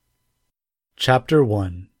Chapter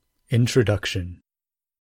 1 Introduction.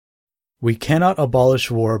 We cannot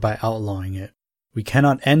abolish war by outlawing it. We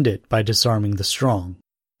cannot end it by disarming the strong.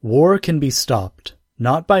 War can be stopped,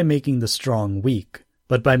 not by making the strong weak,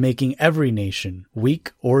 but by making every nation,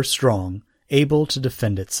 weak or strong, able to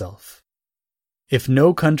defend itself. If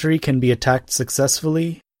no country can be attacked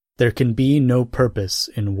successfully, there can be no purpose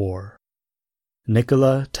in war.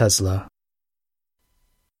 Nikola Tesla.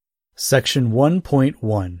 Section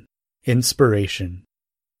 1.1 Inspiration.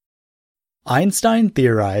 Einstein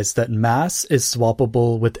theorized that mass is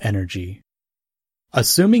swappable with energy.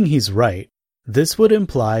 Assuming he's right, this would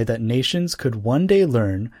imply that nations could one day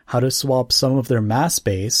learn how to swap some of their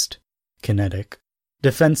mass-based, kinetic,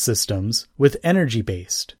 defense systems with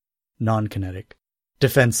energy-based, non-kinetic,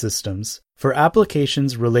 defense systems for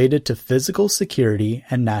applications related to physical security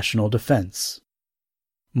and national defense.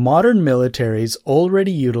 Modern militaries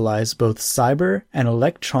already utilize both cyber and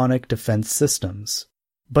electronic defense systems,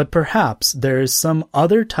 but perhaps there is some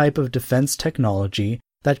other type of defense technology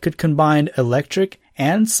that could combine electric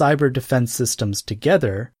and cyber defense systems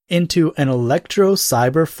together into an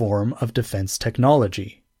electro-cyber form of defense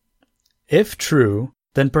technology. If true,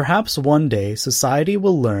 then perhaps one day society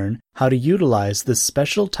will learn how to utilize this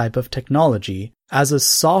special type of technology as a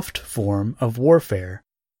soft form of warfare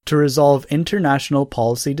to resolve international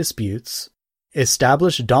policy disputes,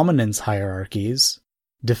 establish dominance hierarchies,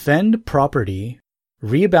 defend property,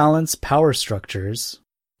 rebalance power structures,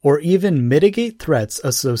 or even mitigate threats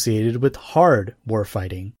associated with hard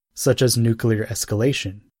warfighting, such as nuclear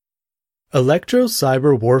escalation.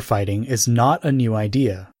 Electro-cyber warfighting is not a new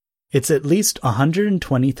idea. It's at least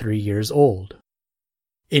 123 years old.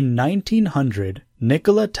 In 1900,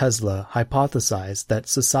 Nikola Tesla hypothesized that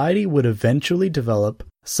society would eventually develop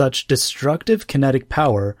such destructive kinetic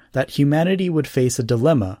power that humanity would face a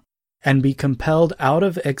dilemma and be compelled out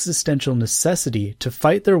of existential necessity to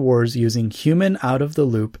fight their wars using human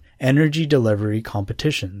out-of-the-loop energy delivery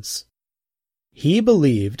competitions. He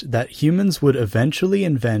believed that humans would eventually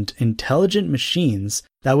invent intelligent machines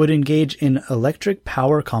that would engage in electric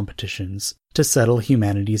power competitions to settle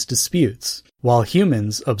humanity's disputes, while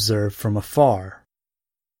humans observe from afar.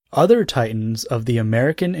 Other titans of the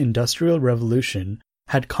American Industrial Revolution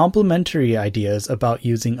had complementary ideas about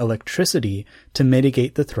using electricity to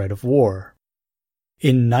mitigate the threat of war.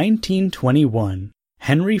 In 1921,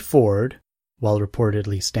 Henry Ford, while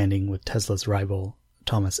reportedly standing with Tesla's rival,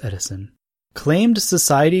 Thomas Edison, claimed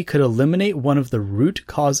society could eliminate one of the root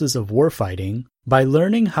causes of warfighting by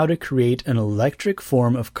learning how to create an electric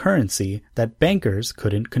form of currency that bankers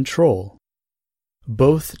couldn't control.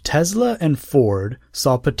 Both Tesla and Ford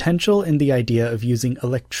saw potential in the idea of using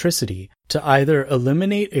electricity to either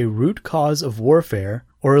eliminate a root cause of warfare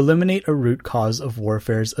or eliminate a root cause of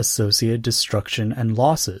warfare's associated destruction and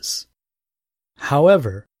losses.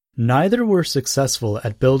 However, neither were successful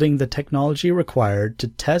at building the technology required to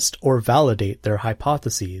test or validate their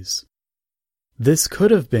hypotheses. This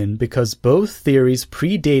could have been because both theories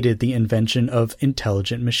predated the invention of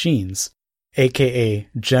intelligent machines, aka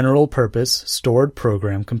general-purpose stored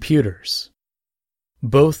program computers.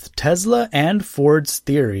 Both Tesla and Ford's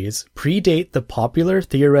theories predate the popular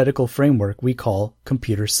theoretical framework we call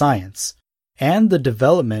computer science, and the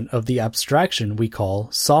development of the abstraction we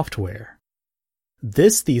call software.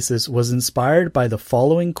 This thesis was inspired by the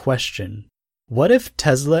following question: what if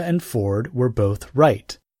Tesla and Ford were both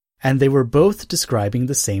right, and they were both describing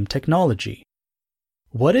the same technology?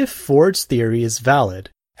 What if Ford's theory is valid,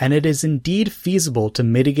 and it is indeed feasible to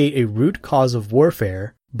mitigate a root cause of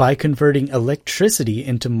warfare by converting electricity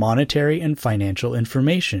into monetary and financial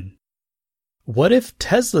information? What if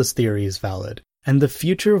Tesla's theory is valid, and the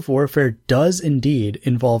future of warfare does indeed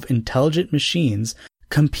involve intelligent machines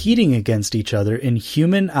competing against each other in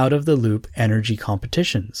human out-of-the-loop energy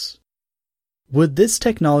competitions? Would this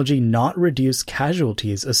technology not reduce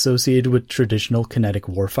casualties associated with traditional kinetic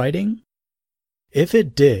warfighting? If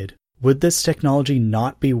it did, would this technology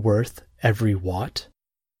not be worth every watt?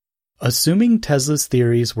 Assuming Tesla's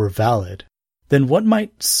theories were valid, then what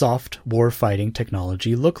might soft warfighting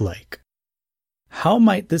technology look like? How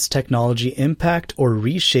might this technology impact or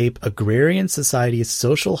reshape agrarian society's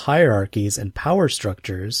social hierarchies and power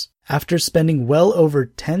structures after spending well over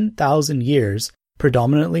 10,000 years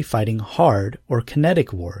predominantly fighting hard or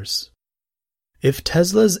kinetic wars? If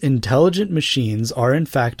Tesla's intelligent machines are in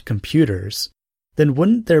fact computers, then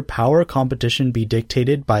wouldn't their power competition be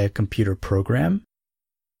dictated by a computer program?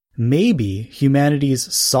 Maybe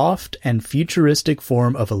humanity's soft and futuristic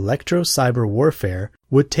form of electro-cyber warfare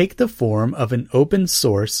would take the form of an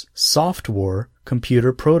open-source, soft war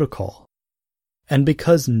computer protocol. And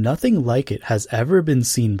because nothing like it has ever been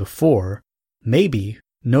seen before, maybe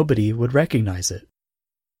nobody would recognize it.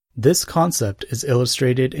 This concept is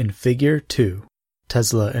illustrated in Figure 2.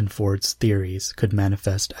 Tesla and Ford's theories could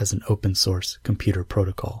manifest as an open-source computer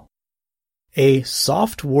protocol. A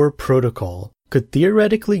soft war protocol could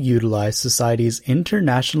theoretically utilize society's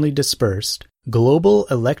internationally dispersed global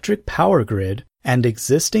electric power grid and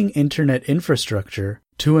existing internet infrastructure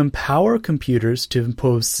to empower computers to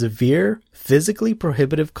impose severe, physically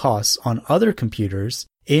prohibitive costs on other computers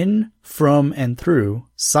in, from, and through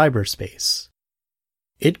cyberspace.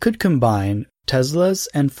 It could combine Tesla's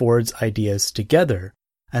and Ford's ideas together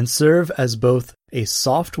and serve as both a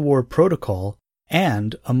soft war protocol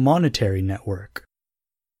and a monetary network.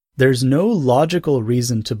 There's no logical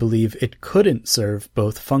reason to believe it couldn't serve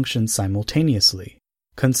both functions simultaneously,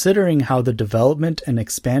 considering how the development and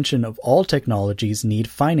expansion of all technologies need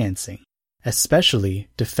financing, especially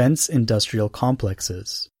defense industrial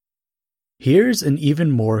complexes. Here's an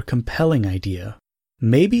even more compelling idea.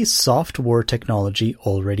 Maybe soft war technology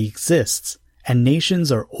already exists, and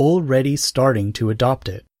nations are already starting to adopt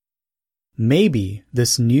it. Maybe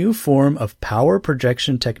this new form of power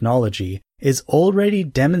projection technology is already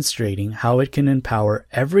demonstrating how it can empower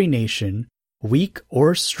every nation, weak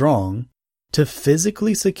or strong, to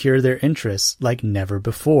physically secure their interests like never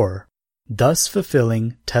before, thus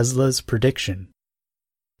fulfilling Tesla's prediction.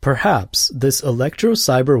 Perhaps this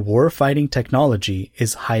electro-cyber warfighting technology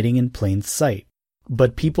is hiding in plain sight,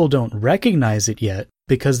 but people don't recognize it yet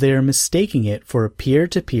because they are mistaking it for a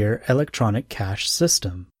peer-to-peer electronic cash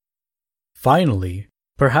system. Finally,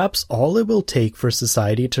 perhaps all it will take for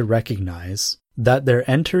society to recognize that they're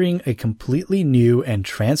entering a completely new and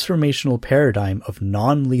transformational paradigm of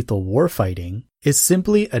non-lethal warfighting is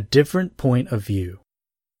simply a different point of view.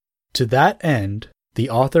 To that end, the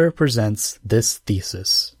author presents this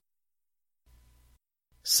thesis.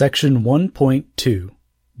 Section 1.2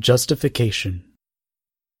 Justification.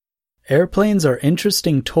 Airplanes are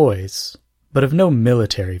interesting toys, but of no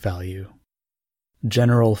military value.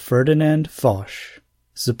 General Ferdinand Foch,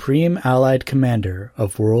 Supreme Allied Commander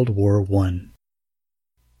of World War I.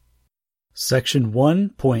 Section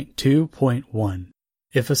 1.2.1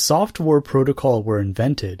 If a soft war protocol were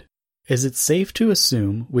invented, is it safe to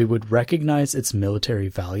assume we would recognize its military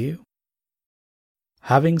value?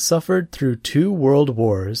 Having suffered through 2 world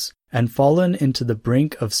wars and fallen into the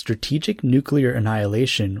brink of strategic nuclear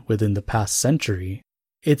annihilation within the past century,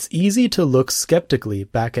 it's easy to look skeptically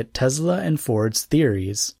back at Tesla and Ford's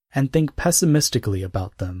theories and think pessimistically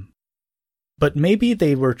about them. But maybe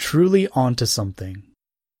they were truly onto something.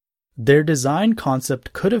 Their design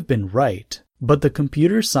concept could have been right, but the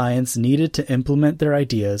computer science needed to implement their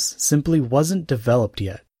ideas simply wasn't developed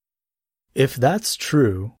yet. If that's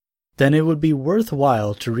true, then it would be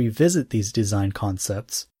worthwhile to revisit these design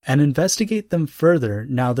concepts and investigate them further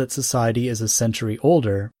now that society is a century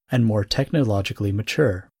older and more technologically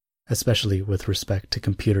mature, especially with respect to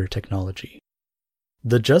computer technology.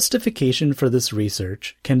 The justification for this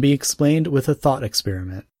research can be explained with a thought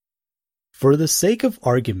experiment. For the sake of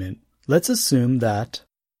argument, let's assume that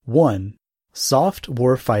 1. Soft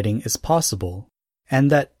war fighting is possible, and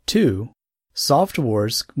that 2. Soft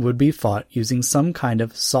wars would be fought using some kind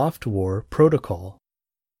of soft war protocol.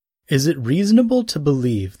 Is it reasonable to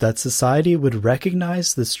believe that society would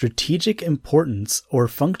recognize the strategic importance or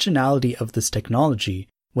functionality of this technology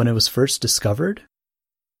when it was first discovered?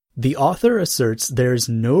 The author asserts there is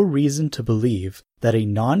no reason to believe that a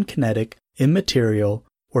non-kinetic, immaterial,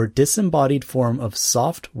 or disembodied form of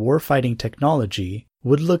soft warfighting technology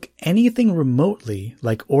would look anything remotely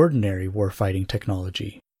like ordinary warfighting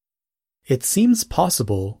technology. It seems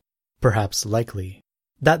possible, perhaps likely,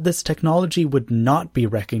 that this technology would not be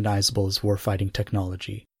recognizable as warfighting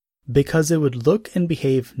technology, because it would look and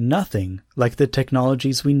behave nothing like the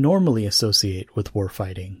technologies we normally associate with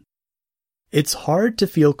warfighting. It's hard to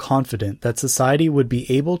feel confident that society would be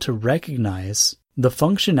able to recognize the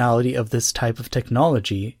functionality of this type of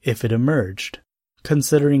technology if it emerged,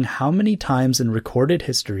 considering how many times in recorded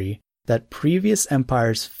history that previous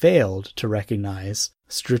empires failed to recognize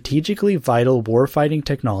strategically vital warfighting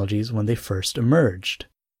technologies when they first emerged.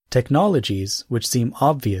 Technologies which seem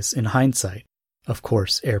obvious in hindsight. Of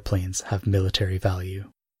course, airplanes have military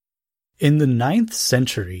value. In the 9th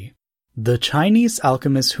century, the Chinese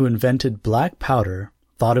alchemists who invented black powder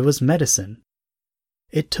thought it was medicine.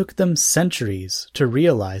 It took them centuries to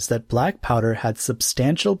realize that black powder had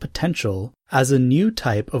substantial potential as a new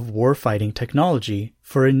type of warfighting technology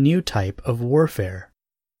for a new type of warfare.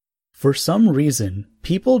 For some reason,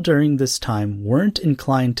 people during this time weren't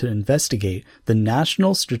inclined to investigate the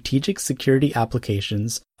national strategic security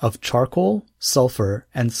applications of charcoal, sulfur,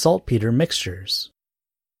 and saltpeter mixtures.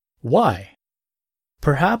 Why?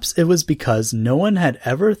 Perhaps it was because no one had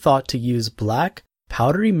ever thought to use black,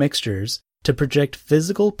 powdery mixtures to project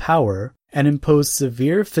physical power and impose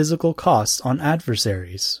severe physical costs on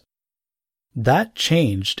adversaries. That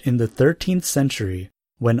changed in the 13th century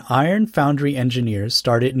when iron foundry engineers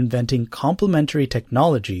started inventing complementary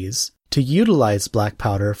technologies to utilize black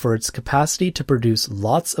powder for its capacity to produce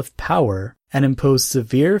lots of power and impose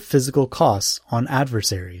severe physical costs on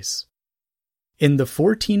adversaries. In the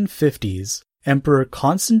 1450s, Emperor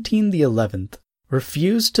Constantine XI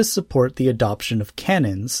refused to support the adoption of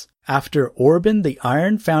cannons after Orban the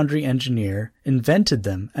iron foundry engineer invented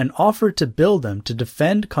them and offered to build them to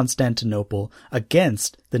defend Constantinople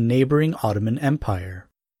against the neighboring Ottoman Empire.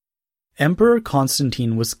 Emperor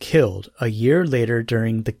Constantine was killed a year later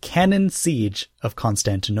during the Cannon Siege of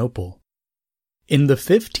Constantinople. In the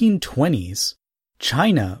 1520s,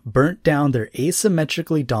 China burnt down their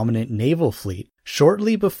asymmetrically dominant naval fleet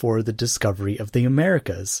shortly before the discovery of the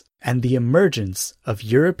Americas and the emergence of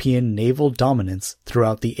European naval dominance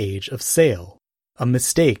throughout the Age of Sail, a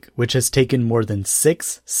mistake which has taken more than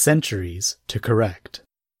 6 centuries to correct.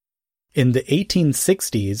 In the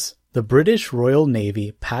 1860s, the British Royal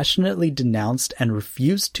Navy passionately denounced and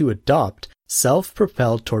refused to adopt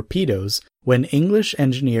self-propelled torpedoes when English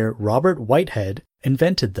engineer Robert Whitehead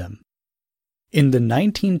invented them. In the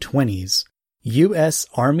 1920s, U.S.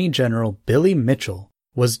 Army General Billy Mitchell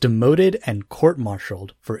was demoted and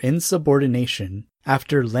court-martialed for insubordination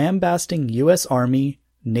after lambasting U.S. Army,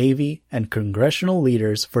 Navy, and congressional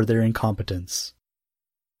leaders for their incompetence.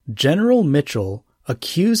 General Mitchell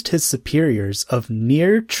accused his superiors of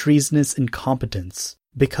near treasonous incompetence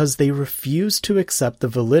because they refused to accept the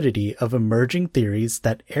validity of emerging theories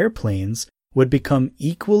that airplanes would become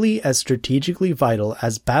equally as strategically vital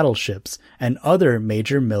as battleships and other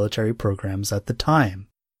major military programs at the time.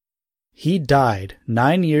 He died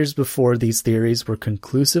 9 years before these theories were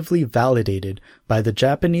conclusively validated by the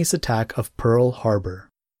Japanese attack of Pearl Harbor.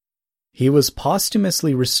 He was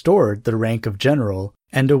posthumously restored the rank of general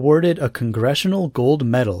and awarded a Congressional Gold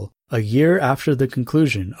Medal a year after the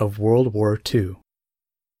conclusion of World War II.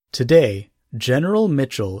 Today, General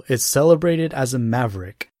Mitchell is celebrated as a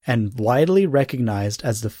maverick and widely recognized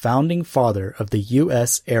as the founding father of the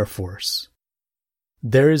U.S. Air Force.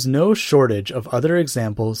 There is no shortage of other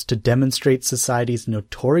examples to demonstrate society's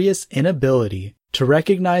notorious inability to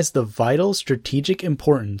recognize the vital strategic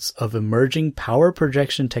importance of emerging power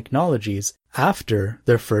projection technologies after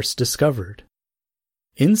they're first discovered.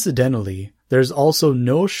 Incidentally, there's also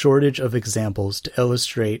no shortage of examples to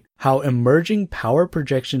illustrate how emerging power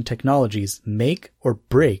projection technologies make or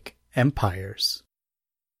break empires.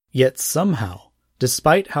 Yet somehow,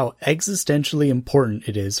 despite how existentially important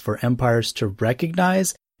it is for empires to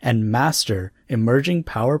recognize and master emerging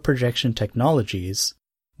power projection technologies,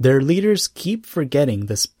 their leaders keep forgetting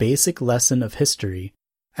this basic lesson of history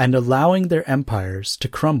and allowing their empires to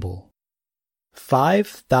crumble.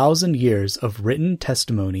 5,000 years of written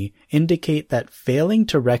testimony indicate that failing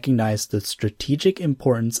to recognize the strategic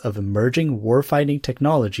importance of emerging warfighting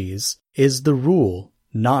technologies is the rule,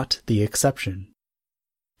 not the exception.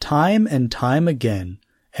 Time and time again,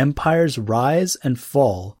 empires rise and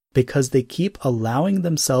fall because they keep allowing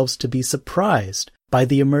themselves to be surprised by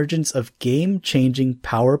the emergence of game-changing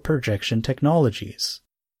power projection technologies.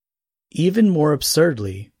 Even more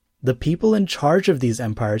absurdly, the people in charge of these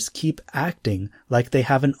empires keep acting like they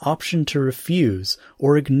have an option to refuse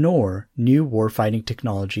or ignore new warfighting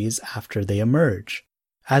technologies after they emerge,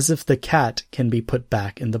 as if the cat can be put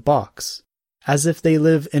back in the box, as if they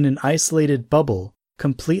live in an isolated bubble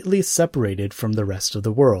completely separated from the rest of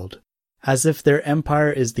the world, as if their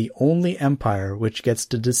empire is the only empire which gets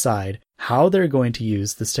to decide how they're going to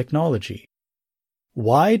use this technology.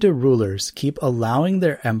 Why do rulers keep allowing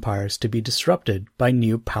their empires to be disrupted by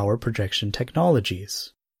new power projection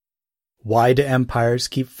technologies? Why do empires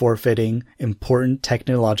keep forfeiting important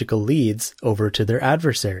technological leads over to their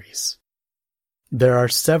adversaries? There are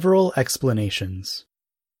several explanations.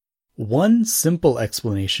 One simple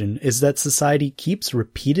explanation is that society keeps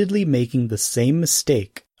repeatedly making the same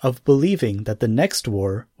mistake of believing that the next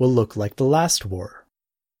war will look like the last war.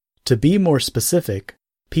 To be more specific,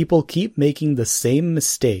 people keep making the same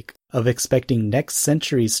mistake of expecting next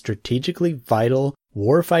century's strategically vital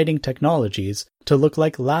warfighting technologies to look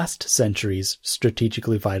like last century's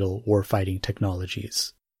strategically vital warfighting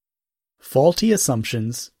technologies. Faulty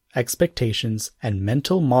assumptions, expectations, and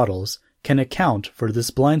mental models can account for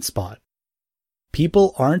this blind spot.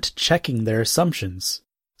 People aren't checking their assumptions,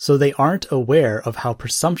 so they aren't aware of how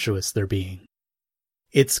presumptuous they're being.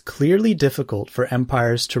 It's clearly difficult for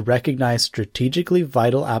empires to recognize strategically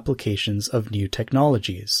vital applications of new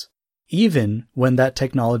technologies, even when that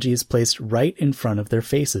technology is placed right in front of their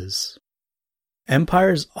faces.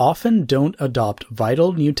 Empires often don't adopt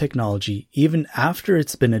vital new technology even after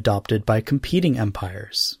it's been adopted by competing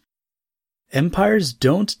empires. Empires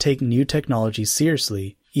don't take new technology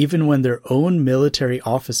seriously even when their own military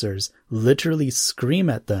officers literally scream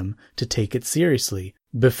at them to take it seriously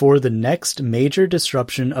before the next major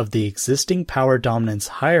disruption of the existing power dominance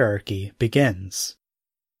hierarchy begins.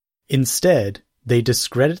 Instead, they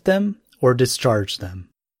discredit them or discharge them.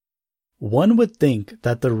 One would think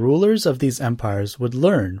that the rulers of these empires would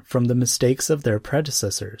learn from the mistakes of their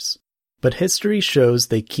predecessors, but history shows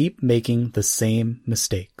they keep making the same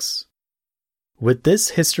mistakes. With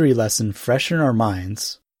this history lesson fresh in our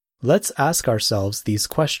minds, let's ask ourselves these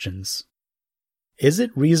questions. Is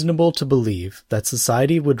it reasonable to believe that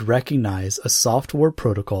society would recognize a software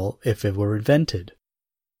protocol if it were invented?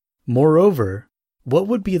 Moreover, what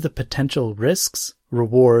would be the potential risks,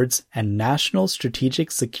 rewards, and national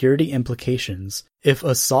strategic security implications if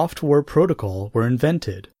a software protocol were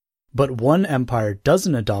invented, but one empire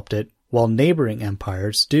doesn't adopt it while neighboring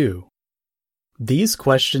empires do? These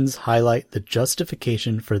questions highlight the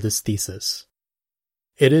justification for this thesis.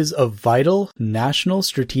 It is of vital national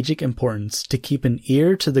strategic importance to keep an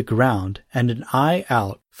ear to the ground and an eye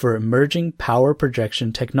out for emerging power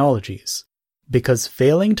projection technologies, because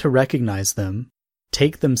failing to recognize them,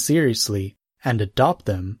 take them seriously, and adopt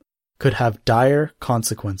them could have dire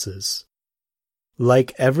consequences.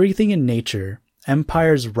 Like everything in nature,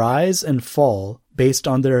 empires rise and fall based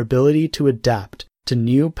on their ability to adapt to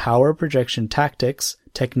new power projection tactics,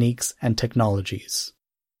 techniques, and technologies.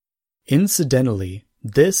 Incidentally,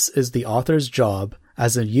 this is the author's job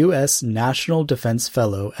as a U.S. National Defense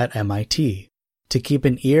Fellow at MIT, to keep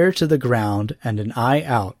an ear to the ground and an eye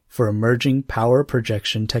out for emerging power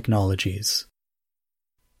projection technologies.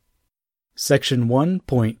 Section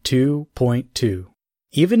 1.2.2.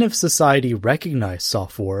 Even if society recognized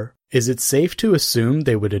software, is it safe to assume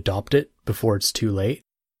they would adopt it before it's too late?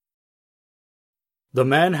 The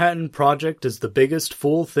Manhattan Project is the biggest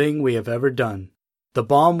fool thing we have ever done. The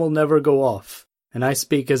bomb will never go off, and I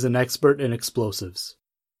speak as an expert in explosives.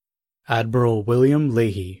 Admiral William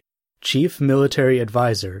Leahy, Chief Military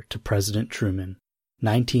Advisor to President Truman,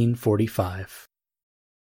 1945.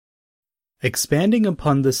 Expanding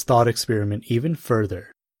upon this thought experiment even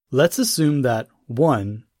further, let's assume that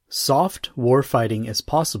 1. Soft warfighting is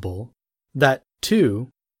possible, that 2.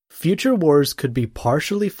 Future wars could be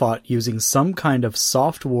partially fought using some kind of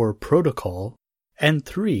soft war protocol, and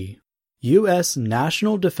 3. U.S.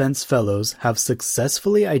 National Defense Fellows have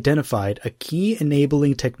successfully identified a key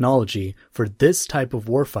enabling technology for this type of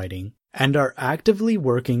warfighting and are actively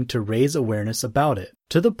working to raise awareness about it,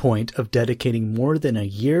 to the point of dedicating more than a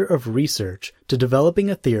year of research to developing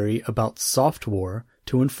a theory about soft war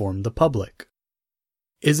to inform the public.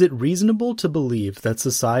 Is it reasonable to believe that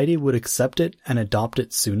society would accept it and adopt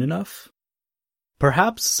it soon enough?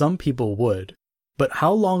 Perhaps some people would, but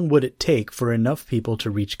how long would it take for enough people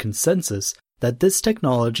to reach consensus that this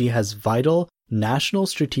technology has vital national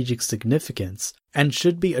strategic significance and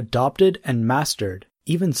should be adopted and mastered,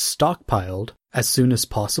 even stockpiled, as soon as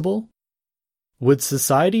possible? Would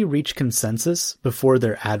society reach consensus before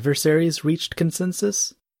their adversaries reached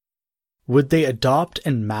consensus? Would they adopt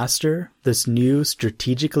and master this new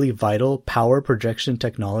strategically vital power projection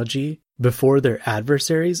technology before their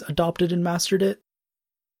adversaries adopted and mastered it?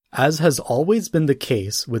 As has always been the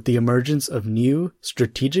case with the emergence of new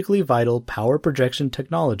strategically vital power projection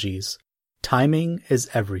technologies, timing is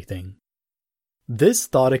everything. This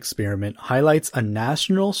thought experiment highlights a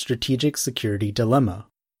national strategic security dilemma.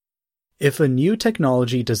 If a new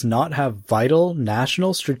technology does not have vital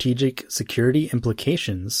national strategic security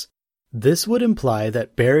implications, this would imply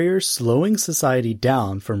that barriers slowing society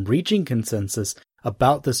down from reaching consensus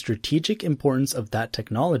about the strategic importance of that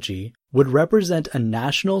technology would represent a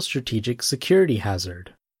national strategic security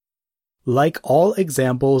hazard. Like all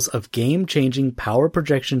examples of game-changing power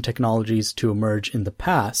projection technologies to emerge in the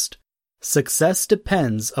past, success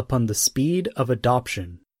depends upon the speed of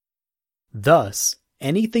adoption. Thus,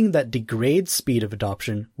 anything that degrades speed of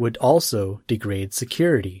adoption would also degrade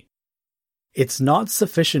security. It's not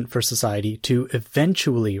sufficient for society to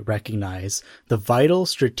eventually recognize the vital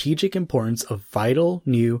strategic importance of vital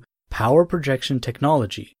new power projection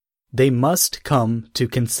technology. They must come to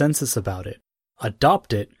consensus about it,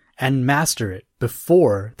 adopt it, and master it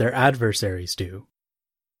before their adversaries do.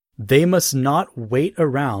 They must not wait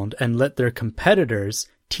around and let their competitors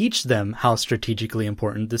teach them how strategically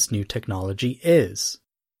important this new technology is.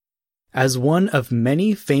 As one of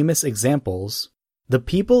many famous examples, the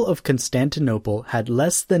people of Constantinople had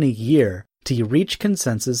less than a year to reach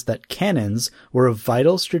consensus that cannons were of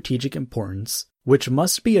vital strategic importance, which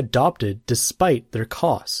must be adopted despite their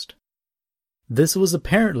cost. This was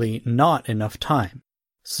apparently not enough time,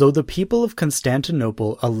 so the people of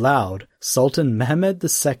Constantinople allowed Sultan Mehmed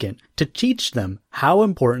II to teach them how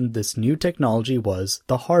important this new technology was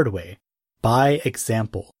the hard way, by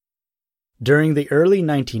example. During the early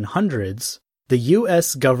 1900s, the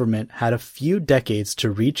US government had a few decades to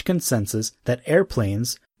reach consensus that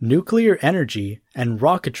airplanes, nuclear energy, and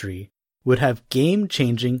rocketry would have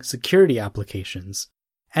game-changing security applications,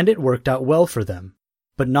 and it worked out well for them,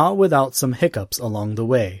 but not without some hiccups along the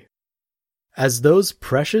way. As those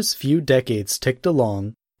precious few decades ticked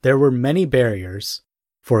along, there were many barriers,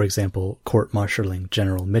 for example, court-martialing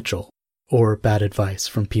General Mitchell, or bad advice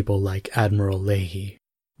from people like Admiral Leahy,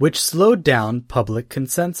 which slowed down public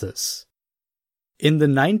consensus. In the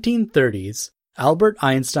 1930s, Albert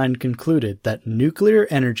Einstein concluded that nuclear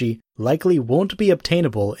energy likely won't be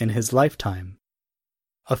obtainable in his lifetime.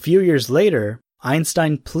 A few years later,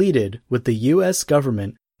 Einstein pleaded with the US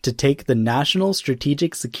government to take the national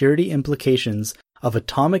strategic security implications of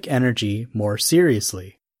atomic energy more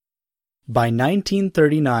seriously. By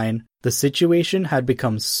 1939, the situation had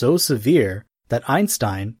become so severe that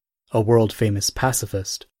Einstein, a world-famous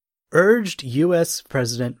pacifist, urged U.S.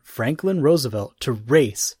 President Franklin Roosevelt to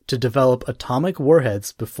race to develop atomic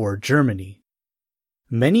warheads before Germany.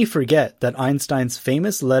 Many forget that Einstein's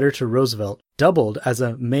famous letter to Roosevelt doubled as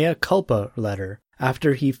a mea culpa letter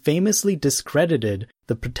after he famously discredited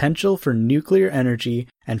the potential for nuclear energy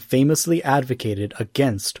and famously advocated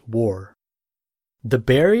against war. The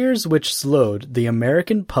barriers which slowed the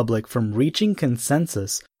American public from reaching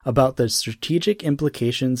consensus about the strategic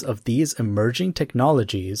implications of these emerging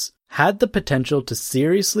technologies had the potential to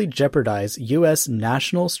seriously jeopardize U.S.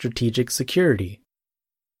 national strategic security.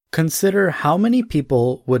 Consider how many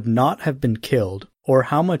people would not have been killed, or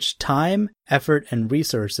how much time, effort, and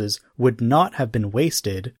resources would not have been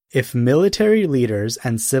wasted if military leaders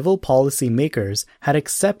and civil policy makers had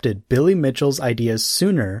accepted Billy Mitchell's ideas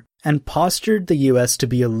sooner and postured the U.S. to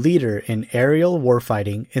be a leader in aerial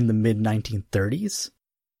warfighting in the mid-1930s.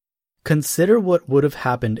 Consider what would have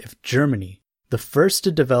happened if Germany, the first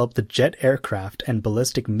to develop the jet aircraft and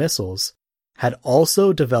ballistic missiles, had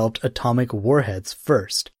also developed atomic warheads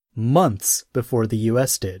first, months before the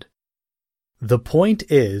US did. The point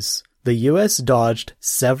is, the US dodged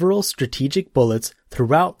several strategic bullets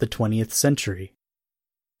throughout the 20th century.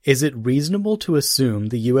 Is it reasonable to assume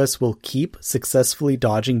the US will keep successfully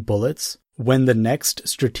dodging bullets when the next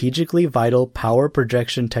strategically vital power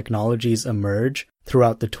projection technologies emerge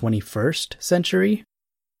throughout the 21st century?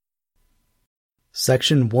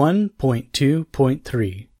 Section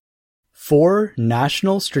 1.2.3 4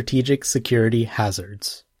 National Strategic Security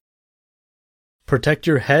Hazards. Protect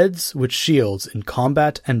your heads with shields in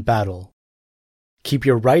combat and battle. Keep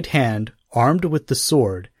your right hand, armed with the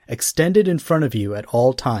sword, extended in front of you at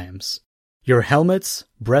all times. Your helmets,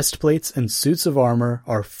 breastplates, and suits of armor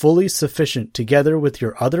are fully sufficient together with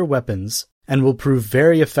your other weapons and will prove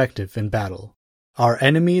very effective in battle. Our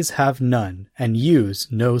enemies have none and use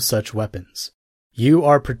no such weapons. You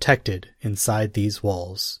are protected inside these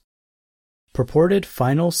walls. Purported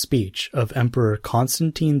final speech of Emperor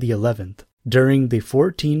Constantine XI during the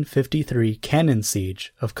 1453 cannon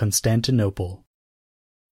siege of Constantinople.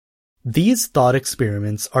 These thought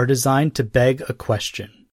experiments are designed to beg a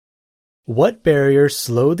question. What barriers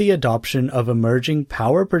slow the adoption of emerging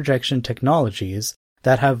power projection technologies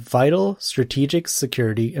that have vital strategic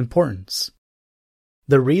security importance?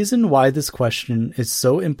 The reason why this question is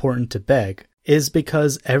so important to beg is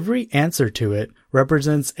because every answer to it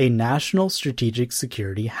represents a national strategic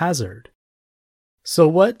security hazard. So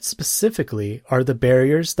what specifically are the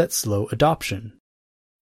barriers that slow adoption?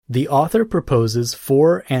 The author proposes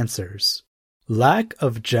 4 answers: lack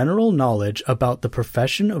of general knowledge about the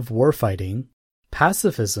profession of warfighting,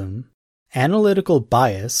 pacifism, analytical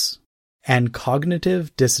bias, and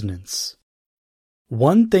cognitive dissonance.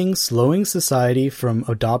 One thing slowing society from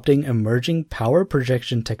adopting emerging power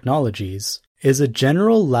projection technologies is a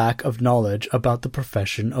general lack of knowledge about the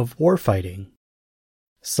profession of warfighting.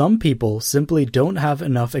 Some people simply don't have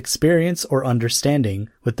enough experience or understanding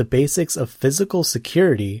with the basics of physical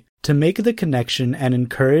security to make the connection and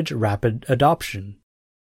encourage rapid adoption.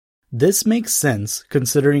 This makes sense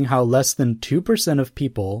considering how less than 2% of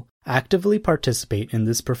people actively participate in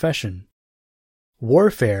this profession.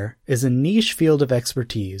 Warfare is a niche field of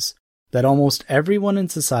expertise that almost everyone in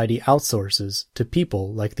society outsources to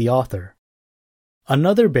people like the author.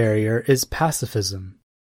 Another barrier is pacifism.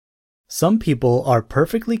 Some people are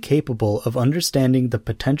perfectly capable of understanding the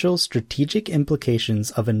potential strategic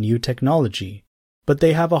implications of a new technology, but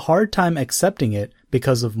they have a hard time accepting it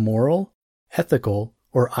because of moral, ethical,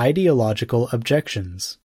 or ideological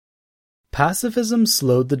objections. Pacifism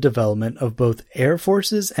slowed the development of both air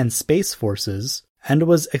forces and space forces, and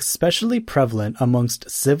was especially prevalent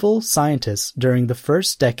amongst civil scientists during the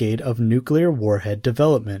first decade of nuclear warhead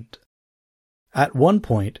development. At one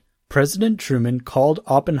point, President Truman called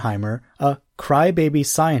Oppenheimer a crybaby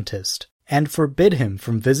scientist and forbid him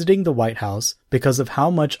from visiting the White House because of how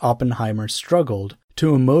much Oppenheimer struggled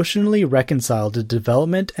to emotionally reconcile the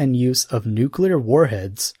development and use of nuclear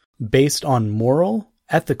warheads based on moral,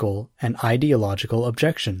 ethical, and ideological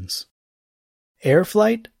objections.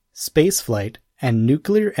 Airflight, spaceflight, and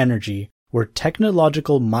nuclear energy were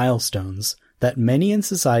technological milestones that many in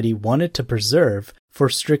society wanted to preserve for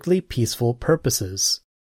strictly peaceful purposes.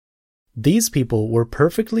 These people were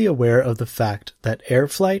perfectly aware of the fact that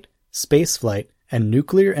airflight, spaceflight, and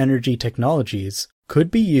nuclear energy technologies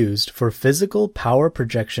could be used for physical power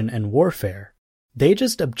projection and warfare. They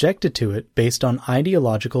just objected to it based on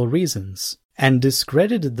ideological reasons, and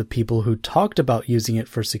discredited the people who talked about using it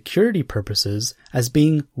for security purposes as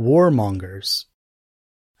being warmongers.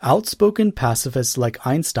 Outspoken pacifists like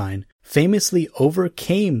Einstein famously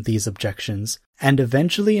overcame these objections and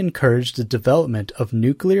eventually encouraged the development of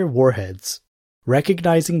nuclear warheads,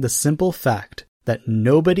 recognizing the simple fact that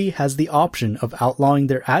nobody has the option of outlawing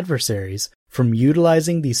their adversaries from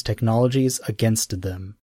utilizing these technologies against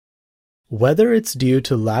them. Whether it's due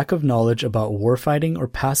to lack of knowledge about warfighting or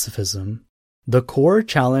pacifism, the core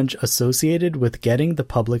challenge associated with getting the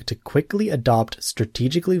public to quickly adopt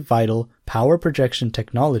strategically vital power projection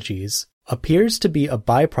technologies appears to be a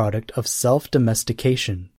byproduct of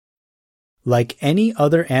self-domestication. Like any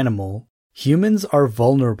other animal, humans are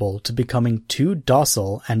vulnerable to becoming too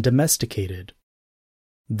docile and domesticated.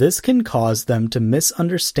 This can cause them to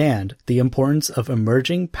misunderstand the importance of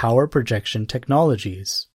emerging power projection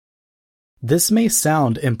technologies. This may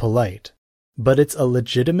sound impolite, but it's a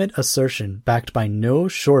legitimate assertion backed by no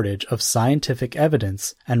shortage of scientific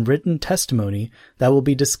evidence and written testimony that will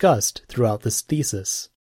be discussed throughout this thesis.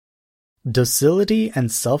 Docility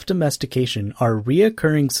and self-domestication are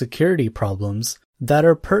reoccurring security problems that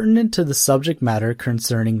are pertinent to the subject matter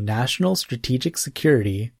concerning national strategic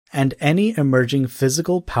security and any emerging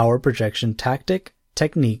physical power projection tactic,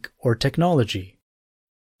 technique, or technology.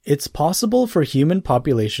 It's possible for human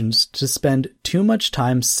populations to spend too much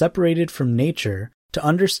time separated from nature to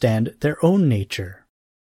understand their own nature.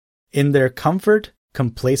 In their comfort,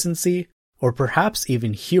 complacency, or perhaps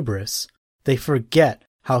even hubris, they forget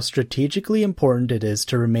how strategically important it is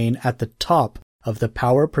to remain at the top of the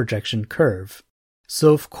power projection curve.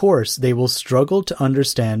 So of course they will struggle to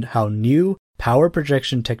understand how new power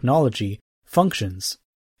projection technology functions,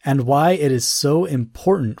 and why it is so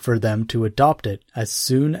important for them to adopt it as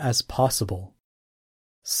soon as possible.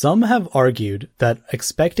 Some have argued that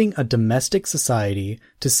expecting a domestic society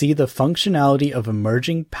to see the functionality of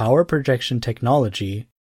emerging power projection technology,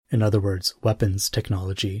 in other words, weapons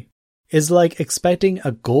technology, is like expecting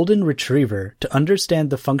a golden retriever to understand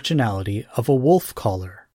the functionality of a wolf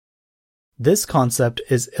collar. This concept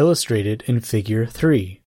is illustrated in Figure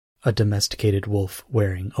 3, a domesticated wolf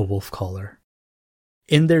wearing a wolf collar.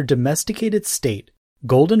 In their domesticated state,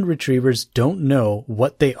 golden retrievers don't know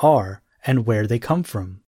what they are and where they come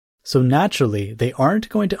from. So naturally, they aren't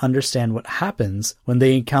going to understand what happens when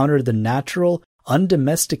they encounter the natural,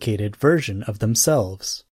 undomesticated version of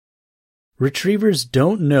themselves. Retrievers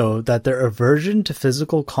don't know that their aversion to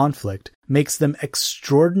physical conflict makes them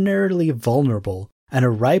extraordinarily vulnerable and a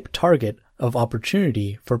ripe target of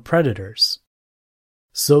opportunity for predators.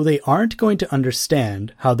 So they aren't going to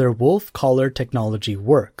understand how their wolf collar technology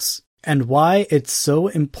works, and why it's so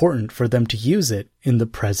important for them to use it in the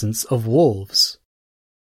presence of wolves.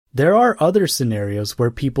 There are other scenarios where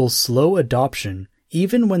people slow adoption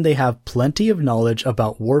even when they have plenty of knowledge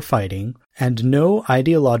about warfighting and no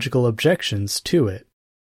ideological objections to it.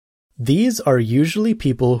 These are usually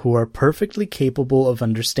people who are perfectly capable of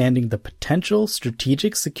understanding the potential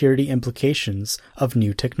strategic security implications of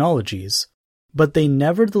new technologies, but they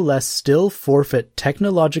nevertheless still forfeit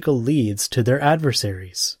technological leads to their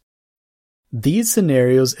adversaries. These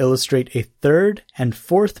scenarios illustrate a third and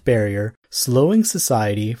fourth barrier slowing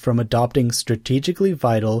society from adopting strategically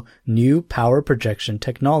vital new power projection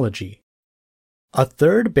technology. A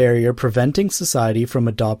third barrier preventing society from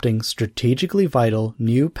adopting strategically vital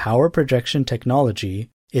new power projection technology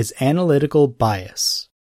is analytical bias.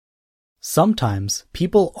 Sometimes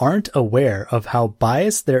people aren't aware of how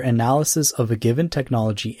biased their analysis of a given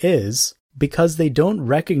technology is because they don't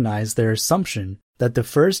recognize their assumption that the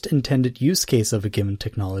first intended use case of a given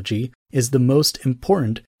technology is the most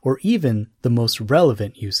important or even the most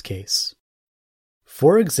relevant use case.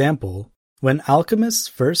 For example, when alchemists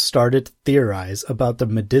first started to theorize about the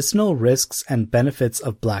medicinal risks and benefits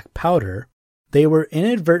of black powder, they were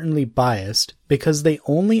inadvertently biased because they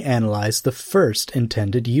only analyzed the first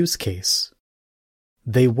intended use case.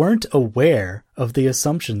 They weren't aware of the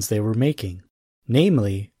assumptions they were making,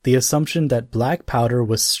 namely, the assumption that black powder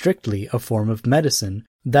was strictly a form of medicine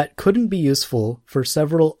that couldn't be useful for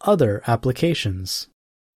several other applications.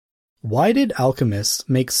 Why did alchemists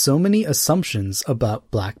make so many assumptions about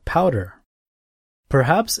black powder?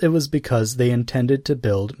 Perhaps it was because they intended to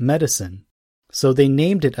build medicine, so they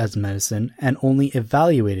named it as medicine and only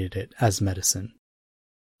evaluated it as medicine.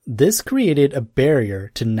 This created a barrier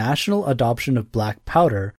to national adoption of black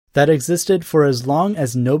powder that existed for as long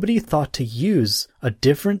as nobody thought to use a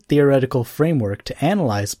different theoretical framework to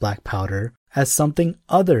analyze black powder as something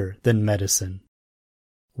other than medicine.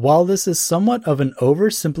 While this is somewhat of an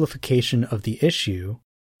oversimplification of the issue,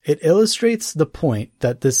 it illustrates the point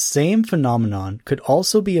that this same phenomenon could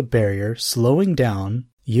also be a barrier slowing down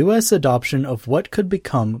U.S. adoption of what could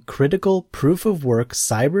become critical proof-of-work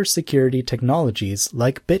cybersecurity technologies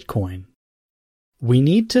like Bitcoin. We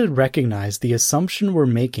need to recognize the assumption we're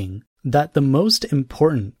making that the most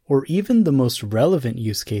important or even the most relevant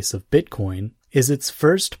use case of Bitcoin is its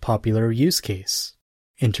first popular use case,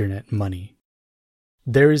 internet money.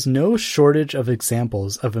 There is no shortage of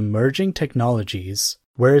examples of emerging technologies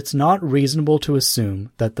where it's not reasonable to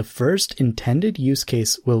assume that the first intended use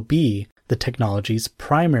case will be the technology's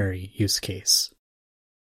primary use case.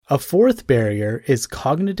 A fourth barrier is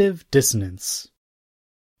cognitive dissonance.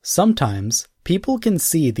 Sometimes, people can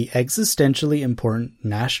see the existentially important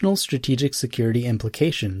national strategic security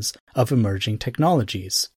implications of emerging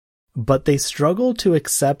technologies, but they struggle to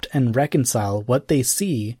accept and reconcile what they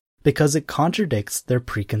see because it contradicts their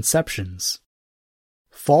preconceptions.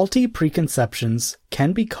 Faulty preconceptions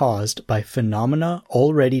can be caused by phenomena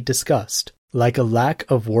already discussed, like a lack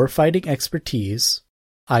of warfighting expertise,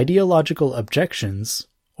 ideological objections,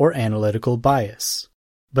 or analytical bias.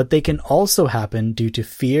 But they can also happen due to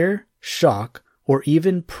fear, shock, or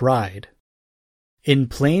even pride. In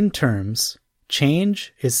plain terms,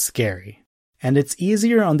 change is scary, and it's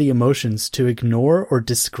easier on the emotions to ignore or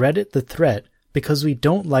discredit the threat because we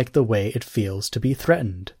don't like the way it feels to be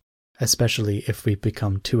threatened, especially if we've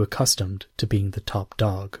become too accustomed to being the top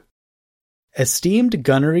dog. Esteemed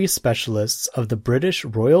gunnery specialists of the British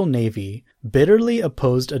Royal Navy bitterly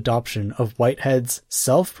opposed adoption of Whitehead's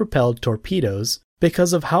self-propelled torpedoes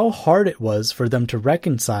because of how hard it was for them to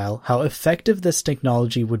reconcile how effective this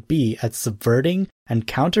technology would be at subverting and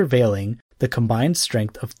countervailing the combined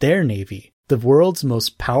strength of their navy, the world's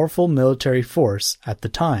most powerful military force at the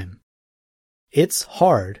time. It's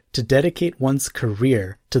hard to dedicate one's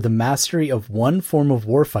career to the mastery of one form of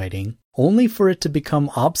warfighting only for it to become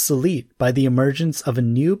obsolete by the emergence of a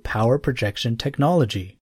new power projection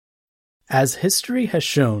technology. As history has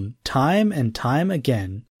shown time and time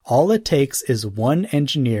again, all it takes is one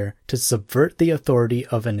engineer to subvert the authority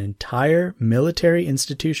of an entire military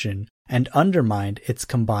institution and undermine its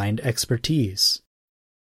combined expertise.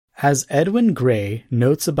 As Edwin Gray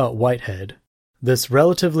notes about Whitehead, this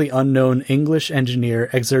relatively unknown English engineer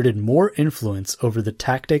exerted more influence over the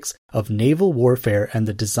tactics of naval warfare and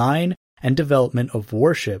the design and development of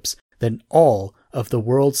warships than all of the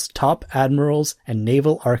world's top admirals and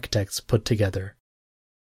naval architects put together.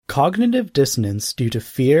 Cognitive dissonance due to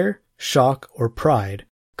fear, shock, or pride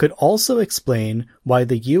could also explain why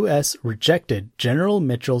the U.S. rejected General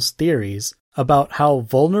Mitchell's theories about how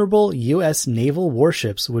vulnerable U.S. naval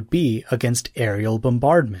warships would be against aerial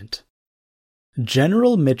bombardment.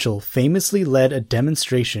 General Mitchell famously led a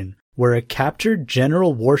demonstration where a captured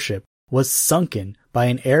general warship was sunken by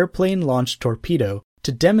an airplane-launched torpedo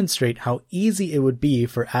to demonstrate how easy it would be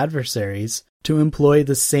for adversaries to employ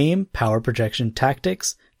the same power projection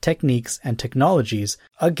tactics, techniques, and technologies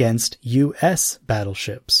against U.S.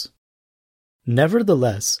 battleships.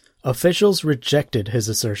 Nevertheless, officials rejected his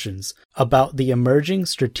assertions about the emerging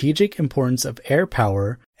strategic importance of air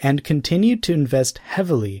power and continued to invest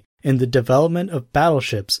heavily in the development of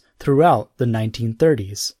battleships throughout the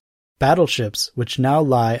 1930s, battleships which now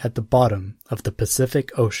lie at the bottom of the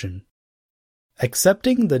Pacific Ocean.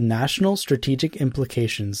 Accepting the national strategic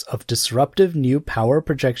implications of disruptive new power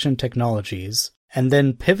projection technologies and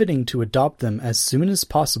then pivoting to adopt them as soon as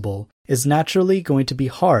possible is naturally going to be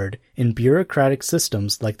hard in bureaucratic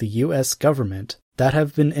systems like the U.S. government that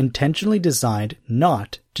have been intentionally designed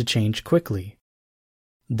not to change quickly.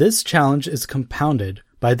 This challenge is compounded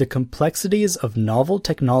by the complexities of novel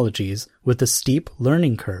technologies with a steep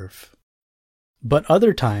learning curve. But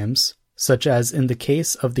other times, such as in the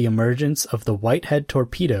case of the emergence of the Whitehead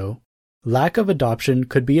torpedo, lack of adoption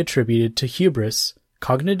could be attributed to hubris,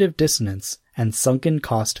 cognitive dissonance, and sunken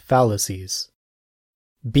cost fallacies.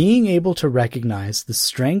 Being able to recognize the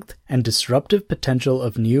strength and disruptive potential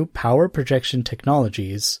of new power projection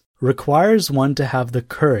technologies requires one to have the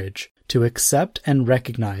courage to accept and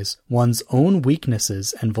recognize one's own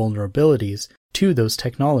weaknesses and vulnerabilities to those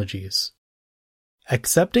technologies.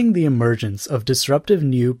 Accepting the emergence of disruptive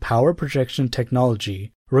new power projection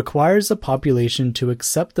technology requires a population to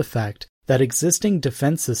accept the fact that existing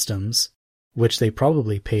defense systems, which they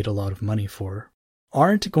probably paid a lot of money for,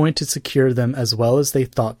 aren't going to secure them as well as they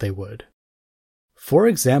thought they would. For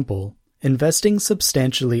example, investing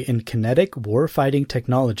substantially in kinetic warfighting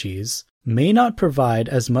technologies may not provide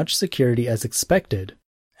as much security as expected,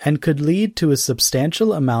 and could lead to a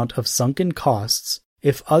substantial amount of sunken costs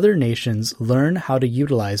if other nations learn how to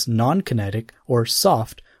utilize non-kinetic or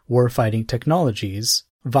soft warfighting technologies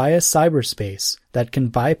via cyberspace that can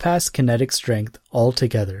bypass kinetic strength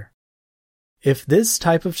altogether. If this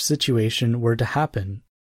type of situation were to happen,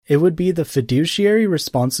 it would be the fiduciary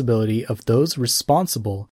responsibility of those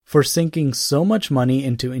responsible for sinking so much money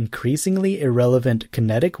into increasingly irrelevant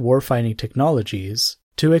kinetic warfighting technologies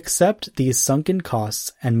to accept these sunken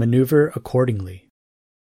costs and maneuver accordingly.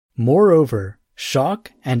 Moreover,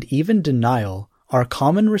 shock and even denial are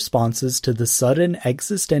common responses to the sudden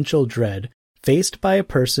existential dread faced by a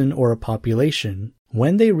person or a population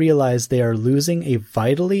when they realize they are losing a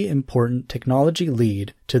vitally important technology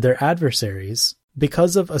lead to their adversaries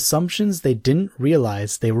because of assumptions they didn't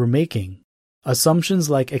realize they were making. Assumptions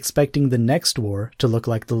like expecting the next war to look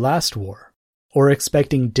like the last war, or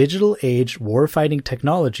expecting digital age warfighting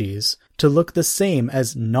technologies to look the same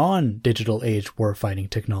as non-digital age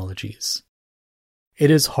warfighting technologies.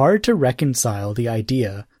 It is hard to reconcile the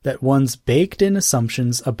idea that one's baked-in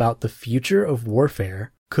assumptions about the future of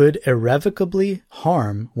warfare could irrevocably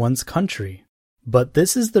harm one's country. But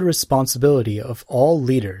this is the responsibility of all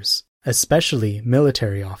leaders, especially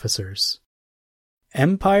military officers.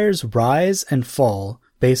 Empires rise and fall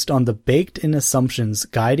based on the baked-in assumptions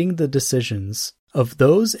guiding the decisions of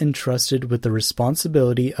those entrusted with the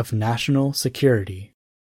responsibility of national security.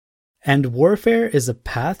 And warfare is a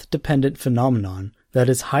path-dependent phenomenon that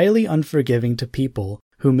is highly unforgiving to people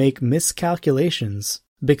who make miscalculations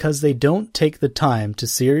because they don't take the time to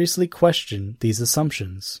seriously question these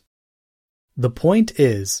assumptions. The point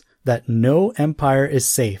is that no empire is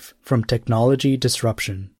safe from technology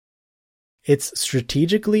disruption. It's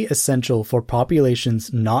strategically essential for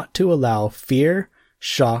populations not to allow fear,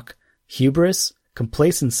 shock, hubris,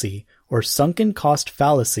 complacency, or sunken cost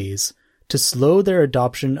fallacies to slow their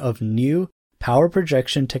adoption of new power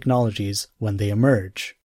projection technologies when they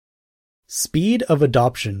emerge. Speed of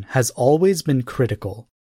adoption has always been critical,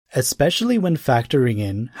 especially when factoring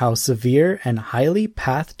in how severe and highly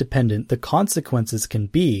path-dependent the consequences can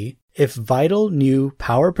be if vital new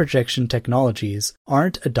power projection technologies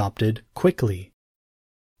aren't adopted quickly.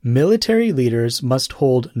 Military leaders must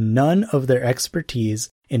hold none of their expertise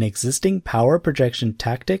in existing power projection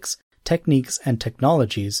tactics, techniques, and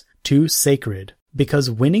technologies too sacred, because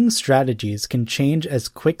winning strategies can change as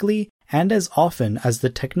quickly and as often as the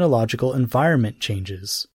technological environment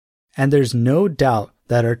changes. And there's no doubt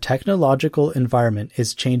that our technological environment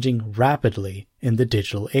is changing rapidly in the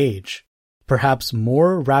digital age, perhaps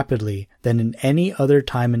more rapidly than in any other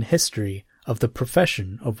time in history of the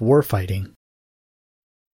profession of warfighting.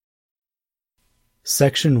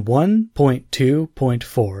 Section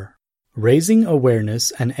 1.2.4 Raising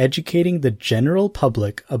Awareness and Educating the General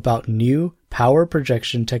Public About New Power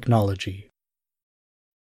Projection Technology.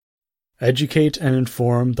 Educate and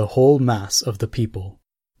inform the whole mass of the people.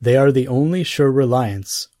 They are the only sure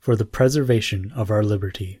reliance for the preservation of our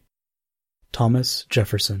liberty. Thomas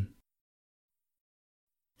Jefferson.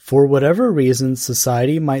 For whatever reasons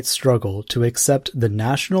society might struggle to accept the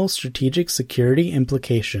national strategic security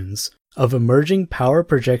implications of emerging power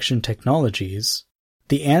projection technologies,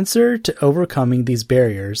 the answer to overcoming these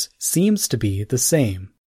barriers seems to be the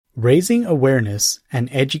same: raising awareness and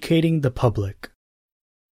educating the public.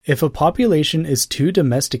 If a population is too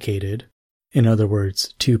domesticated, in other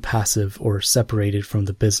words, too passive or separated from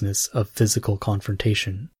the business of physical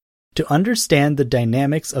confrontation, to understand the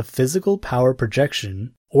dynamics of physical power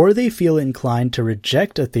projection, or they feel inclined to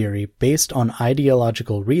reject a theory based on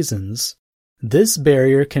ideological reasons, this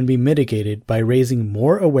barrier can be mitigated by raising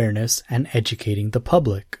more awareness and educating the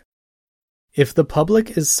public. If the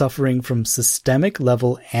public is suffering from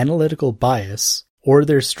systemic-level analytical bias, or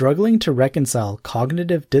they're struggling to reconcile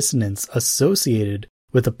cognitive dissonance associated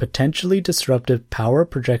with a potentially disruptive power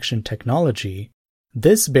projection technology,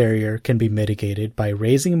 this barrier can be mitigated by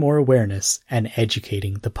raising more awareness and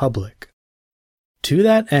educating the public. To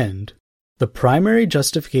that end, the primary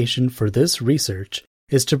justification for this research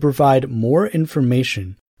is to provide more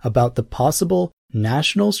information about the possible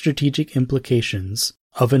national strategic implications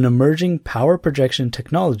of an emerging power projection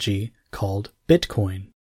technology called Bitcoin.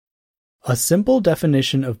 A simple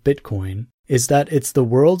definition of Bitcoin is that it's the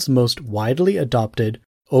world's most widely adopted,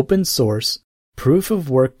 open-source,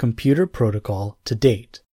 proof-of-work computer protocol to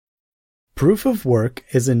date. Proof-of-work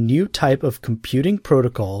is a new type of computing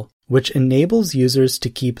protocol which enables users to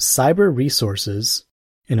keep cyber resources,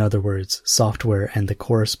 in other words, software and the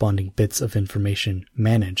corresponding bits of information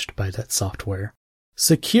managed by that software,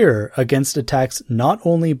 secure against attacks not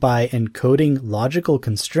only by encoding logical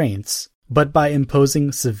constraints, but by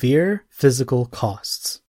imposing severe physical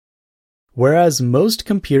costs. Whereas most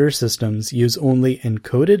computer systems use only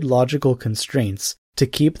encoded logical constraints to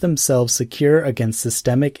keep themselves secure against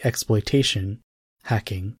systemic exploitation,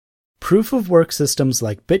 hacking, proof-of-work systems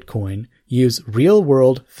like Bitcoin use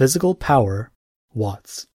real-world physical power,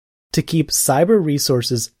 watts, to keep cyber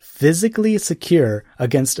resources physically secure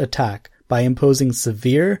against attack by imposing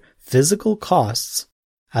severe physical costs,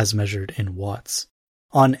 as measured in watts,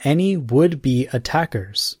 on any would-be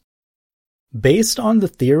attackers. Based on the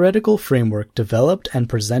theoretical framework developed and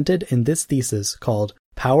presented in this thesis called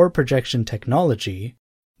Power Projection Technology,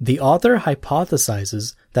 the author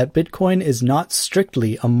hypothesizes that Bitcoin is not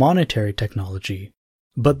strictly a monetary technology,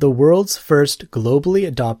 but the world's first globally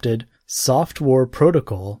adopted soft war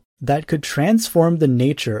protocol that could transform the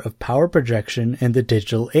nature of power projection in the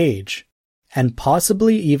digital age, and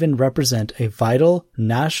possibly even represent a vital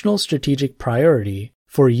national strategic priority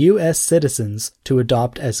for U.S. citizens to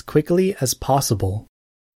adopt as quickly as possible.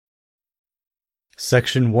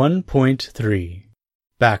 Section 1.3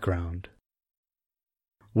 Background.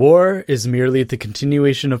 War is merely the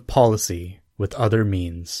continuation of policy with other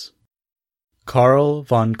means. Karl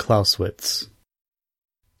von Clausewitz.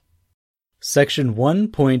 Section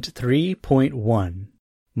 1.3.1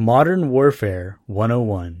 Modern Warfare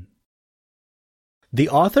 101. The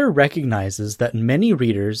author recognizes that many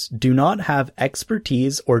readers do not have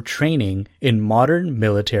expertise or training in modern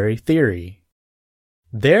military theory.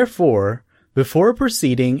 Therefore, before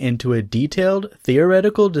proceeding into a detailed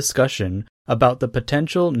theoretical discussion about the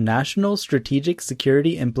potential national strategic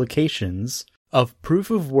security implications of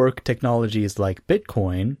proof-of-work technologies like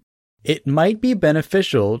Bitcoin, it might be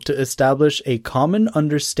beneficial to establish a common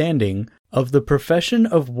understanding of the profession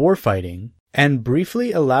of warfighting and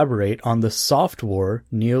briefly elaborate on the soft war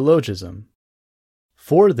neologism.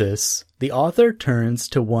 For this, the author turns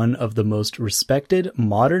to one of the most respected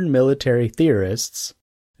modern military theorists,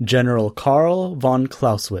 General Karl von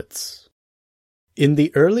Clausewitz. In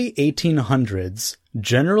the early 1800s,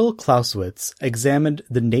 General Clausewitz examined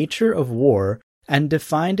the nature of war and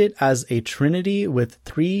defined it as a trinity with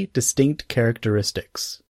three distinct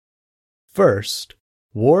characteristics. First,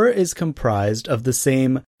 war is comprised of the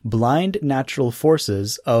same blind natural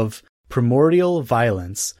forces of primordial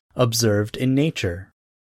violence observed in nature.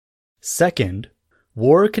 Second,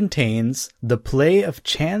 war contains the play of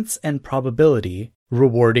chance and probability,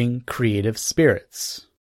 rewarding creative spirits.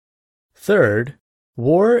 Third,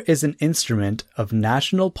 war is an instrument of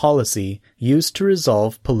national policy used to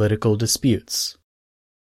resolve political disputes.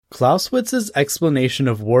 Clausewitz's explanation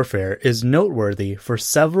of warfare is noteworthy for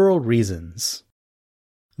several reasons.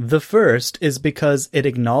 The first is because it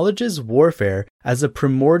acknowledges warfare as a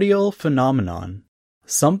primordial phenomenon,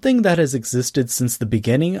 something that has existed since the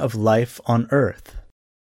beginning of life on Earth.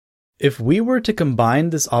 If we were to combine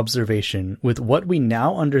this observation with what we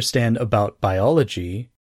now understand about biology,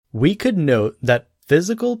 we could note that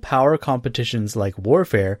physical power competitions like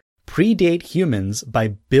warfare predate humans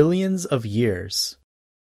by billions of years.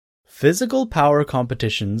 Physical power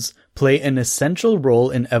competitions play an essential role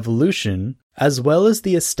in evolution as well as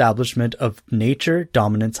the establishment of nature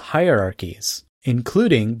dominance hierarchies,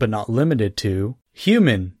 including but not limited to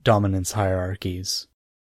human dominance hierarchies.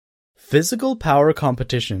 Physical power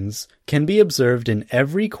competitions can be observed in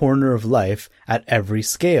every corner of life at every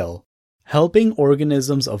scale, helping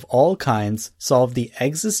organisms of all kinds solve the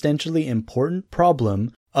existentially important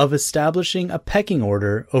problem of establishing a pecking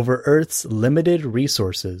order over Earth's limited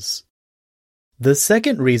resources. The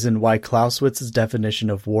second reason why Clausewitz's definition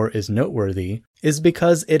of war is noteworthy is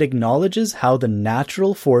because it acknowledges how the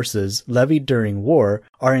natural forces levied during war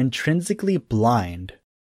are intrinsically blind.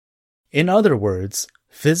 In other words,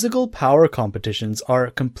 physical power competitions are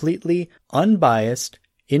completely unbiased,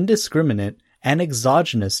 indiscriminate, and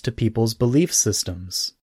exogenous to people's belief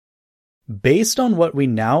systems. Based on what we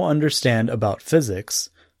now understand about physics,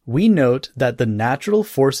 we note that the natural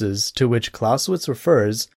forces to which Clausewitz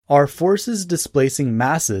refers are forces displacing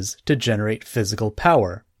masses to generate physical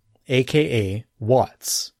power, aka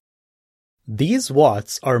watts. These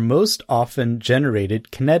watts are most often generated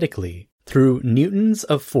kinetically through newtons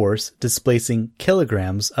of force displacing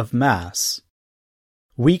kilograms of mass.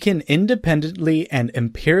 We can independently and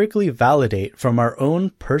empirically validate from our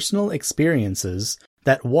own personal experiences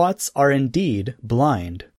that watts are indeed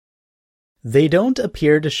blind. They don't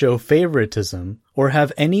appear to show favoritism or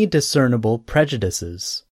have any discernible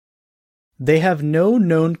prejudices. They have no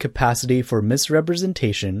known capacity for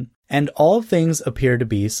misrepresentation, and all things appear to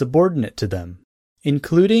be subordinate to them,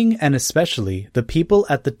 including and especially the people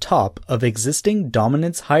at the top of existing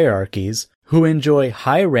dominance hierarchies who enjoy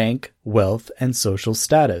high rank, wealth, and social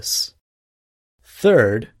status.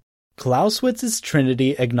 Third, Clausewitz's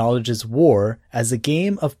trinity acknowledges war as a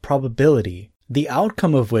game of probability, the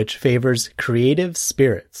outcome of which favors creative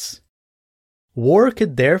spirits. War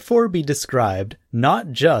could therefore be described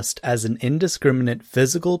not just as an indiscriminate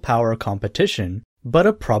physical power competition, but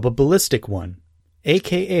a probabilistic one,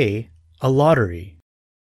 aka a lottery.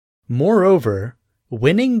 Moreover,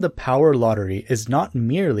 winning the power lottery is not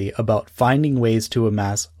merely about finding ways to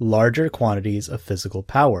amass larger quantities of physical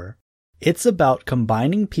power. It's about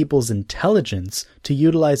combining people's intelligence to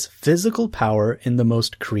utilize physical power in the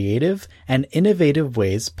most creative and innovative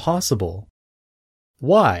ways possible.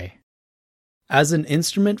 Why? As an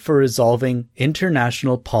instrument for resolving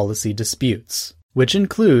international policy disputes, which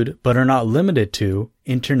include, but are not limited to,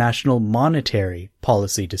 international monetary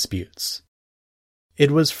policy disputes.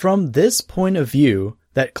 It was from this point of view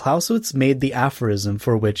that Clausewitz made the aphorism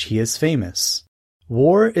for which he is famous.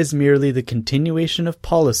 War is merely the continuation of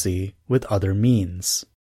policy with other means.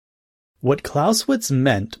 What Clausewitz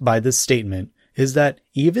meant by this statement is that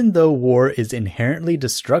even though war is inherently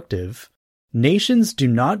destructive, nations do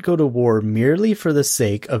not go to war merely for the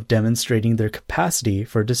sake of demonstrating their capacity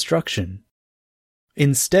for destruction.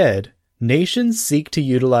 Instead, nations seek to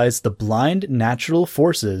utilize the blind natural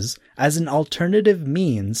forces as an alternative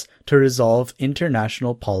means to resolve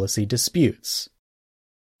international policy disputes.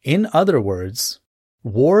 In other words,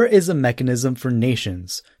 war is a mechanism for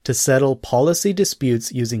nations to settle policy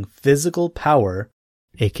disputes using physical power,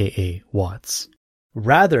 aka watts,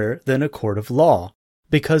 rather than a court of law,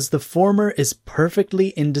 because the former is perfectly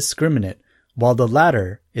indiscriminate, while the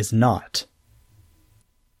latter is not.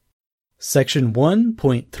 Section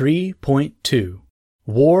 1.3.2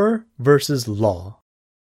 War versus Law.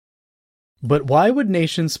 But why would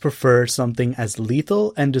nations prefer something as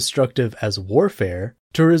lethal and destructive as warfare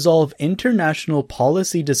to resolve international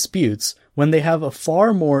policy disputes when they have a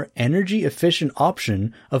far more energy-efficient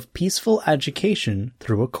option of peaceful adjudication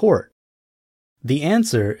through a court? The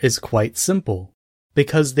answer is quite simple,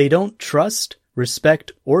 because they don't trust,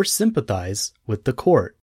 respect, or sympathize with the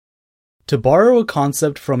court. To borrow a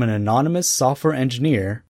concept from an anonymous software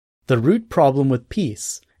engineer, the root problem with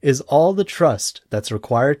peace is all the trust that's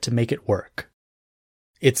required to make it work.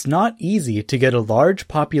 It's not easy to get a large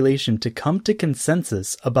population to come to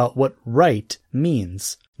consensus about what right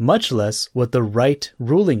means, much less what the right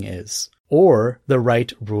ruling is, or the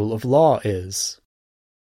right rule of law is.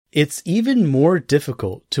 It's even more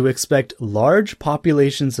difficult to expect large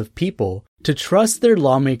populations of people to trust their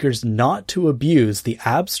lawmakers not to abuse the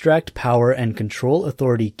abstract power and control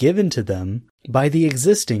authority given to them by the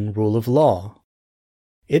existing rule of law.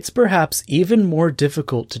 It's perhaps even more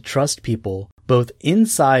difficult to trust people both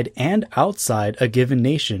inside and outside a given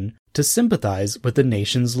nation to sympathize with the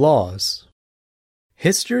nation's laws.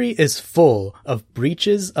 History is full of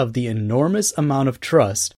breaches of the enormous amount of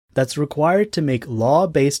trust that's required to make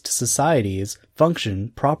law-based societies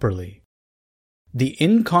function properly. The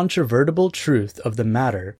incontrovertible truth of the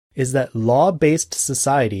matter is that law-based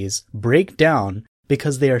societies break down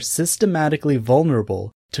because they are systematically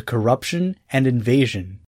vulnerable to corruption and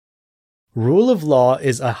invasion. Rule of law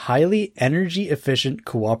is a highly energy-efficient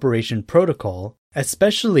cooperation protocol,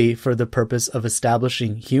 especially for the purpose of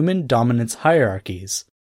establishing human dominance hierarchies,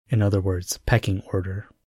 in other words, pecking order,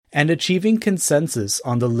 and achieving consensus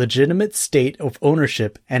on the legitimate state of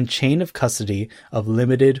ownership and chain of custody of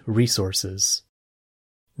limited resources.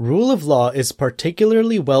 Rule of law is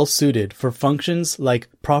particularly well suited for functions like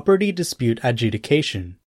property dispute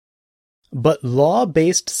adjudication. But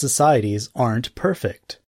law-based societies aren't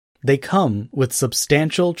perfect. They come with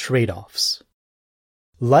substantial trade-offs.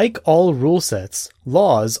 Like all rule sets,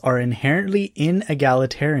 laws are inherently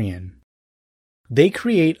inegalitarian. They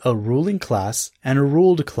create a ruling class and a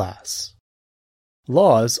ruled class.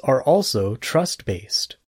 laws are also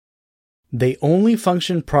trust-based. They only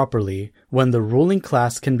function properly when the ruling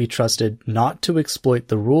class can be trusted not to exploit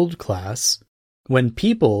the ruled class, when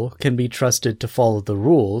people can be trusted to follow the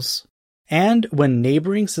rules, and when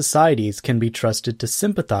neighboring societies can be trusted to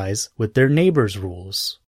sympathize with their neighbors'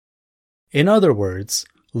 rules. In other words,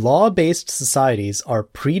 law-based societies are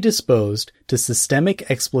predisposed to systemic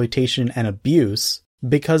exploitation and abuse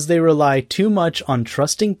because they rely too much on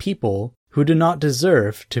trusting people who do not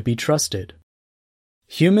deserve to be trusted.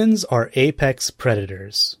 Humans are apex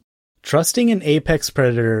predators. Trusting an apex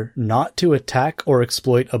predator not to attack or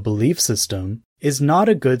exploit a belief system is not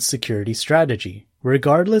a good security strategy,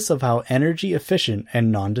 regardless of how energy efficient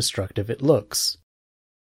and non-destructive it looks.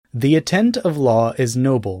 The intent of law is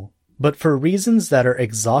noble, but for reasons that are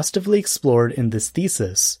exhaustively explored in this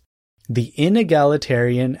thesis, the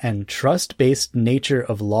inegalitarian and trust-based nature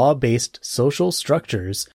of law-based social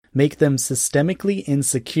structures make them systemically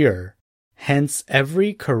insecure, hence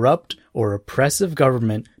every corrupt or oppressive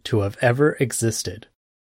government to have ever existed.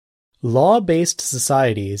 Law-based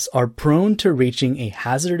societies are prone to reaching a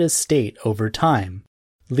hazardous state over time,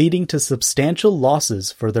 leading to substantial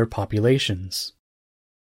losses for their populations.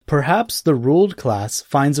 Perhaps the ruled class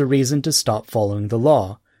finds a reason to stop following the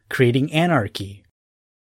law, creating anarchy.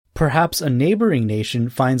 Perhaps a neighboring nation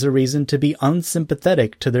finds a reason to be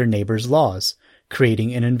unsympathetic to their neighbor's laws,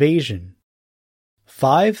 creating an invasion.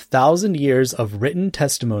 5,000 years of written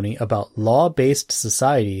testimony about law-based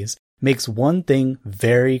societies makes one thing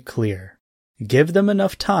very clear. Give them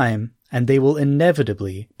enough time, and they will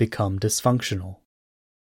inevitably become dysfunctional.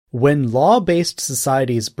 When law-based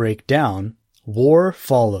societies break down, war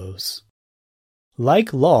follows.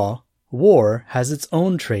 Like law, war has its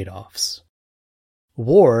own trade-offs.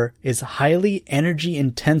 War is highly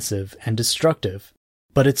energy-intensive and destructive,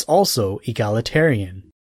 but it's also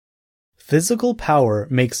egalitarian. Physical power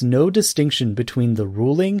makes no distinction between the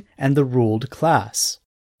ruling and the ruled class.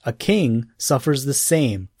 A king suffers the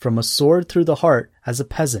same from a sword through the heart as a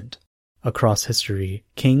peasant. Across history,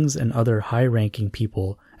 kings and other high-ranking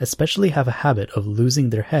people especially have a habit of losing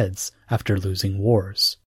their heads after losing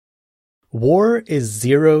wars. War is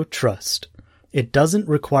zero trust. It doesn't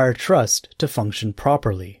require trust to function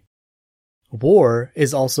properly. War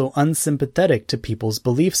is also unsympathetic to people's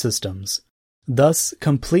belief systems, thus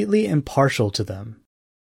completely impartial to them.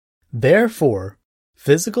 Therefore,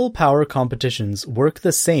 physical power competitions work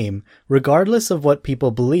the same regardless of what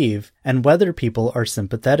people believe and whether people are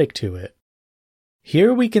sympathetic to it.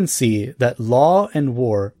 Here we can see that law and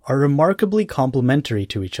war are remarkably complementary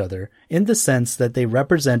to each other in the sense that they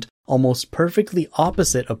represent almost perfectly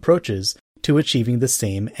opposite approaches to achieving the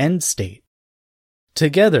same end state.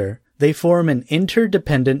 Together, they form an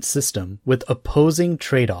interdependent system with opposing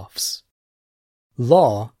trade-offs.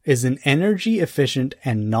 Law is an energy-efficient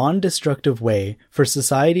and non-destructive way for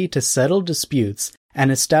society to settle disputes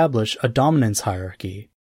and establish a dominance hierarchy,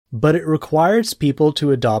 but it requires people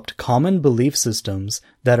to adopt common belief systems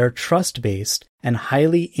that are trust-based and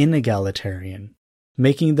highly inegalitarian,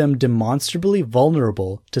 making them demonstrably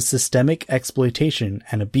vulnerable to systemic exploitation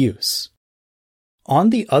and abuse. On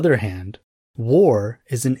the other hand, war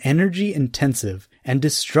is an energy-intensive and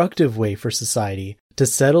destructive way for society to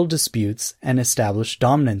settle disputes and establish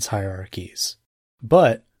dominance hierarchies.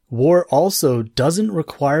 But war also doesn't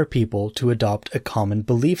require people to adopt a common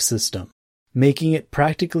belief system, making it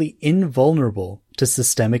practically invulnerable to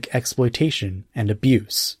systemic exploitation and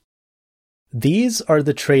abuse. These are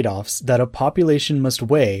the trade-offs that a population must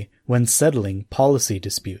weigh when settling policy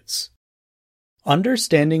disputes.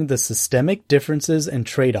 Understanding the systemic differences and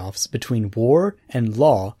trade-offs between war and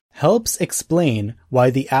law helps explain why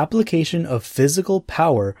the application of physical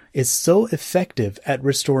power is so effective at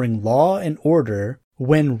restoring law and order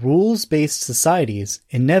when rules-based societies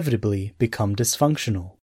inevitably become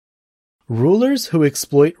dysfunctional. Rulers who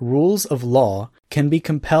exploit rules of law can be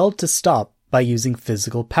compelled to stop by using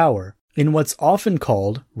physical power in what's often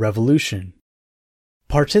called revolution.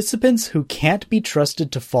 Participants who can't be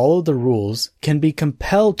trusted to follow the rules can be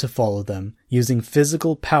compelled to follow them using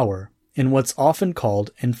physical power in what's often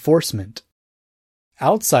called enforcement.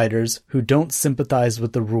 Outsiders who don't sympathize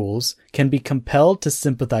with the rules can be compelled to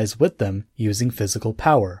sympathize with them using physical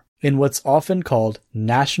power in what's often called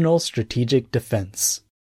national strategic defense.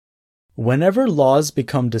 Whenever laws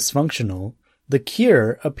become dysfunctional, the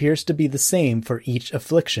cure appears to be the same for each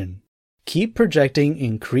affliction. Keep projecting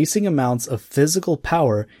increasing amounts of physical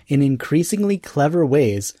power in increasingly clever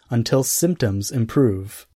ways until symptoms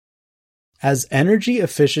improve. As energy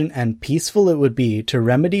efficient and peaceful it would be to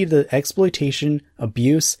remedy the exploitation,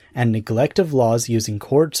 abuse, and neglect of laws using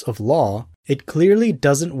courts of law, It clearly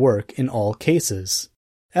doesn't work in all cases,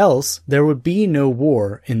 else there would be no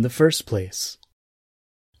war in the first place.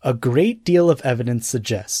 A great deal of evidence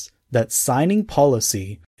suggests that signing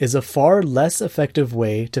policy is a far less effective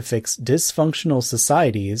way to fix dysfunctional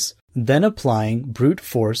societies than applying brute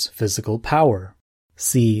force physical power.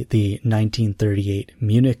 See the 1938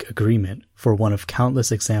 Munich Agreement for one of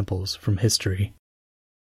countless examples from history.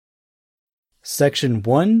 Section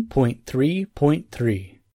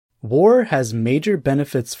 1.3.3 War has major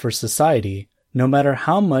benefits for society, no matter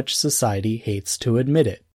how much society hates to admit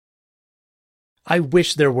it. I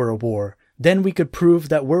wish there were a war. Then we could prove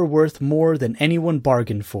that we're worth more than anyone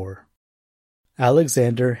bargained for.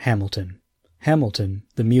 Alexander Hamilton. Hamilton,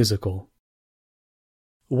 the Musical.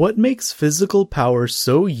 What makes physical power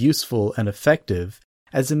so useful and effective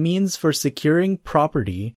as a means for securing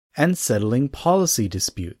property and settling policy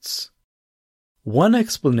disputes? One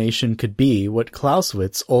explanation could be what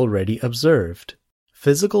Clausewitz already observed.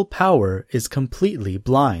 Physical power is completely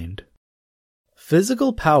blind.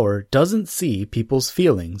 Physical power doesn't see people's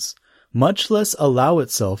feelings, much less allow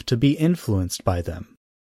itself to be influenced by them.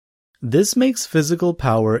 This makes physical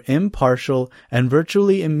power impartial and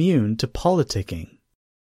virtually immune to politicking.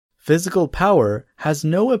 Physical power has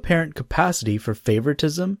no apparent capacity for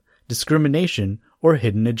favoritism, discrimination, or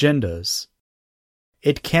hidden agendas.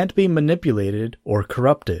 It can't be manipulated or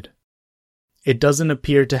corrupted. It doesn't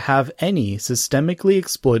appear to have any systemically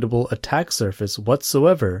exploitable attack surface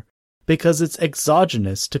whatsoever because it's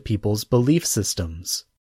exogenous to people's belief systems.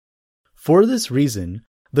 For this reason,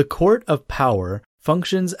 the court of power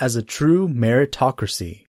functions as a true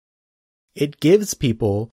meritocracy. It gives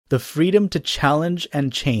people the freedom to challenge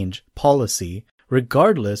and change policy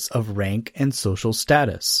regardless of rank and social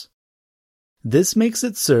status. This makes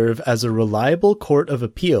it serve as a reliable court of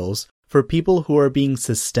appeals for people who are being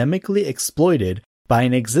systemically exploited by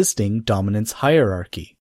an existing dominance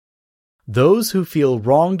hierarchy. Those who feel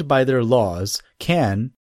wronged by their laws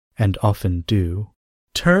can, and often do,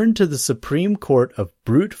 turn to the Supreme Court of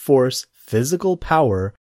brute force physical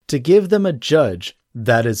power to give them a judge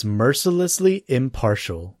that is mercilessly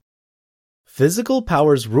impartial. Physical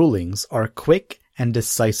power's rulings are quick and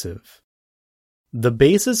decisive. The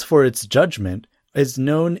basis for its judgment is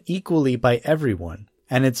known equally by everyone,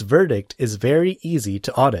 and its verdict is very easy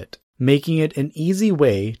to audit, making it an easy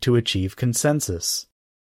way to achieve consensus.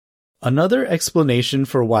 Another explanation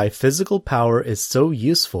for why physical power is so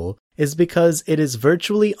useful is because it is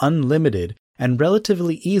virtually unlimited and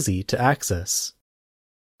relatively easy to access.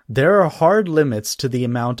 There are hard limits to the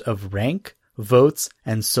amount of rank, votes,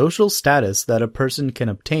 and social status that a person can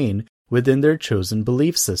obtain within their chosen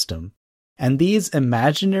belief system, and these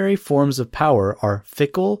imaginary forms of power are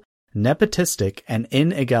fickle, nepotistic, and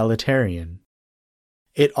inegalitarian.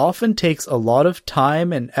 It often takes a lot of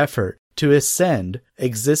time and effort to ascend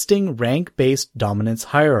existing rank-based dominance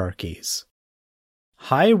hierarchies.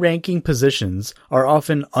 High-ranking positions are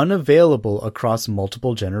often unavailable across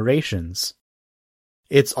multiple generations.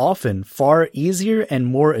 It's often far easier and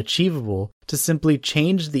more achievable to simply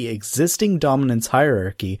change the existing dominance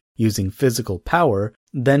hierarchy using physical power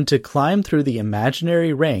than to climb through the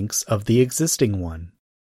imaginary ranks of the existing one.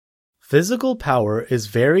 Physical power is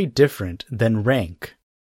very different than rank.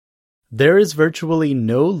 There is virtually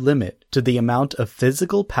no limit to the amount of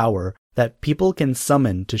physical power that people can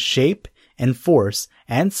summon to shape, enforce,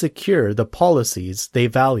 and secure the policies they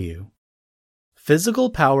value. Physical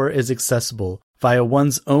power is accessible via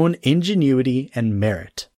one's own ingenuity and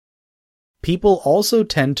merit. People also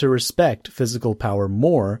tend to respect physical power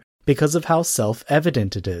more because of how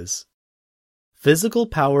self-evident it is. Physical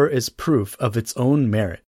power is proof of its own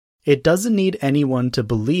merit. It doesn't need anyone to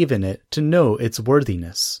believe in it to know its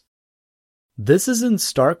worthiness. This is in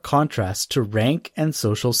stark contrast to rank and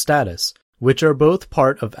social status, which are both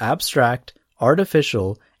part of abstract,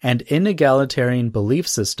 artificial, and inegalitarian belief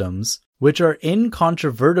systems which are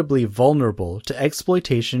incontrovertibly vulnerable to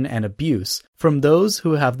exploitation and abuse from those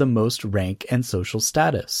who have the most rank and social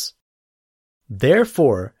status.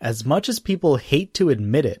 Therefore, as much as people hate to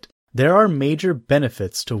admit it, there are major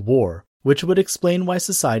benefits to war, which would explain why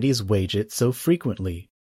societies wage it so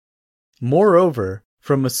frequently. Moreover,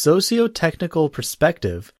 from a socio-technical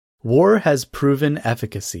perspective, war has proven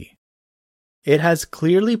efficacy. It has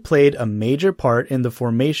clearly played a major part in the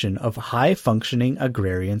formation of high-functioning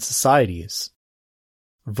agrarian societies.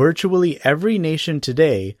 Virtually every nation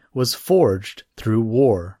today was forged through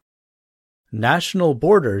war. National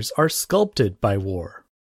borders are sculpted by war.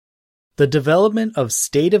 The development of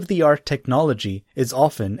state-of-the-art technology is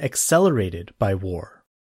often accelerated by war.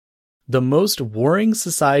 The most warring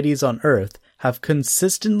societies on Earth have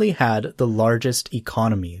consistently had the largest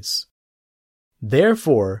economies.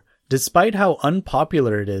 Therefore, despite how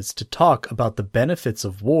unpopular it is to talk about the benefits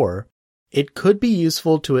of war, it could be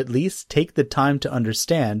useful to at least take the time to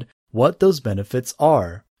understand what those benefits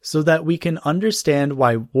are, so that we can understand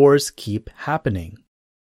why wars keep happening.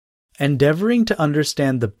 Endeavoring to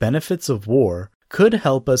understand the benefits of war could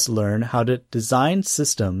help us learn how to design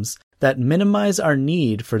systems that minimize our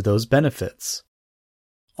need for those benefits.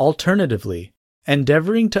 Alternatively,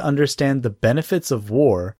 endeavoring to understand the benefits of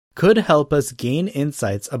war could help us gain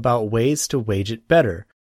insights about ways to wage it better,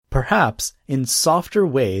 perhaps in softer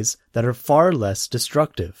ways that are far less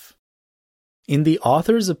destructive. In the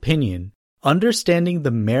author's opinion, understanding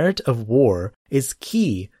the merit of war is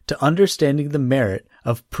key to understanding the merit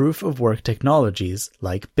of proof-of-work technologies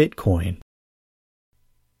like Bitcoin.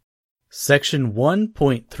 Section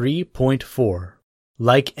 1.3.4.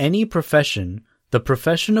 Like any profession, the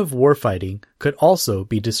profession of warfighting could also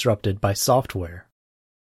be disrupted by software.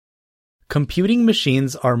 Computing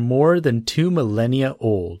machines are more than 2 millennia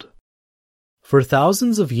old. For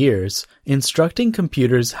thousands of years, instructing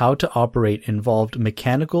computers how to operate involved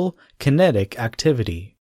mechanical, kinetic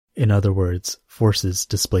activity. In other words, forces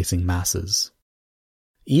displacing masses.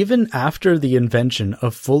 Even after the invention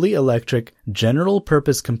of fully electric,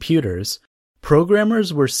 general-purpose computers,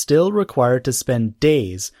 programmers were still required to spend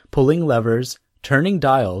days pulling levers, turning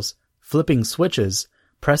dials, flipping switches,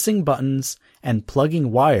 pressing buttons, and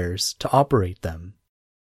plugging wires to operate them.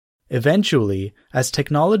 Eventually, as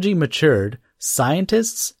technology matured,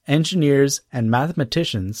 scientists, engineers, and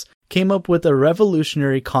mathematicians came up with a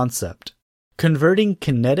revolutionary concept: converting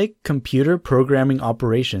kinetic computer programming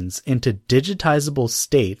operations into digitizable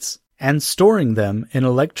states and storing them in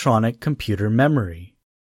electronic computer memory.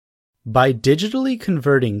 By digitally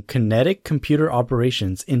converting kinetic computer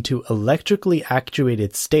operations into electrically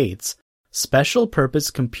actuated states, special-purpose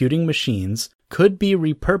computing machines could be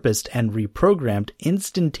repurposed and reprogrammed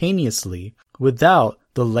instantaneously without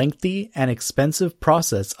the lengthy and expensive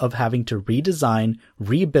process of having to redesign,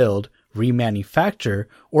 rebuild, remanufacture,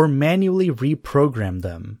 or manually reprogram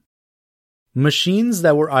them. Machines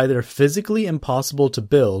that were either physically impossible to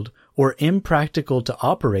build or impractical to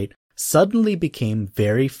operate suddenly became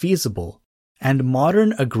very feasible, and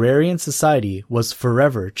modern agrarian society was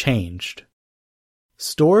forever changed.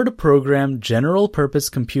 Stored program general-purpose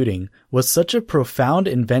computing was such a profound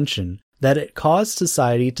invention that it caused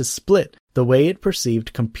society to split the way it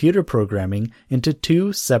perceived computer programming into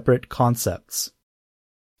two separate concepts: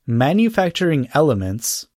 manufacturing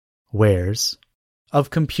elements, wares, of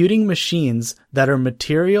computing machines that are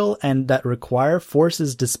material and that require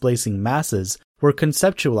forces displacing masses were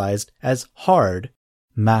conceptualized as hard,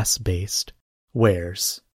 mass-based,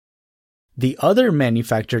 wares. The other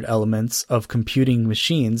manufactured elements of computing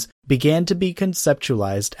machines began to be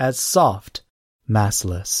conceptualized as soft,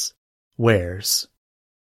 massless, wares.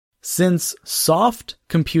 Since soft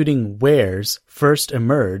computing wares first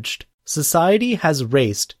emerged, society has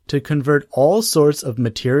raced to convert all sorts of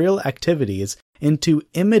material activities into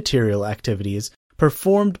immaterial activities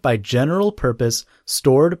performed by general-purpose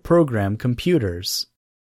stored program computers.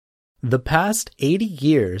 The past 80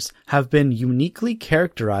 years have been uniquely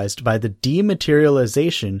characterized by the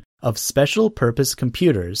dematerialization of special-purpose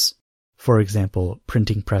computers, for example,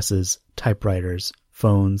 printing presses, typewriters,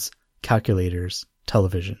 phones, calculators,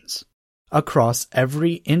 televisions, across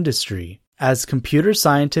every industry, as computer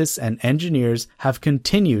scientists and engineers have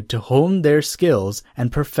continued to hone their skills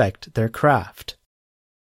and perfect their craft.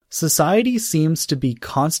 Society seems to be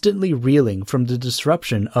constantly reeling from the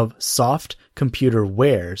disruption of soft computer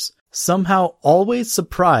wares, somehow always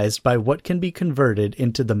surprised by what can be converted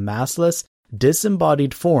into the massless,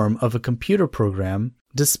 disembodied form of a computer program,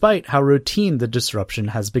 despite how routine the disruption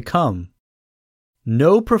has become.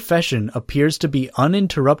 No profession appears to be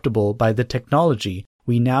uninterruptible by the technology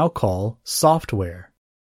we now call software.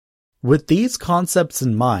 With these concepts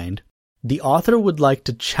in mind, the author would like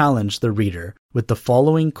to challenge the reader with the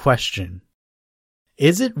following question: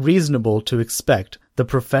 is it reasonable to expect the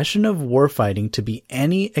profession of warfighting to be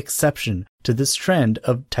any exception to this trend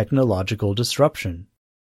of technological disruption?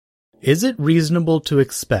 Is it reasonable to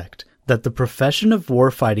expect that the profession of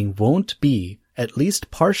warfighting won't be, at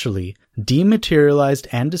least partially, dematerialized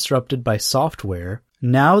and disrupted by software,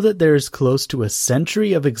 now that there is close to a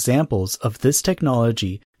century of examples of this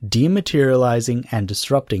technology dematerializing and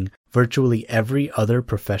disrupting virtually every other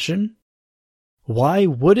profession? Why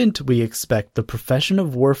wouldn't we expect the profession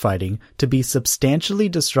of warfighting to be substantially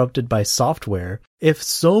disrupted by software if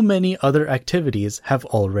so many other activities have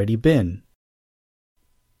already been?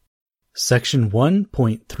 Section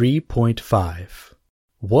 1.3.5.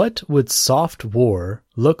 What would soft war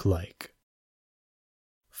look like?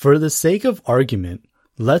 For the sake of argument,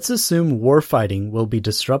 let's assume warfighting will be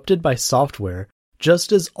disrupted by software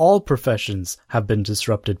just as all professions have been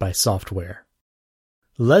disrupted by software.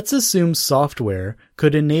 Let's assume software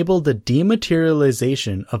could enable the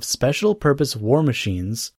dematerialization of special-purpose war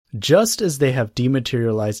machines just as they have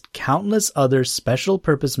dematerialized countless other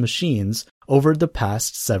special-purpose machines over the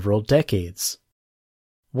past several decades.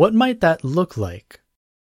 What might that look like?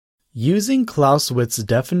 Using Clausewitz's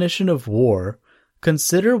definition of war,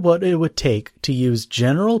 consider what it would take to use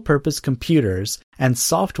general-purpose computers and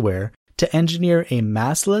software to engineer a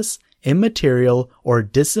massless, immaterial, or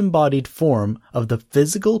disembodied form of the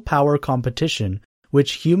physical power competition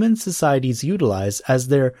which human societies utilize as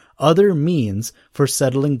their other means for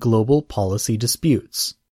settling global policy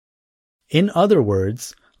disputes. In other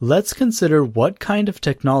words, let's consider what kind of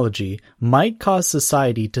technology might cause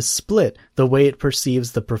society to split the way it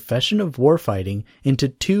perceives the profession of warfighting into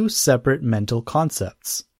two separate mental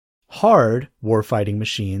concepts: hard warfighting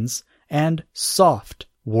machines and soft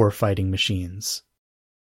warfighting machines.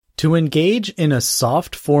 To engage in a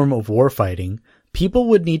soft form of warfighting, people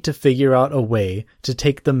would need to figure out a way to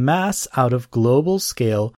take the mass out of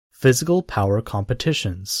global-scale physical power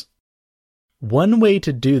competitions. One way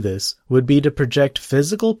to do this would be to project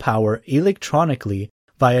physical power electronically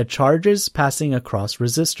via charges passing across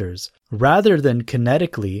resistors, rather than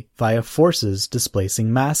kinetically via forces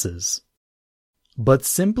displacing masses. But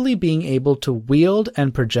simply being able to wield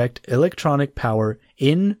and project electronic power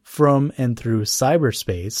in, from, and through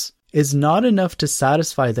cyberspace is not enough to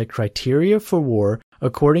satisfy the criteria for war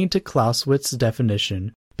according to Clausewitz's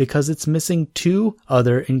definition because it's missing two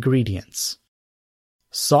other ingredients.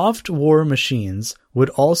 Soft war machines would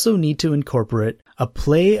also need to incorporate a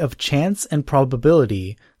play of chance and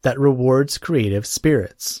probability that rewards creative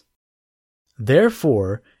spirits.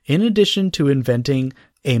 Therefore, in addition to inventing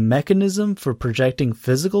a mechanism for projecting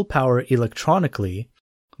physical power electronically,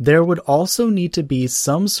 there would also need to be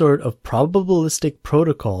some sort of probabilistic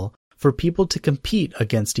protocol for people to compete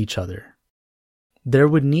against each other. There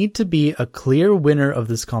would need to be a clear winner of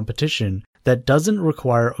this competition that doesn't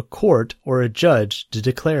require a court or a judge to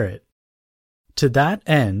declare it. To that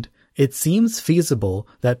end, it seems feasible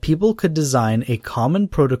that people could design a common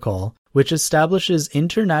protocol which establishes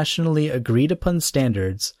internationally agreed upon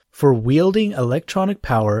standards for wielding electronic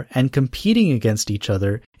power and competing against each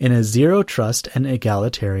other in a zero-trust and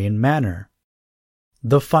egalitarian manner.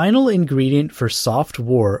 The final ingredient for soft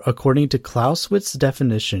war, according to Clausewitz's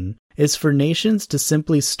definition, is for nations to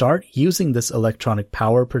simply start using this electronic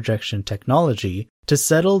power projection technology to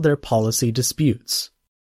settle their policy disputes.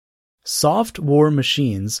 Soft war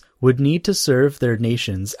machines would need to serve their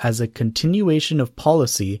nations as a continuation of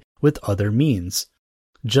policy with other means,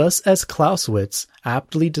 just as Clausewitz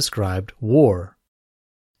aptly described war.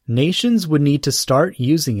 Nations would need to start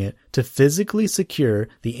using it to physically secure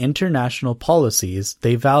the international policies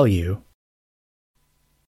they value.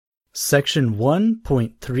 Section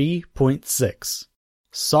 1.3.6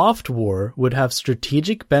 Soft war would have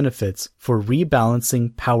strategic benefits for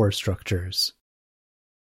rebalancing power structures.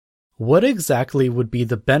 What exactly would be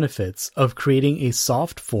the benefits of creating a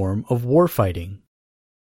soft form of warfighting?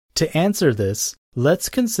 To answer this, let's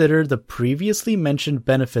consider the previously mentioned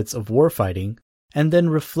benefits of warfighting and then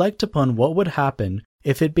reflect upon what would happen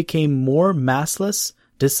if it became more massless,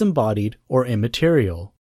 disembodied, or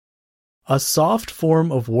immaterial. A soft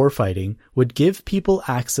form of warfighting would give people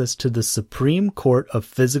access to the supreme court of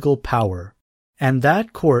physical power, and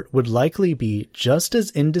that court would likely be just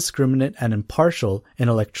as indiscriminate and impartial in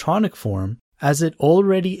electronic form as it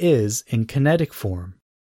already is in kinetic form.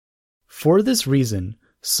 For this reason,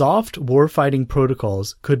 soft warfighting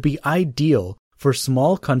protocols could be ideal for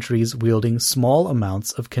small countries wielding small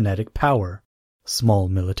amounts of kinetic power, small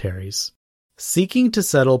militaries, seeking to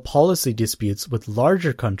settle policy disputes with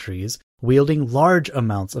larger countries wielding large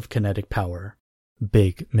amounts of kinetic power,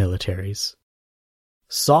 big militaries.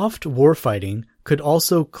 Soft warfighting could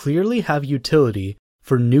also clearly have utility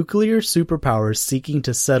for nuclear superpowers seeking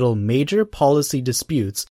to settle major policy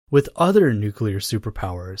disputes with other nuclear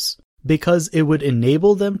superpowers, because it would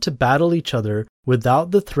enable them to battle each other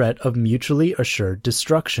without the threat of mutually assured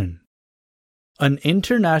destruction. An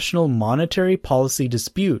international monetary policy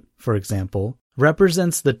dispute, for example,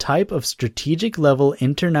 represents the type of strategic-level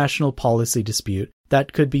international policy dispute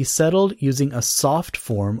that could be settled using a soft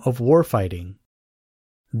form of warfighting.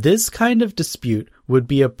 This kind of dispute would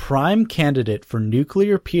be a prime candidate for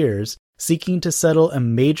nuclear peers seeking to settle a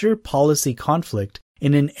major policy conflict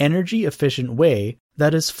in an energy-efficient way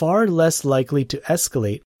that is far less likely to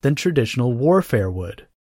escalate than traditional warfare would.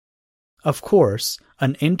 Of course,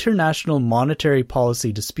 an international monetary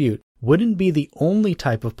policy dispute wouldn't be the only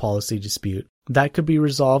type of policy dispute that could be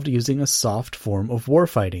resolved using a soft form of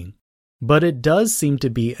warfighting, but it does seem to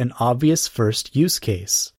be an obvious first use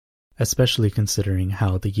case, especially considering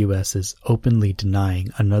how the US is openly denying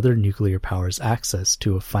another nuclear power's access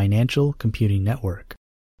to a financial computing network,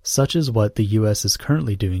 such as what the US is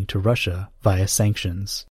currently doing to Russia via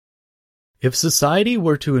sanctions. If society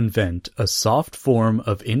were to invent a soft form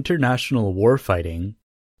of international warfighting,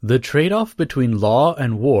 the trade-off between law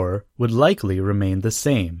and war would likely remain the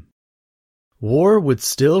same. War would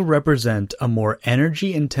still represent a more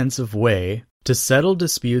energy-intensive way to settle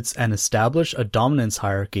disputes and establish a dominance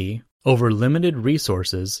hierarchy over limited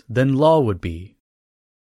resources than law would be.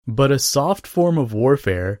 But a soft form of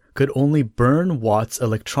warfare could only burn watts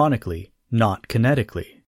electronically, not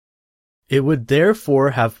kinetically. It would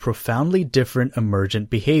therefore have profoundly different emergent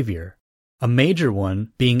behavior, a major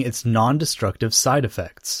one being its non-destructive side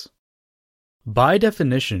effects. By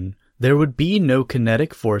definition, there would be no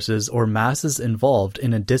kinetic forces or masses involved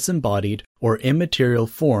in a disembodied or immaterial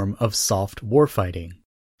form of soft warfighting,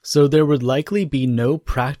 so there would likely be no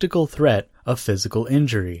practical threat of physical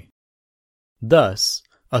injury. Thus,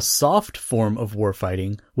 a soft form of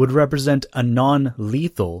warfighting would represent a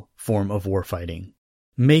non-lethal form of warfighting,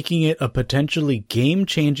 making it a potentially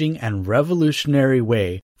game-changing and revolutionary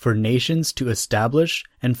way for nations to establish,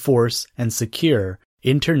 enforce, and secure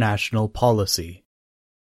international policy.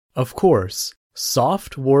 Of course,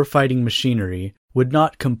 soft warfighting machinery would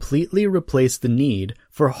not completely replace the need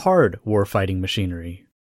for hard warfighting machinery.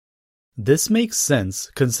 This makes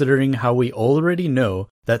sense considering how we already know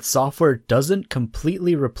that software doesn't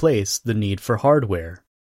completely replace the need for hardware.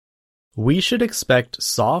 We should expect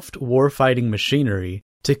soft warfighting machinery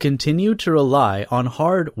to continue to rely on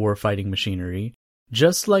hard warfighting machinery,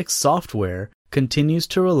 just like software continues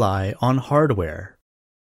to rely on hardware.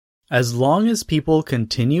 As long as people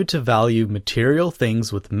continue to value material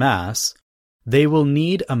things with mass, they will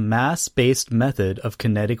need a mass-based method of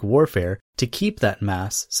kinetic warfare to keep that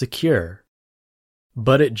mass secure.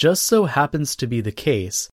 But it just so happens to be the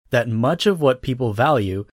case that much of what people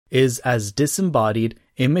value is as disembodied,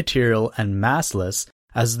 immaterial, and massless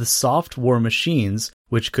as the soft war machines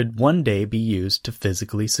which could one day be used to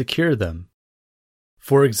physically secure them.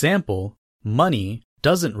 For example, money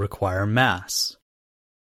doesn't require mass.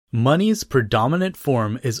 Money's predominant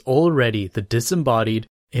form is already the disembodied,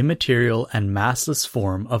 immaterial, and massless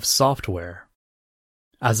form of software.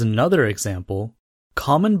 As another example,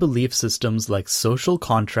 common belief systems like social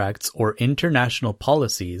contracts or international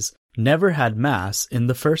policies never had mass in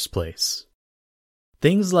the first place.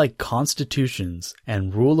 Things like constitutions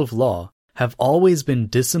and rule of law have always been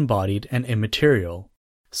disembodied and immaterial,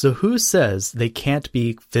 so who says they can't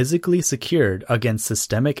be physically secured against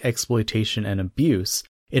systemic exploitation and abuse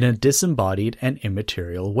in a disembodied and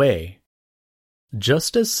immaterial way?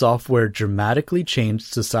 Just as software dramatically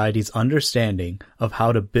changed society's understanding of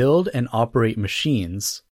how to build and operate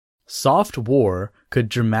machines, soft war could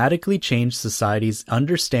dramatically change society's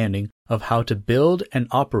understanding of how to build and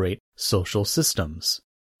operate social systems,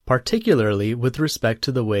 particularly with respect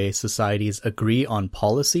to the way societies agree on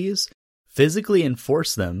policies, physically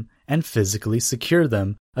enforce them, and physically secure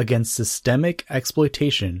them against systemic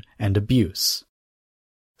exploitation and abuse.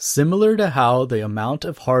 Similar to how the amount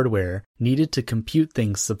of hardware needed to compute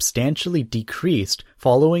things substantially decreased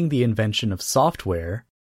following the invention of software,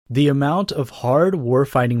 the amount of hard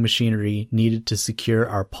warfighting machinery needed to secure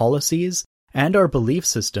our policies and our belief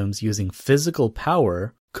systems using physical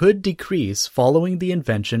power could decrease following the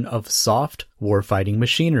invention of soft warfighting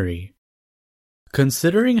machinery.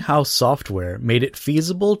 Considering how software made it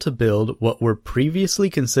feasible to build what were previously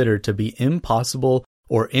considered to be impossible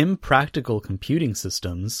or impractical computing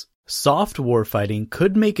systems, soft warfighting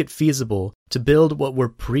could make it feasible to build what were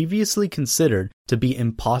previously considered to be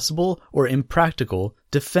impossible or impractical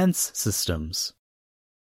defense systems.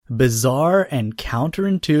 Bizarre and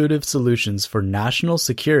counterintuitive solutions for national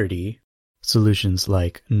security, solutions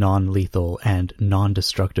like non-lethal and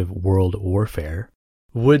non-destructive world warfare,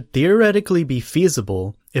 would theoretically be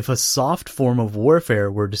feasible if a soft form of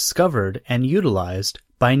warfare were discovered and utilized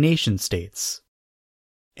by nation-states.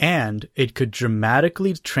 And it could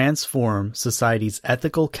dramatically transform society's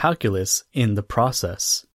ethical calculus in the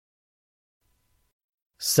process.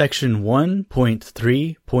 Section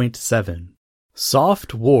 1.3.7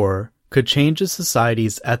 Soft war could change a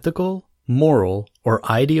society's ethical, moral, or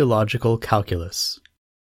ideological calculus.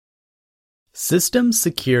 System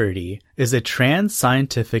security is a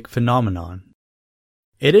trans-scientific phenomenon.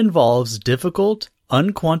 It involves difficult,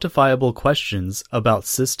 unquantifiable questions about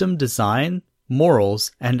system design,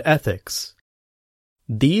 morals, and ethics.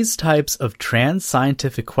 These types of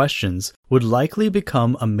trans-scientific questions would likely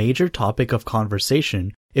become a major topic of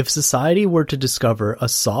conversation if society were to discover a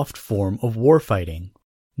soft form of warfighting.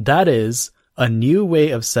 That is, a new way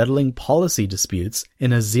of settling policy disputes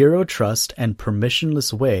in a zero-trust and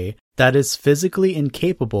permissionless way that is physically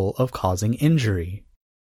incapable of causing injury.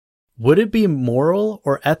 Would it be moral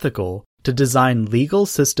or ethical to design legal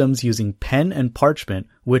systems using pen and parchment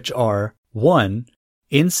which are 1.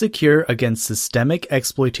 Insecure against systemic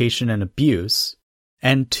exploitation and abuse,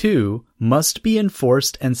 and 2. Must be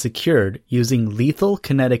enforced and secured using lethal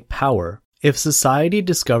kinetic power if society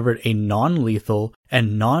discovered a non-lethal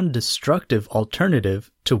and non-destructive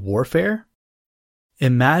alternative to warfare?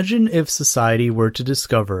 Imagine if society were to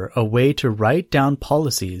discover a way to write down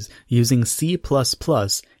policies using C++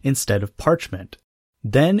 instead of parchment,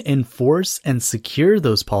 then enforce and secure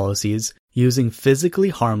those policies using physically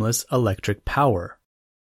harmless electric power.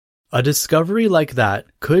 A discovery like that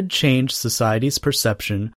could change society's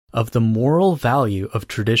perception of the moral value of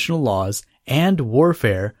traditional laws and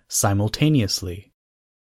warfare simultaneously.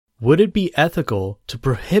 Would it be ethical to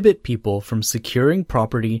prohibit people from securing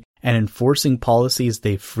property and enforcing policies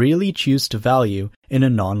they freely choose to value in a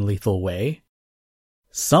non-lethal way?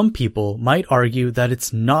 Some people might argue that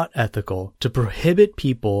it's not ethical to prohibit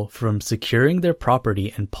people from securing their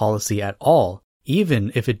property and policy at all, even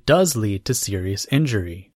if it does lead to serious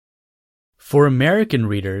injury. For American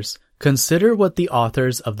readers, consider what the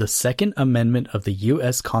authors of the Second Amendment of the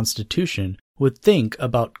U.S. Constitution would think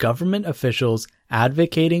about government officials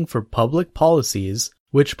advocating for public policies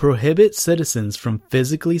which prohibit citizens from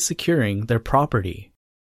physically securing their property.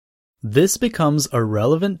 This becomes a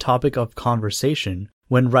relevant topic of conversation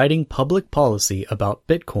when writing public policy about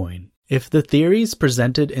Bitcoin. If the theories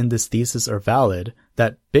presented in this thesis are valid,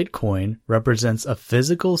 that Bitcoin represents a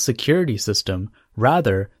physical security system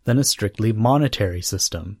rather than a strictly monetary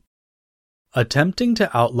system. Attempting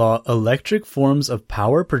to outlaw electric forms of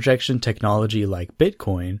power projection technology like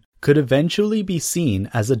Bitcoin could eventually be seen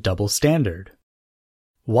as a double standard.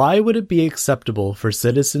 Why would it be acceptable for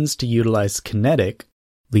citizens to utilize kinetic,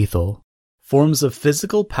 lethal, forms of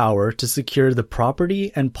physical power to secure the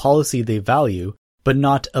property and policy they value, but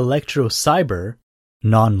not electro-cyber,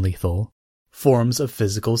 non-lethal, forms of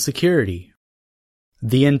physical security?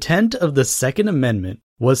 The intent of the Second Amendment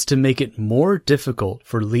was to make it more difficult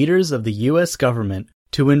for leaders of the U.S. government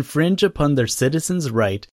to infringe upon their citizens'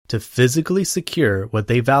 right to physically secure what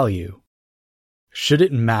they value. Should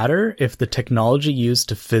it matter if the technology used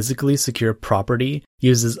to physically secure property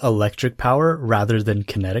uses electric power rather than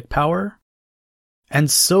kinetic power? And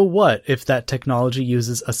so what if that technology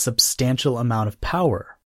uses a substantial amount of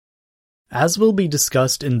power? As will be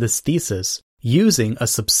discussed in this thesis, using a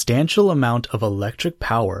substantial amount of electric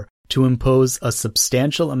power to impose a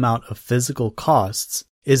substantial amount of physical costs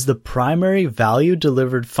is the primary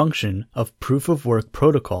value-delivered function of proof-of-work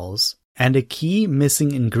protocols and a key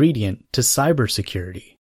missing ingredient to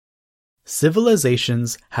cybersecurity.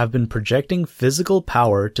 Civilizations have been projecting physical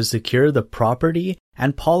power to secure the property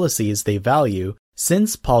and policies they value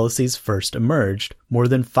since policies first emerged more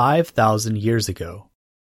than 5,000 years ago.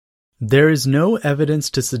 There is no evidence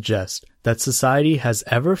to suggest that society has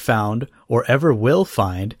ever found or ever will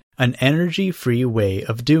find an energy-free way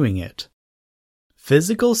of doing it.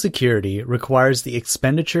 Physical security requires the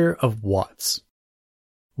expenditure of watts.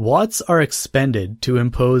 Watts are expended to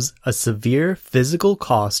impose a severe physical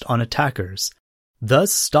cost on attackers,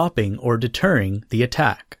 thus stopping or deterring the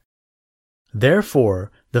attack.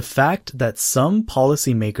 Therefore, the fact that some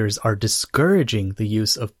policymakers are discouraging the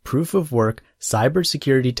use of proof-of-work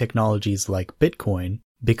cybersecurity technologies like Bitcoin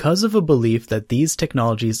because of a belief that these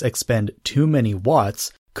technologies expend too many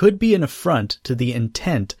watts could be an affront to the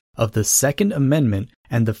intent of the Second Amendment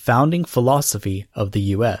and the founding philosophy of the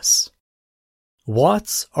U.S.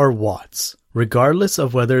 Watts are watts, regardless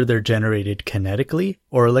of whether they're generated kinetically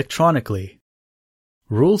or electronically.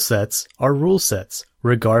 Rule sets are rule sets,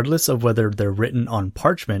 regardless of whether they're written on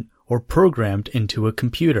parchment or programmed into a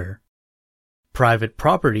computer. Private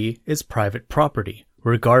property is private property,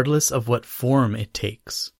 regardless of what form it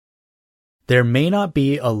takes. There may not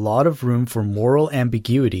be a lot of room for moral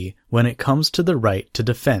ambiguity when it comes to the right to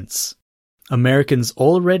defense. Americans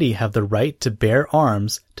already have the right to bear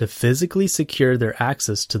arms to physically secure their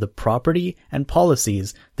access to the property and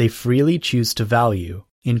policies they freely choose to value,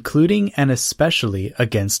 including and especially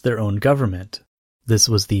against their own government. This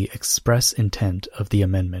was the express intent of the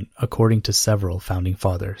amendment, according to several founding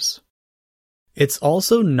fathers. It's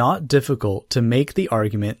also not difficult to make the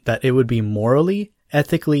argument that it would be morally,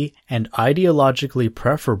 ethically, and ideologically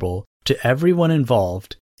preferable to everyone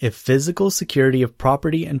involved if physical security of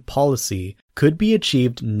property and policy could be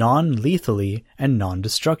achieved non-lethally and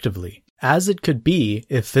non-destructively, as it could be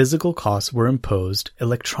if physical costs were imposed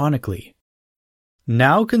electronically.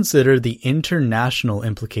 Now consider the international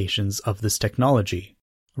implications of this technology,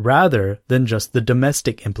 rather than just the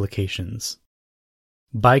domestic implications.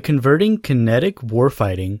 By converting kinetic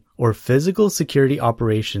warfighting or physical security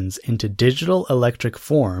operations into digital electric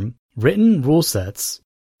form, written rule sets,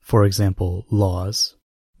 for example laws,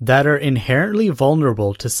 that are inherently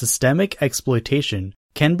vulnerable to systemic exploitation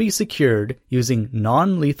can be secured using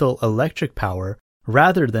non-lethal electric power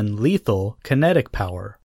rather than lethal kinetic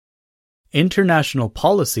power. International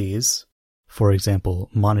policies, for example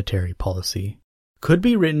monetary policy, could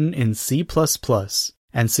be written in C++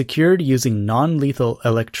 and secured using non-lethal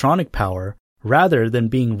electronic power rather than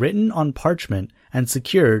being written on parchment and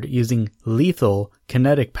secured using lethal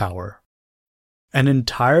kinetic power. An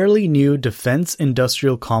entirely new defense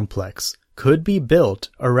industrial complex could be built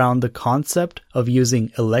around the concept of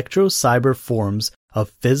using electro-cyber forms of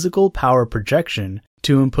physical power projection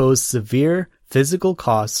to impose severe physical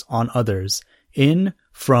costs on others in,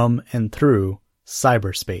 from, and through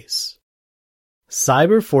cyberspace.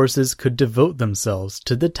 Cyber forces could devote themselves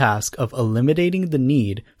to the task of eliminating the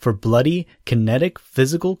need for bloody, kinetic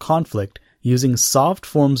physical conflict using soft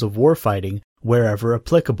forms of warfighting wherever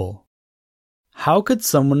applicable. How could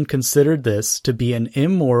someone consider this to be an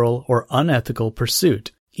immoral or unethical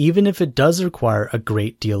pursuit, even if it does require a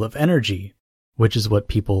great deal of energy? Which is what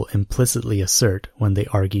people implicitly assert when they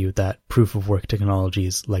argue that proof-of-work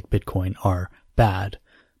technologies like Bitcoin are bad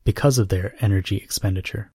because of their energy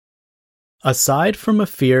expenditure. Aside from a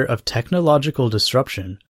fear of technological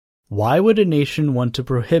disruption, why would a nation want to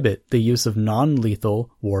prohibit the use of non-lethal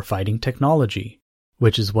warfighting technology?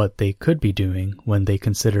 Which is what they could be doing when they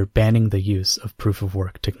consider banning the use of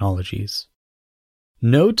proof-of-work technologies.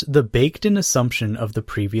 Note the baked-in assumption of the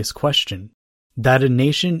previous question, that a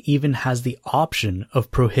nation even has the option of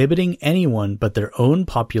prohibiting anyone but their own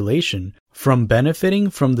population from benefiting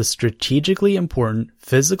from the strategically important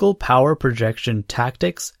physical power projection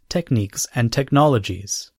tactics, techniques, and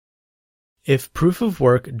technologies. If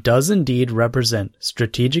proof-of-work does indeed represent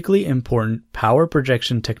strategically important power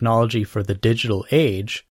projection technology for the digital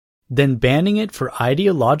age, then banning it for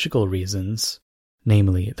ideological reasons,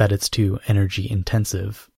 namely that it's too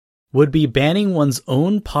energy-intensive, would be banning one's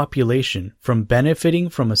own population from benefiting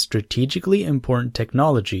from a strategically important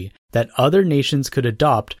technology that other nations could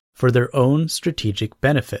adopt for their own strategic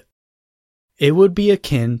benefit. It would be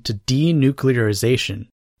akin to denuclearization,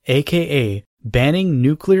 aka banning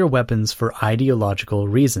nuclear weapons for ideological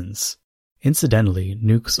reasons. Incidentally,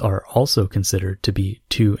 nukes are also considered to be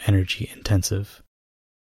too energy-intensive.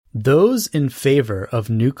 Those in favor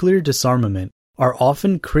of nuclear disarmament are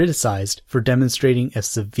often criticized for demonstrating a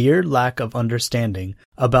severe lack of understanding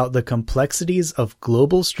about the complexities of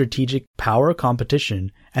global strategic power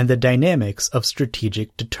competition and the dynamics of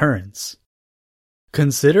strategic deterrence.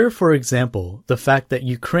 Consider, for example, the fact that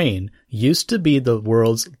Ukraine used to be the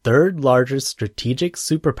world's third largest strategic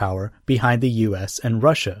superpower behind the US and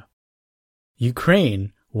Russia.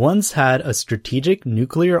 Ukraine once had a strategic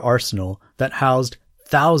nuclear arsenal that housed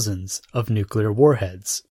thousands of nuclear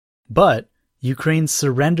warheads, but Ukraine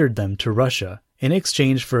surrendered them to Russia in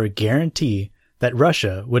exchange for a guarantee that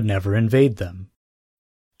Russia would never invade them.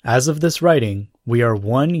 As of this writing, we are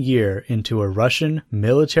 1 year into a Russian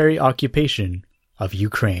military occupation of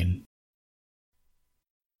Ukraine.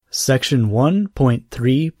 Section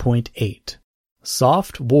 1.3.8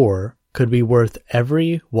 Soft war could be worth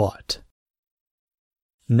every watt.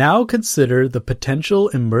 Now consider the potential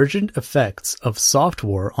emergent effects of soft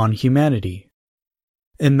war on humanity.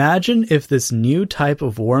 Imagine if this new type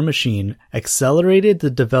of war machine accelerated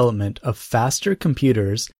the development of faster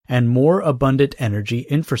computers and more abundant energy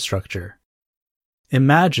infrastructure.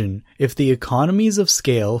 Imagine if the economies of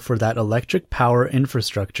scale for that electric power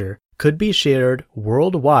infrastructure could be shared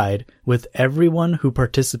worldwide with everyone who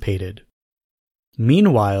participated.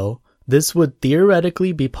 Meanwhile, this would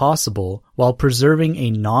theoretically be possible while preserving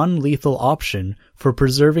a non-lethal option for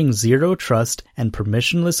preserving zero trust and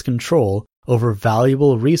permissionless control over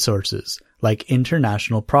valuable resources like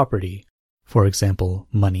international property, for example,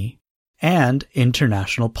 money, and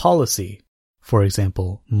international policy, for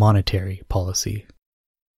example, monetary policy.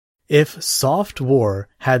 If soft war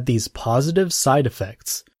had these positive side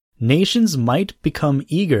effects, nations might become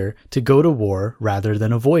eager to go to war rather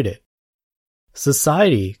than avoid it.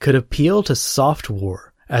 Society could appeal to soft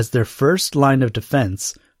war as their first line of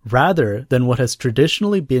defense rather than what has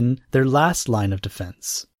traditionally been their last line of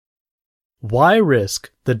defense. Why risk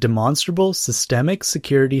the demonstrable systemic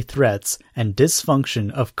security threats and dysfunction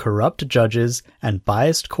of corrupt judges and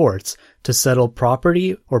biased courts to settle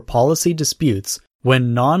property or policy disputes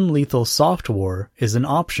when non-lethal soft war is an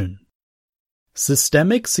option?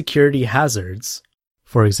 Systemic security hazards,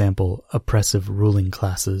 for example, oppressive ruling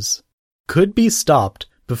classes, could be stopped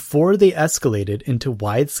before they escalated into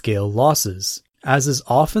wide-scale losses, as is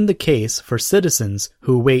often the case for citizens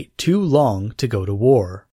who wait too long to go to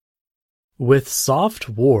war. With soft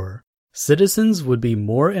war, citizens would be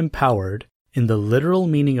more empowered, in the literal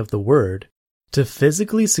meaning of the word, to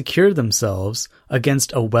physically secure themselves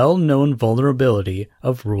against a well-known vulnerability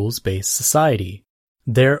of rules-based society,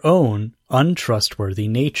 their own untrustworthy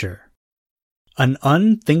nature. An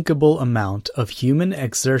unthinkable amount of human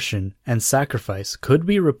exertion and sacrifice could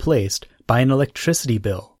be replaced by an electricity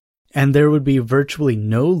bill, and there would be virtually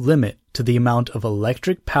no limit to the amount of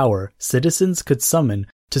electric power citizens could summon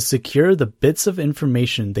to secure the bits of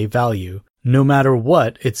information they value, no matter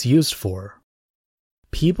what it's used for.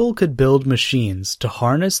 People could build machines to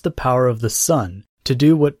harness the power of the sun to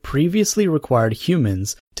do what previously required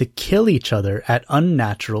humans to kill each other at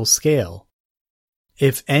unnatural scale.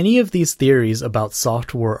 If any of these theories about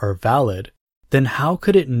soft war are valid, then how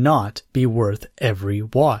could it not be worth every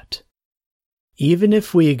watt? Even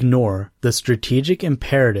if we ignore the strategic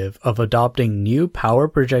imperative of adopting new power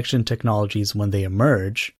projection technologies when they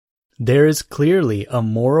emerge, there is clearly a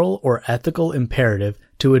moral or ethical imperative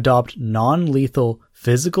to adopt non-lethal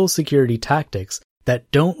physical security tactics that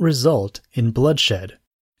don't result in bloodshed,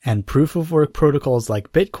 and proof-of-work protocols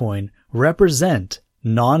like Bitcoin represent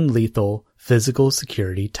non-lethal physical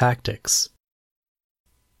security tactics.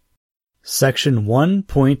 Section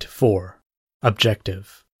 1.4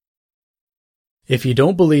 Objective. If you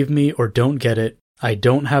don't believe me or don't get it, I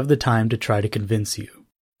don't have the time to try to convince you.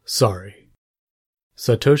 Sorry.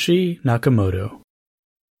 Satoshi Nakamoto.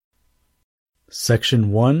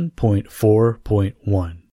 Section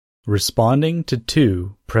 1.4.1 Responding to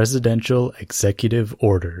 2 Presidential Executive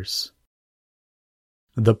Orders.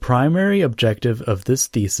 The primary objective of this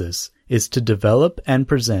thesis is to develop and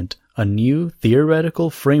present a new theoretical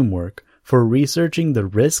framework for researching the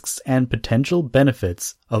risks and potential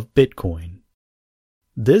benefits of Bitcoin.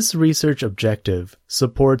 This research objective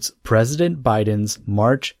supports President Biden's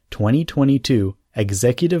March 2022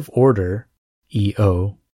 Executive Order,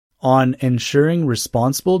 EO, on ensuring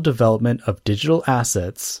responsible development of digital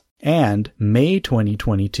assets and May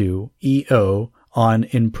 2022 EO on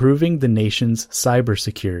improving the nation's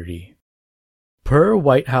cybersecurity. Per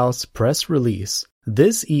White House press release,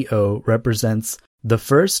 this EO represents the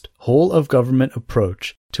first whole-of-government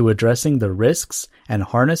approach to addressing the risks and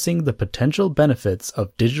harnessing the potential benefits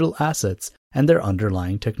of digital assets and their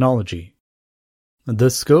underlying technology.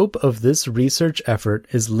 The scope of this research effort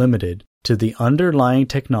is limited to the underlying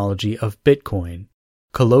technology of Bitcoin,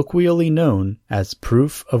 colloquially known as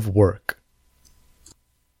proof of work.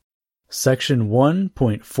 Section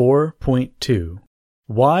 1.4.2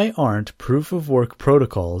 Why aren't proof-of-work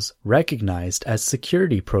protocols recognized as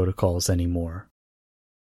security protocols anymore?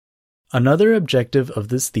 Another objective of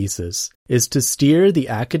this thesis is to steer the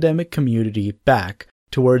academic community back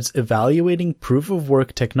towards evaluating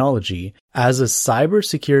proof-of-work technology as a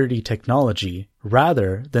cybersecurity technology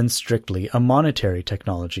rather than strictly a monetary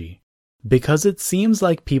technology, because it seems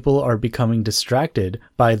like people are becoming distracted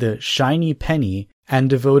by the shiny penny and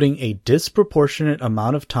devoting a disproportionate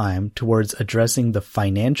amount of time towards addressing the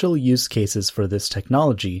financial use cases for this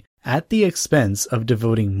technology at the expense of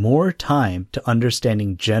devoting more time to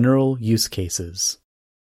understanding general use cases.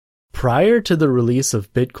 Prior to the release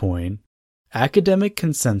of Bitcoin, academic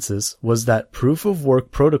consensus was that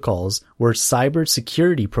proof-of-work protocols were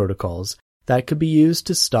cybersecurity protocols that could be used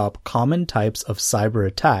to stop common types of cyber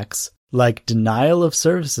attacks like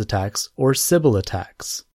denial-of-service attacks or Sybil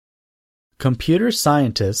attacks. Computer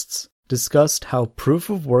scientists discussed how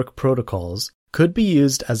proof-of-work protocols could be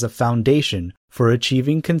used as a foundation for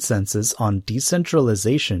achieving consensus on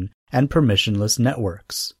decentralization and permissionless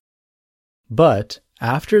networks. But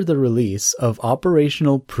after the release of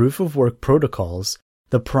operational proof-of-work protocols,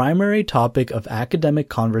 the primary topic of academic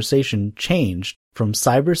conversation changed from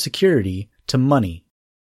cybersecurity to money.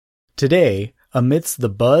 Today, amidst the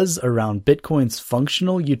buzz around Bitcoin's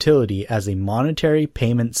functional utility as a monetary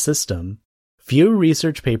payment system, few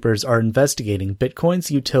research papers are investigating Bitcoin's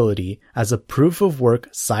utility as a proof-of-work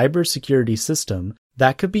cybersecurity system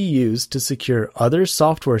that could be used to secure other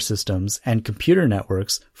software systems and computer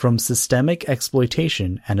networks from systemic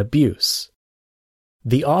exploitation and abuse.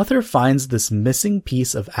 The author finds this missing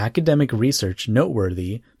piece of academic research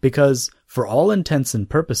noteworthy because, for all intents and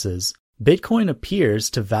purposes, Bitcoin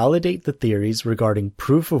appears to validate the theories regarding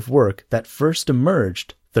proof of work that first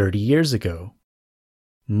emerged 30 years ago.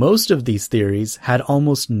 Most of these theories had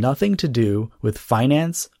almost nothing to do with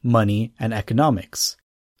finance, money, and economics.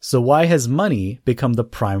 So why has money become the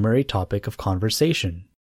primary topic of conversation?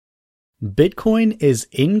 Bitcoin is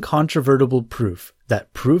incontrovertible proof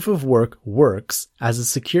that proof of work works as a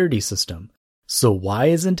security system. So why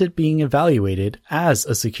isn't it being evaluated as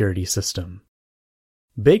a security system?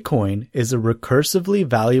 Bitcoin is a recursively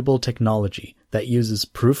valuable technology that uses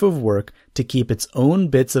proof of work to keep its own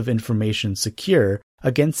bits of information secure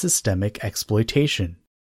against systemic exploitation.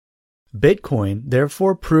 Bitcoin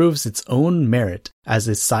therefore proves its own merit as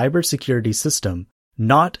a cybersecurity system,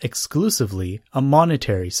 not exclusively a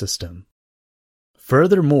monetary system.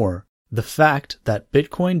 Furthermore, the fact that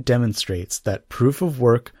Bitcoin demonstrates that proof of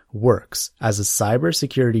work works as a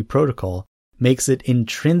cybersecurity protocol makes it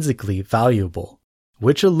intrinsically valuable,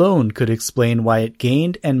 which alone could explain why it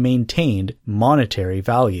gained and maintained monetary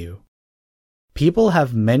value. People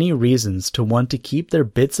have many reasons to want to keep their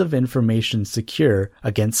bits of information secure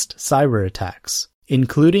against cyber attacks,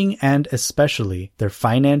 including and especially their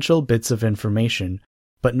financial bits of information,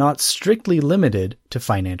 but not strictly limited to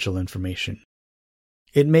financial information.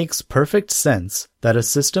 It makes perfect sense that a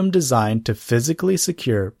system designed to physically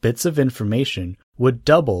secure bits of information would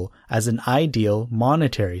double as an ideal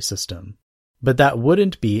monetary system. But that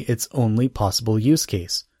wouldn't be its only possible use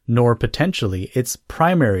case, nor potentially its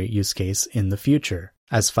primary use case in the future,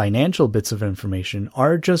 as financial bits of information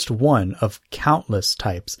are just one of countless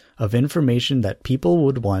types of information that people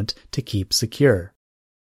would want to keep secure.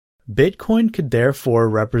 Bitcoin could therefore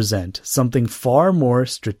represent something far more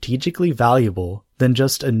strategically valuable than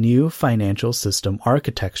just a new financial system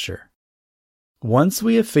architecture. Once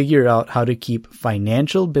we have figured out how to keep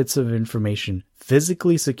financial bits of information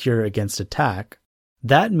physically secure against attack,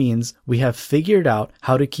 that means we have figured out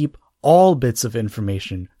how to keep all bits of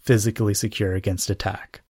information physically secure against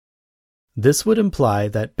attack. This would imply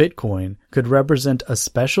that Bitcoin could represent a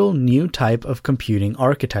special new type of computing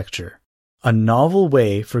architecture, a novel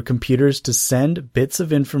way for computers to send bits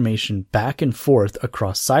of information back and forth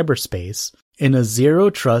across cyberspace in a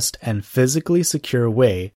zero-trust and physically secure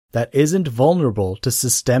way that isn't vulnerable to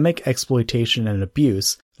systemic exploitation and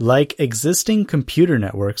abuse like existing computer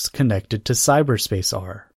networks connected to cyberspace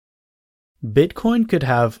are. Bitcoin could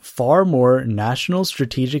have far more national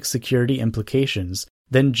strategic security implications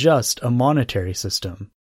than just a monetary system,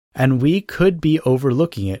 and we could be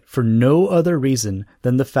overlooking it for no other reason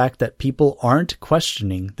than the fact that people aren't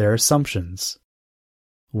questioning their assumptions.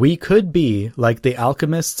 We could be like the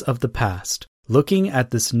alchemists of the past, looking at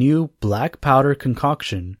this new black powder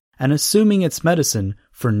concoction and assuming it's medicine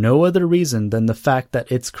for no other reason than the fact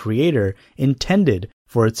that its creator intended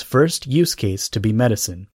for its first use case to be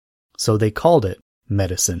medicine, so they called it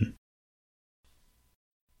medicine.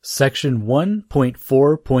 Section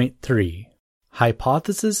 1.4.3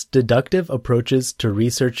 Hypothesis-deductive approaches to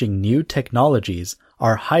researching new technologies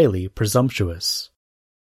are highly presumptuous.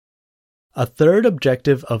 A third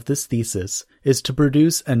objective of this thesis is to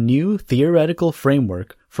produce a new theoretical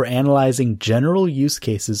framework for analyzing general use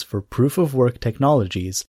cases for proof-of-work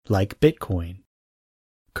technologies like Bitcoin.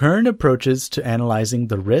 Current approaches to analyzing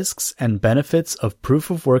the risks and benefits of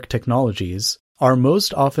proof-of-work technologies are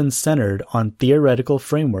most often centered on theoretical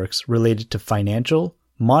frameworks related to financial,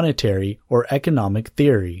 monetary, or economic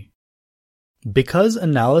theory. Because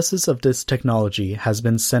analysis of this technology has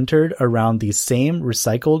been centered around these same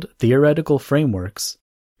recycled theoretical frameworks,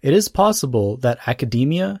 it is possible that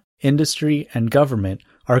academia, industry, and government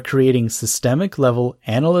are creating systemic-level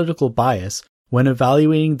analytical bias when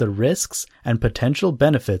evaluating the risks and potential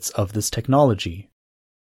benefits of this technology.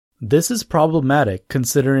 This is problematic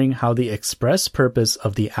considering how the express purpose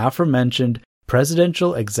of the aforementioned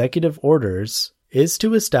presidential executive orders is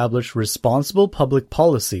to establish responsible public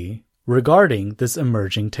policy regarding this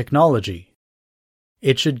emerging technology.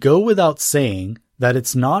 It should go without saying that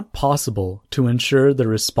it's not possible to ensure the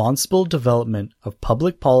responsible development of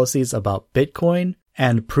public policies about Bitcoin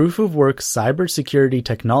and proof-of-work cybersecurity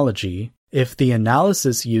technology if the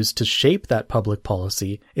analysis used to shape that public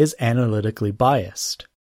policy is analytically biased.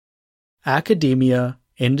 Academia,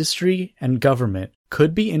 industry, and government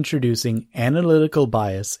could be introducing analytical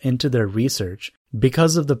bias into their research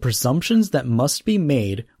because of the presumptions that must be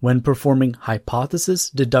made when performing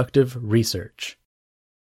hypothesis-deductive research.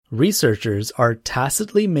 Researchers are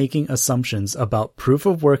tacitly making assumptions about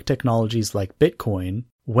proof-of-work technologies like Bitcoin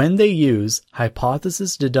when they use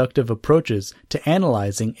hypothesis-deductive approaches to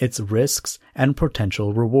analyzing its risks and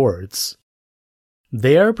potential rewards.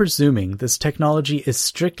 They are presuming this technology is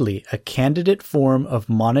strictly a candidate form of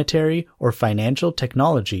monetary or financial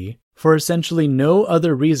technology for essentially no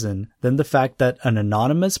other reason than the fact that an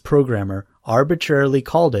anonymous programmer arbitrarily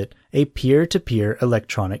called it a peer-to-peer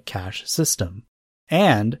electronic cash system,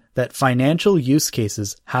 and that financial use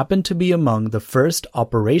cases happen to be among the first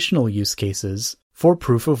operational use cases for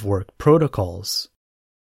proof-of-work protocols.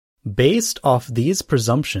 Based off these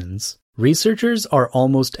presumptions, researchers are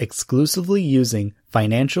almost exclusively using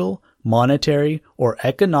financial, monetary, or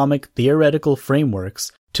economic theoretical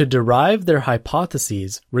frameworks to derive their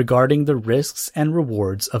hypotheses regarding the risks and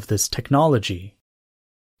rewards of this technology.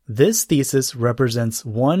 This thesis represents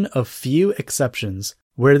one of few exceptions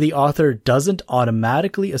where the author doesn't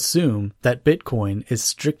automatically assume that Bitcoin is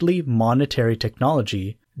strictly monetary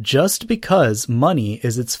technology just because money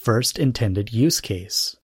is its first intended use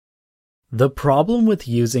case. The problem with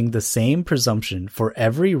using the same presumption for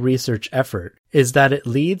every research effort is that it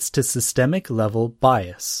leads to systemic-level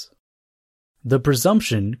bias. The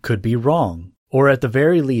presumption could be wrong, or at the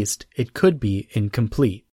very least, it could be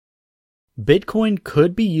incomplete. Bitcoin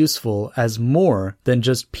could be useful as more than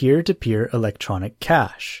just peer-to-peer electronic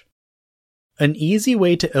cash. An easy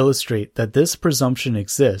way to illustrate that this presumption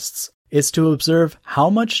exists is to observe how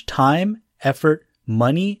much time, effort,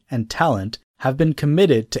 money, and talent have been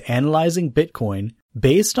committed to analyzing Bitcoin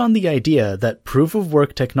based on the idea that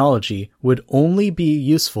proof-of-work technology would only be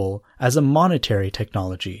useful as a monetary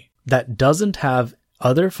technology that doesn't have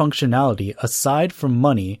other functionality aside from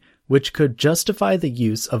money, which could justify the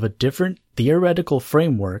use of a different theoretical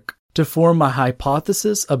framework to form a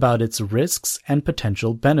hypothesis about its risks and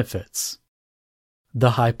potential benefits.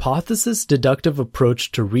 The hypothesis-deductive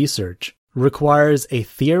approach to research requires a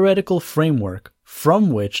theoretical framework from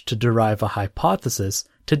which to derive a hypothesis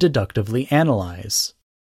to deductively analyze.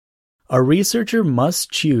 A researcher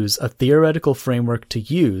must choose a theoretical framework to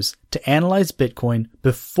use to analyze Bitcoin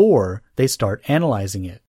before they start analyzing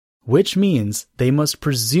it, which means they must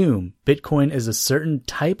presume Bitcoin is a certain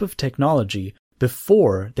type of technology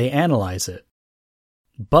before they analyze it.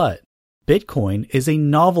 But Bitcoin is a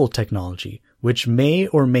novel technology which may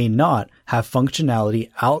or may not have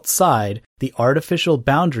functionality outside the artificial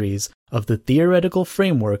boundaries of the theoretical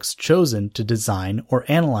frameworks chosen to design or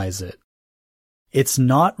analyze it. It's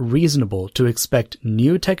not reasonable to expect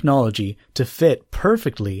new technology to fit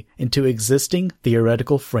perfectly into existing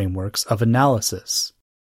theoretical frameworks of analysis.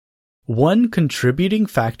 One contributing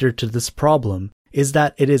factor to this problem is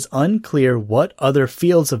that it is unclear what other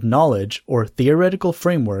fields of knowledge or theoretical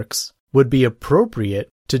frameworks would be appropriate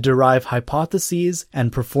to derive hypotheses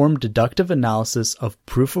and perform deductive analysis of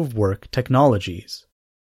proof-of-work technologies.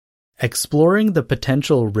 Exploring the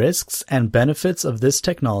potential risks and benefits of this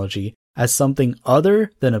technology as something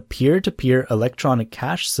other than a peer-to-peer electronic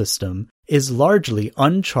cash system is largely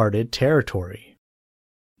uncharted territory.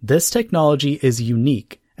 This technology is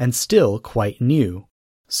unique and still quite new,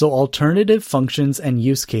 so alternative functions and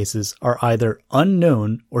use cases are either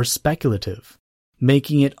unknown or speculative,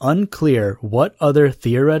 making it unclear what other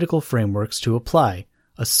theoretical frameworks to apply,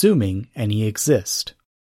 assuming any exist.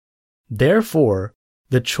 Therefore,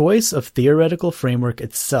 the choice of theoretical framework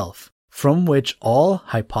itself, from which all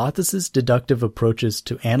hypothesis-deductive approaches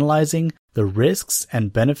to analyzing the risks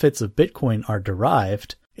and benefits of Bitcoin are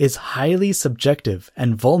derived, is highly subjective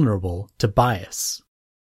and vulnerable to bias.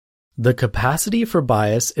 The capacity for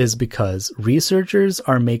bias is because researchers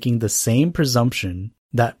are making the same presumption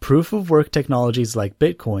that proof-of-work technologies like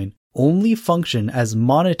Bitcoin only function as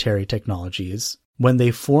monetary technologies when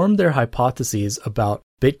they form their hypotheses about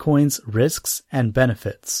Bitcoin's risks and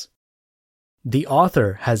benefits. The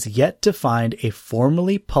author has yet to find a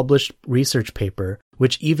formally published research paper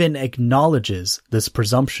which even acknowledges this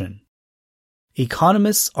presumption.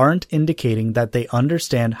 Economists aren't indicating that they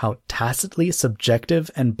understand how tacitly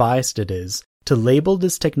subjective and biased it is to label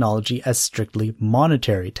this technology as strictly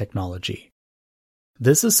monetary technology.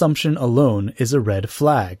 This assumption alone is a red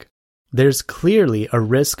flag. There's clearly a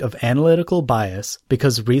risk of analytical bias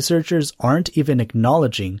because researchers aren't even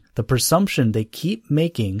acknowledging the presumption they keep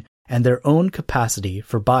making and their own capacity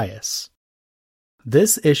for bias.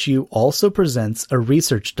 This issue also presents a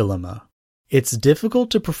research dilemma. It's difficult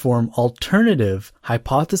to perform alternative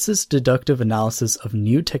hypothesis-deductive analysis of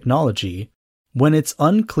new technology when it's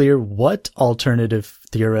unclear what alternative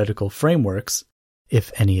theoretical frameworks,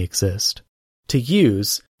 if any exist, to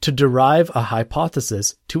use to derive a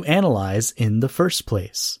hypothesis to analyze in the first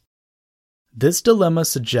place. This dilemma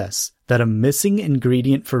suggests that a missing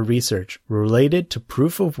ingredient for research related to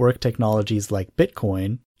proof-of-work technologies like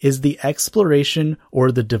Bitcoin is the exploration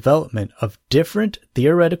or the development of different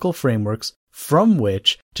theoretical frameworks from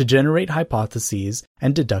which to generate hypotheses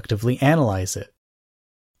and deductively analyze it.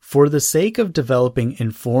 For the sake of developing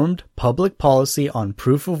informed public policy on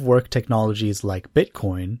proof-of-work technologies like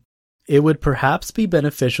Bitcoin, it would perhaps be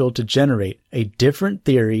beneficial to generate a different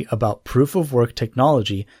theory about proof-of-work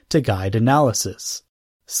technology to guide analysis,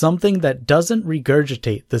 something that doesn't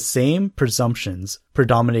regurgitate the same presumptions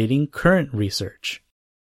predominating current research.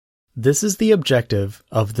 This is the objective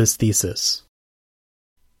of this thesis.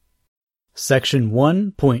 Section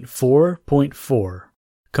 1.4.4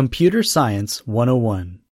 Computer Science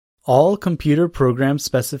 101. All computer program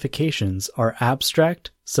specifications are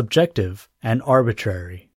abstract, subjective, and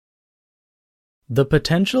arbitrary. The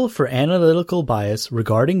potential for analytical bias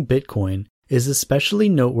regarding Bitcoin is especially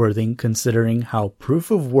noteworthy considering how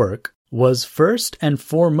proof of work was first and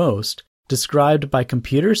foremost described by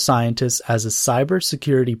computer scientists as a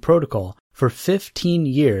cybersecurity protocol for 15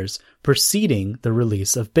 years preceding the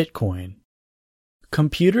release of Bitcoin.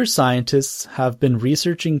 Computer scientists have been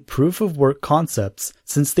researching proof-of-work concepts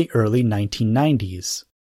since the early 1990s,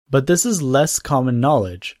 but this is less common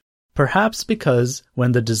knowledge, perhaps because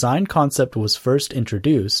when the design concept was first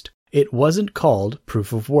introduced, it wasn't called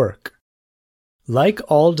proof-of-work. Like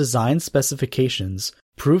all design specifications,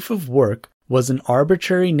 proof-of-work was an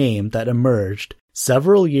arbitrary name that emerged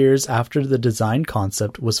several years after the design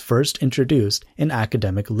concept was first introduced in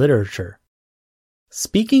academic literature.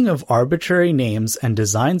 Speaking of arbitrary names and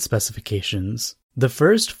design specifications, the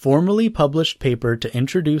first formally published paper to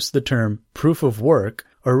introduce the term proof of work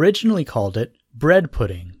originally called it bread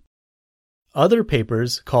pudding. Other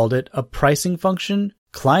papers called it a pricing function,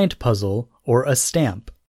 client puzzle, or a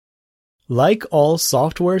stamp. Like all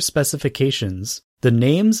software specifications, the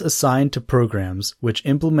names assigned to programs which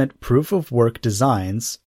implement proof of work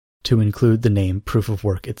designs, to include the name proof of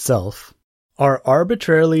work itself, are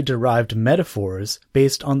arbitrarily derived metaphors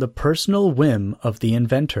based on the personal whim of the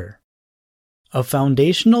inventor. A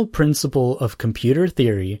foundational principle of computer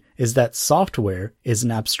theory is that software is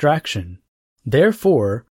an abstraction.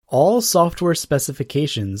 Therefore, all software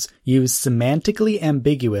specifications use semantically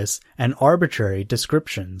ambiguous and arbitrary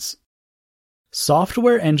descriptions.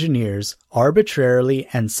 Software engineers arbitrarily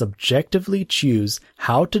and subjectively choose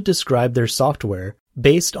how to describe their software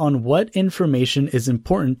based on what information is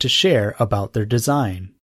important to share about their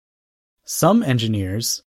design. Some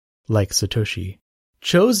engineers, like Satoshi,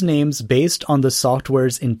 chose names based on the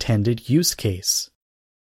software's intended use case.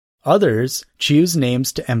 Others choose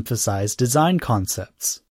names to emphasize design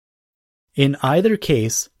concepts. In either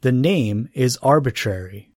case, the name is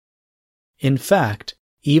arbitrary. In fact,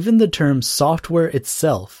 even the term software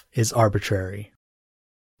itself is arbitrary.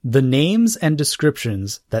 The names and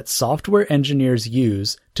descriptions that software engineers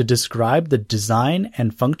use to describe the design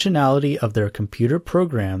and functionality of their computer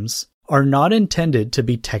programs are not intended to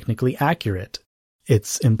be technically accurate.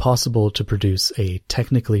 It's impossible to produce a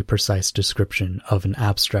technically precise description of an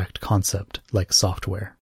abstract concept like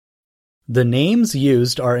software. The names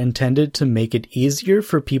used are intended to make it easier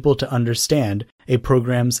for people to understand a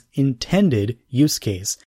program's intended use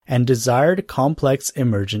case and desired complex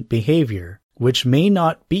emergent behavior, which may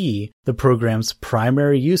not be the program's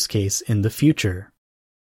primary use case in the future.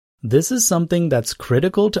 This is something that's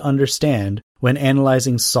critical to understand when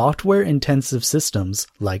analyzing software-intensive systems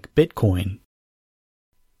like Bitcoin.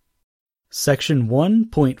 Section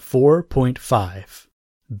 1.4.5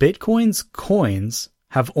 Bitcoin's coins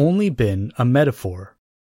have only been a metaphor.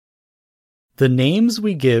 The names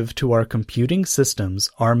we give to our computing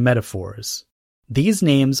systems are metaphors. These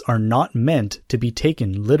names are not meant to be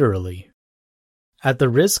taken literally. At the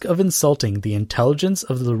risk of insulting the intelligence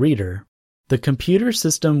of the reader, the computer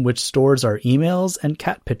system which stores our emails and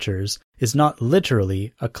cat pictures is not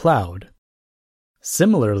literally a cloud.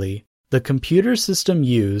 Similarly, the computer system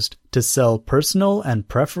used to sell personal and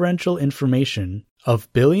preferential information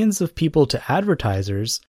of billions of people to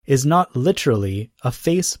advertisers is not literally a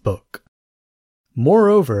Facebook.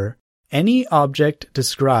 Moreover, any object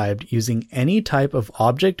described using any type of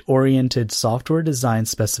object-oriented software design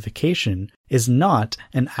specification is not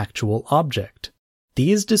an actual object.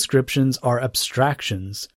 These descriptions are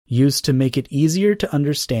abstractions used to make it easier to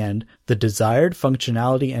understand the desired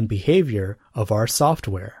functionality and behavior of our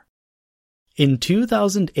software. In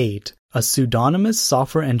 2008, a pseudonymous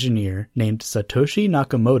software engineer named Satoshi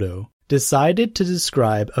Nakamoto decided to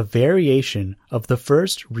describe a variation of the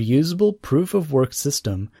first reusable proof-of-work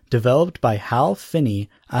system developed by Hal Finney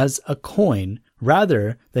as a coin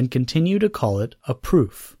rather than continue to call it a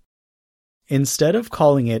proof. Instead of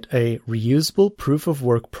calling it a reusable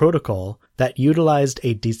proof-of-work protocol that utilized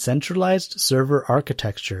a decentralized server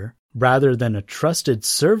architecture rather than a trusted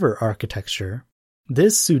server architecture,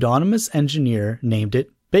 This pseudonymous engineer named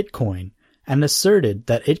it Bitcoin and asserted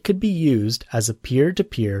that it could be used as a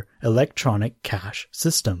peer-to-peer electronic cash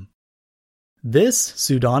system. This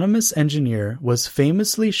pseudonymous engineer was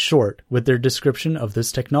famously short with their description of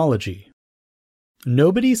this technology.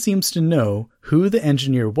 Nobody seems to know who the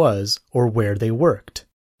engineer was or where they worked,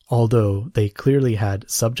 although they clearly had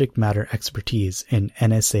subject matter expertise in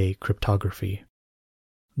NSA cryptography.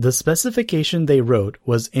 The specification they wrote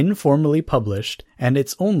was informally published, and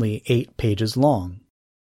it's only 8 pages long.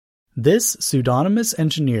 This pseudonymous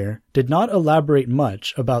engineer did not elaborate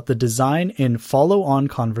much about the design in follow-on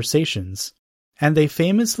conversations, and they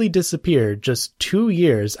famously disappeared just 2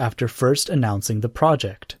 years after first announcing the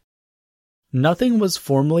project. Nothing was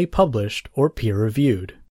formally published or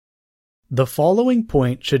peer-reviewed. The following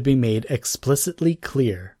point should be made explicitly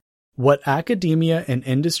clear. What academia and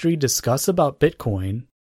industry discuss about Bitcoin,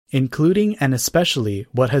 including and especially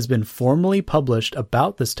what has been formally published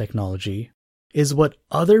about this technology, is what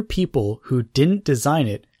other people who didn't design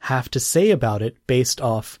it have to say about it based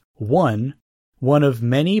off 1. One of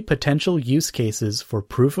many potential use cases for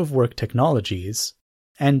proof-of-work technologies,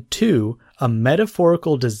 and 2. A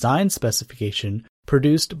metaphorical design specification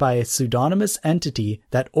produced by a pseudonymous entity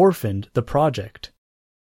that orphaned the project.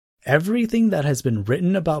 Everything that has been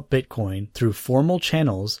written about Bitcoin through formal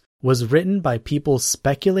channels was written by people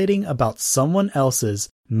speculating about someone else's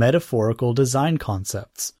metaphorical design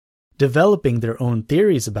concepts, developing their own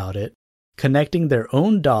theories about it, connecting their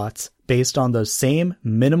own dots based on the same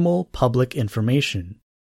minimal public information.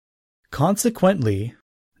 Consequently,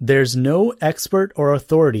 there's no expert or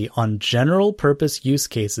authority on general-purpose use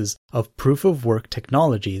cases of proof-of-work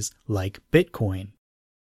technologies like Bitcoin.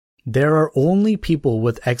 There are only people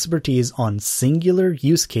with expertise on singular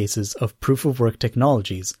use cases of proof-of-work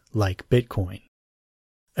technologies like Bitcoin.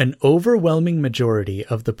 An overwhelming majority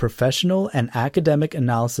of the professional and academic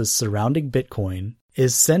analysis surrounding Bitcoin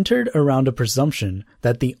is centered around a presumption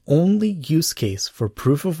that the only use case for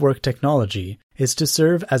proof-of-work technology is to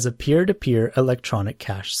serve as a peer-to-peer electronic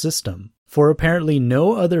cash system, for apparently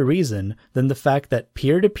no other reason than the fact that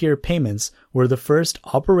peer-to-peer payments were the first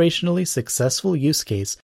operationally successful use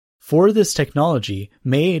case for this technology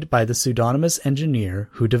made by the pseudonymous engineer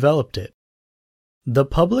who developed it. The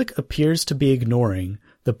public appears to be ignoring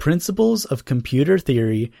the principles of computer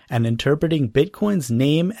theory and interpreting Bitcoin's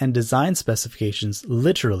name and design specifications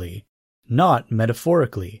literally, not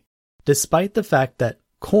metaphorically, despite the fact that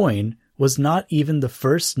coin was not even the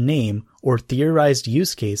first name or theorized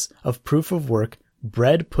use case of proof-of-work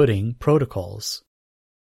bread pudding protocols.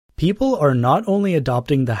 People are not only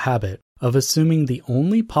adopting the habit of assuming the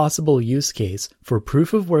only possible use case for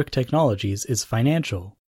proof-of-work technologies is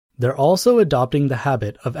financial, they're also adopting the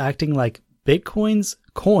habit of acting like Bitcoin's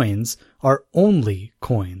coins are only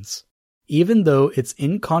coins, even though it's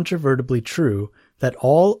incontrovertibly true that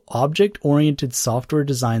all object-oriented software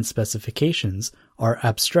design specifications are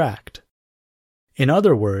abstract. In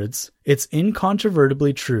other words, it's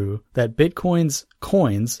incontrovertibly true that Bitcoin's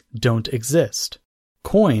coins don't exist.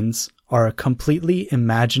 Coins are a completely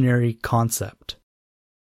imaginary concept.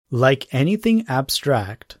 Like anything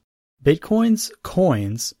abstract, Bitcoin's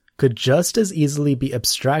coins could just as easily be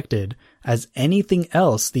abstracted as anything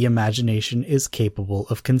else the imagination is capable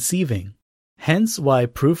of conceiving. Hence why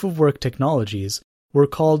proof-of-work technologies were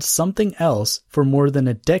called something else for more than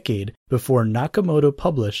a decade before Nakamoto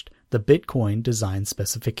published the Bitcoin design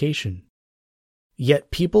specification.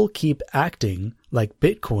 Yet people keep acting like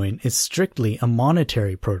Bitcoin is strictly a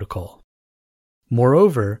monetary protocol.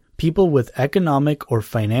 Moreover, people with economic or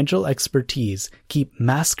financial expertise keep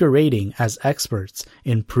masquerading as experts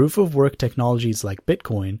in proof-of-work technologies like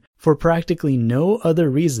Bitcoin for practically no other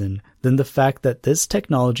reason than the fact that this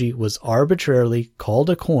technology was arbitrarily called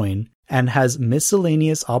a coin and has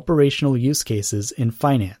miscellaneous operational use cases in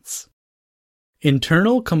finance.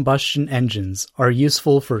 Internal combustion engines are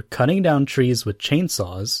useful for cutting down trees with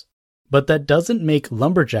chainsaws, but that doesn't make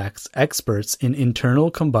lumberjacks experts in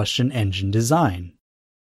internal combustion engine design.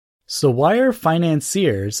 So why are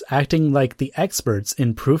financiers acting like the experts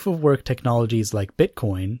in proof-of-work technologies like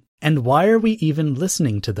Bitcoin, and why are we even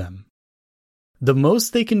listening to them? The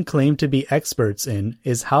most they can claim to be experts in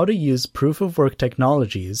is how to use proof-of-work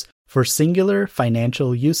technologies for singular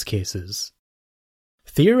financial use cases.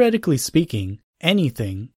 Theoretically speaking,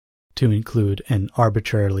 anything, to include an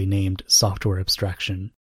arbitrarily named software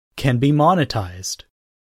abstraction, can be monetized.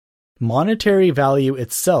 Monetary value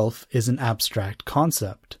itself is an abstract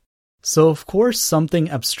concept, so of course something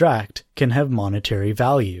abstract can have monetary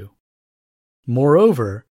value.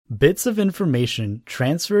 Moreover, bits of information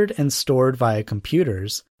transferred and stored via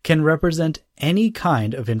computers can represent any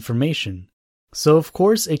kind of information, so of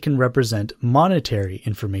course it can represent monetary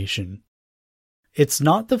information. It's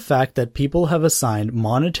not the fact that people have assigned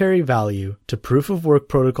monetary value to proof-of-work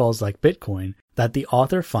protocols like Bitcoin that the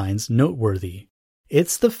author finds noteworthy.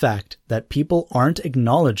 It's the fact that people aren't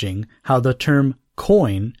acknowledging how the term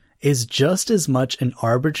coin is just as much an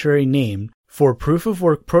arbitrary name for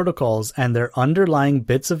proof-of-work protocols and their underlying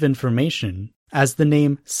bits of information as the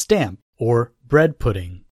name stamp or bread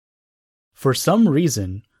pudding. For some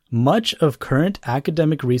reason, much of current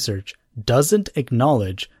academic research doesn't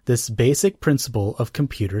acknowledge this basic principle of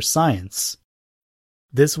computer science.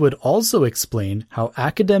 This would also explain how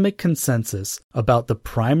academic consensus about the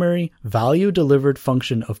primary value-delivered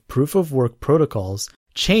function of proof-of-work protocols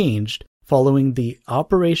changed following the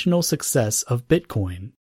operational success of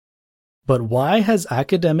Bitcoin. But why has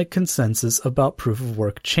academic consensus about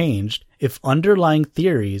proof-of-work changed if underlying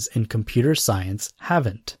theories in computer science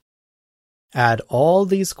haven't? Add all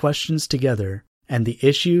these questions together, and the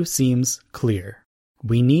issue seems clear.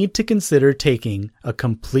 We need to consider taking a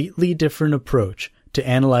completely different approach to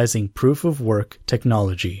analyzing proof-of-work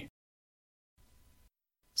technology.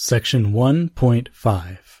 Section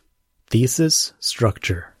 1.5 Thesis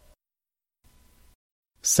Structure.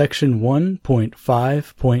 Section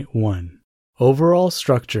 1.5.1 Overall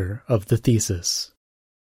Structure of the Thesis.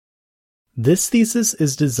 This thesis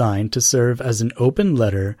is designed to serve as an open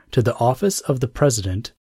letter to the Office of the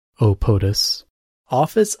President, O POTUS,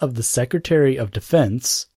 Office of the Secretary of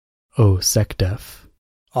Defense, O SecDef,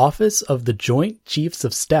 Office of the Joint Chiefs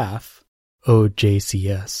of Staff, O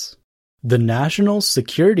JCS, the National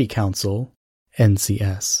Security Council,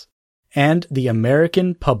 NCS, and the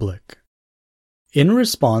American public. In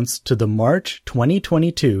response to the March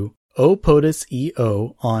 2022 O POTUS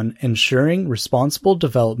EO on ensuring responsible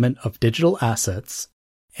development of digital assets,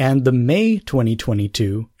 and the May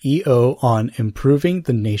 2022 EO on improving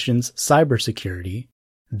the nation's cybersecurity,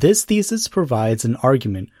 this thesis provides an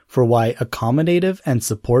argument for why accommodative and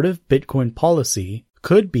supportive Bitcoin policy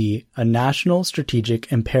could be a national strategic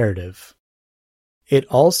imperative. It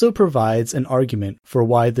also provides an argument for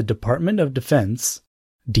why the Department of Defense,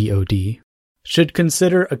 DoD, should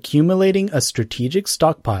consider accumulating a strategic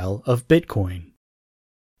stockpile of Bitcoin.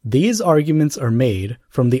 These arguments are made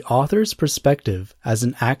from the author's perspective as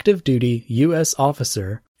an active-duty U.S.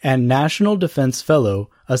 officer and National Defense Fellow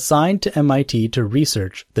assigned to MIT to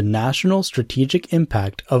research the national strategic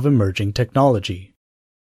impact of emerging technology.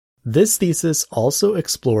 This thesis also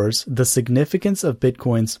explores the significance of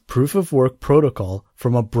Bitcoin's proof-of-work protocol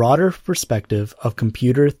from a broader perspective of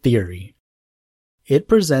computer theory. It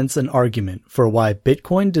presents an argument for why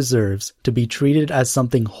Bitcoin deserves to be treated as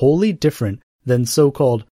something wholly different than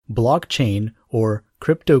so-called blockchain or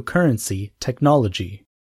cryptocurrency technology.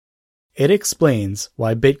 It explains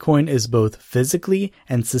why Bitcoin is both physically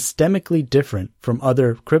and systemically different from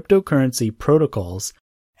other cryptocurrency protocols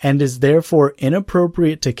and is therefore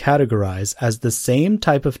inappropriate to categorize as the same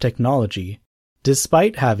type of technology,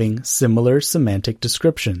 despite having similar semantic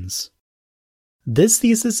descriptions. This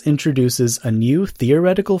thesis introduces a new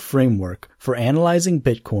theoretical framework for analyzing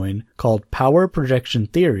Bitcoin called power projection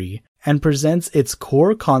theory and presents its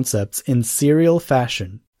core concepts in serial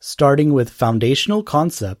fashion, starting with foundational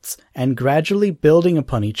concepts and gradually building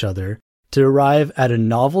upon each other to arrive at a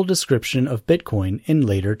novel description of Bitcoin in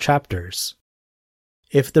later chapters.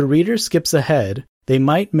 If the reader skips ahead, they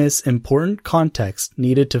might miss important context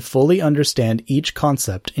needed to fully understand each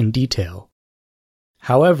concept in detail.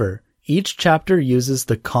 However, each chapter uses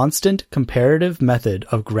the constant comparative method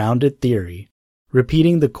of grounded theory,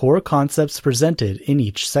 repeating the core concepts presented in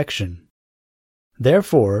each section.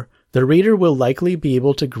 Therefore, the reader will likely be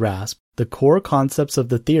able to grasp the core concepts of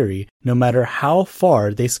the theory no matter how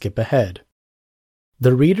far they skip ahead.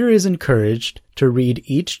 The reader is encouraged to read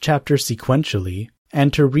each chapter sequentially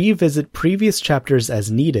and to revisit previous chapters as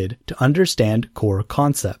needed to understand core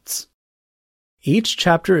concepts. Each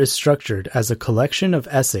chapter is structured as a collection of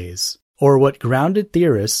essays, or what grounded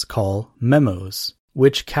theorists call memos,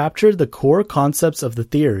 which capture the core concepts of the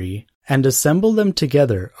theory and assemble them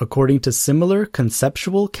together according to similar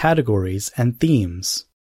conceptual categories and themes.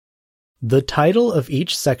 The title of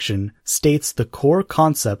each section states the core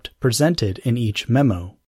concept presented in each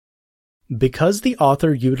memo. Because the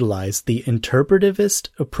author utilized the interpretivist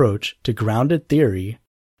approach to grounded theory,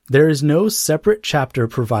 there is no separate chapter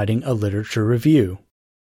providing a literature review.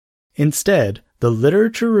 Instead, the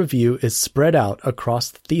literature review is spread out across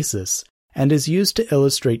the thesis and is used to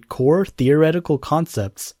illustrate core theoretical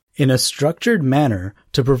concepts in a structured manner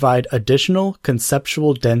to provide additional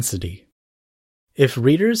conceptual density. If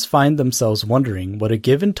readers find themselves wondering what a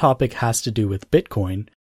given topic has to do with Bitcoin,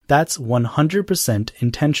 that's 100%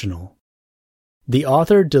 intentional. The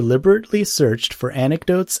author deliberately searched for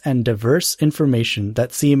anecdotes and diverse information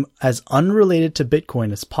that seem as unrelated to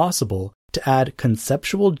Bitcoin as possible to add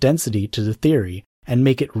conceptual density to the theory and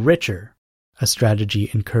make it richer, a strategy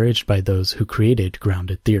encouraged by those who created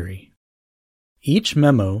grounded theory. Each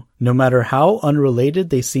memo, no matter how unrelated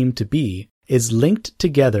they seem to be, is linked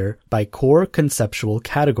together by core conceptual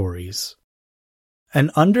categories.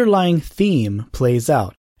 An underlying theme plays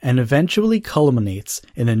out and eventually culminates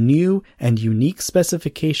in a new and unique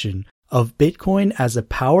specification of Bitcoin as a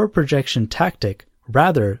power projection tactic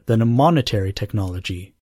rather than a monetary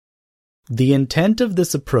technology. The intent of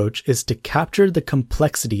this approach is to capture the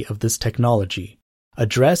complexity of this technology,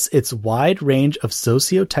 address its wide range of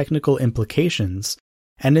socio-technical implications,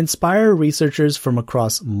 and inspire researchers from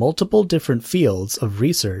across multiple different fields of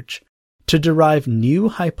research to derive new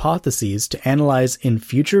hypotheses to analyze in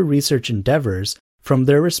future research endeavors from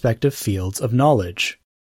their respective fields of knowledge.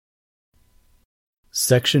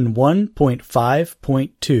 Section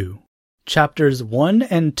 1.5.2 Chapters 1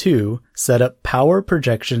 and 2 set up power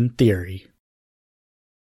projection theory.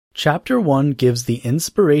 Chapter 1 gives the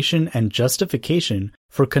inspiration and justification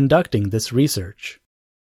for conducting this research.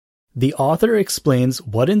 The author explains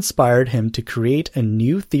what inspired him to create a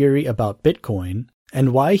new theory about Bitcoin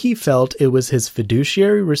and why he felt it was his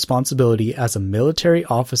fiduciary responsibility as a military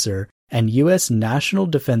officer and U.S. National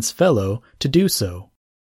Defense Fellow to do so.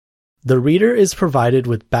 The reader is provided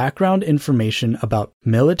with background information about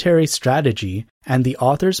military strategy and the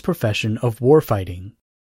author's profession of warfighting.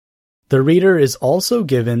 The reader is also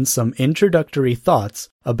given some introductory thoughts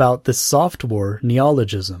about the soft war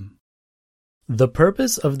neologism. The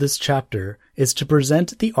purpose of this chapter is to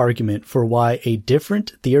present the argument for why a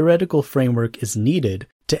different theoretical framework is needed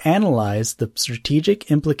to analyze the strategic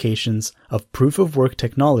implications of proof-of-work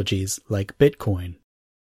technologies like Bitcoin.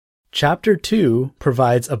 Chapter 2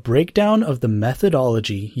 provides a breakdown of the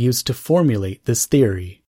methodology used to formulate this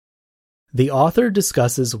theory. The author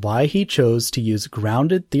discusses why he chose to use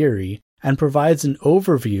grounded theory and provides an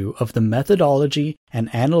overview of the methodology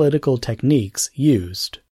and analytical techniques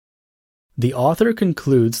used. The author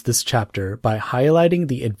concludes this chapter by highlighting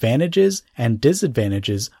the advantages and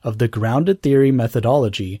disadvantages of the grounded theory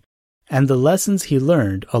methodology and the lessons he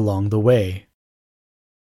learned along the way.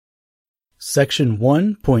 Section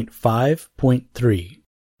 1.5.3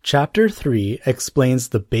 Chapter 3 explains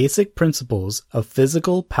the basic principles of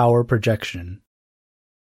physical power projection.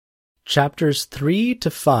 Chapters 3 to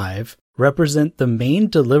 5 represent the main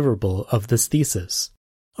deliverable of this thesis,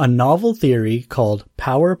 a novel theory called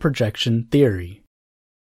power projection theory.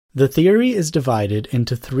 The theory is divided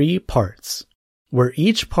into 3 parts, where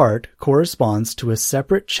each part corresponds to a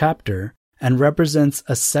separate chapter and represents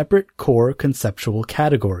a separate core conceptual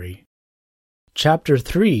category. Chapter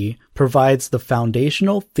 3 provides the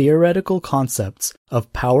foundational theoretical concepts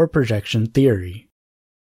of power projection theory.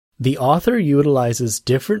 The author utilizes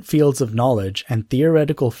different fields of knowledge and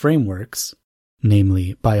theoretical frameworks,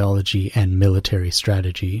 namely biology and military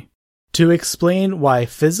strategy, to explain why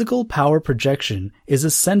physical power projection is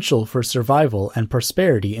essential for survival and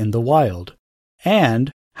prosperity in the wild,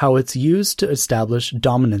 and how it's used to establish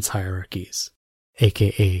dominance hierarchies,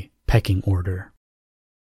 aka pecking order.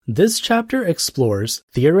 This chapter explores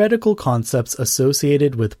theoretical concepts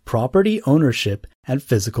associated with property ownership and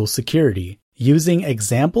physical security, using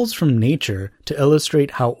examples from nature to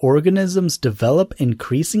illustrate how organisms develop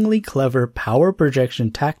increasingly clever power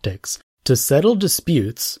projection tactics to settle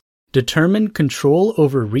disputes, determine control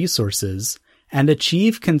over resources, and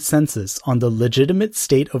achieve consensus on the legitimate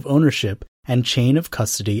state of ownership and chain of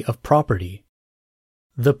custody of property.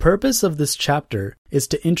 The purpose of this chapter is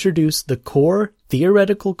to introduce the core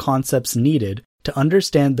theoretical concepts needed to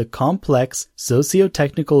understand the complex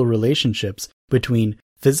socio-technical relationships between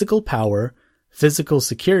physical power, physical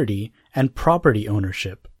security, and property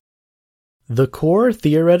ownership. The core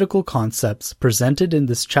theoretical concepts presented in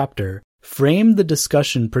this chapter frame the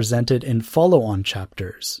discussion presented in follow-on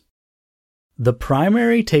chapters. The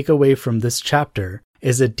primary takeaway from this chapter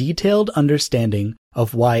is a detailed understanding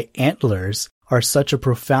of why antlers are such a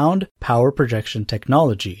profound power projection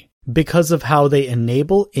technology, because of how they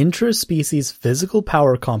enable intra-species physical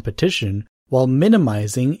power competition while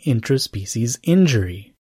minimizing intra-species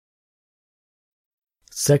injury.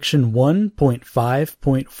 Section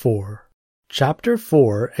 1.5.4 Chapter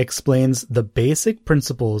 4 explains the basic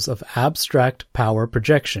principles of abstract power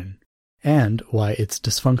projection, and why it's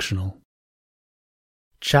dysfunctional.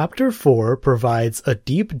 Chapter 4 provides a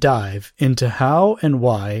deep dive into how and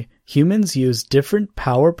why humans use different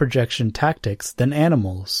power projection tactics than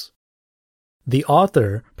animals. The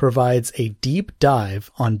author provides a deep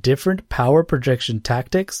dive on different power projection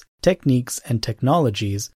tactics, techniques, and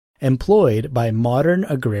technologies employed by modern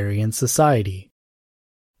agrarian society.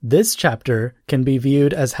 This chapter can be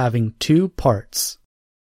viewed as having two parts.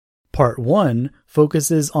 Part 1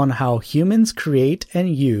 focuses on how humans create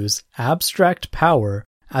and use abstract power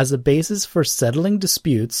as a basis for settling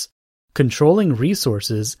disputes, controlling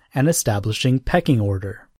resources, and establishing pecking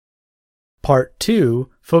order. Part 2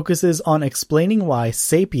 focuses on explaining why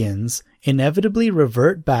sapiens inevitably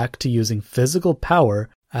revert back to using physical power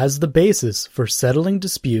as the basis for settling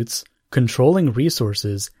disputes, controlling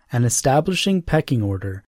resources, and establishing pecking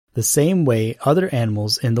order, the same way other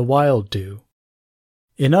animals in the wild do.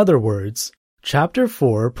 In other words, Chapter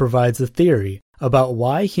 4 provides a theory about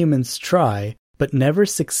why humans try but never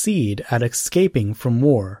succeed at escaping from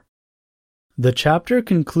war. The chapter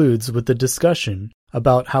concludes with a discussion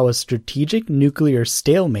about how a strategic nuclear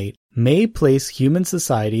stalemate may place human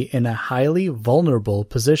society in a highly vulnerable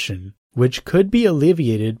position, which could be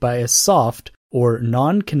alleviated by a soft or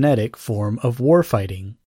non-kinetic form of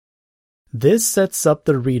warfighting. This sets up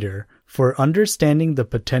the reader for understanding the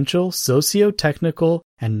potential socio-technical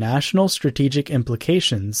and national strategic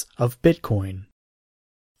implications of Bitcoin.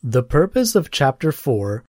 The purpose of Chapter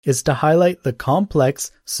 4 is to highlight the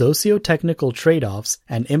complex socio-technical trade-offs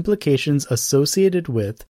and implications associated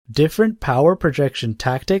with different power projection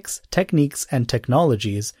tactics, techniques, and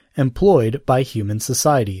technologies employed by human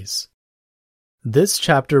societies. This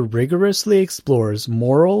chapter rigorously explores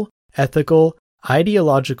moral, ethical,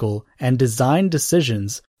 ideological, and design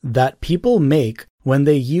decisions that people make when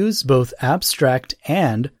they use both abstract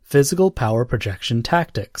and physical power projection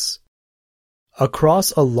tactics.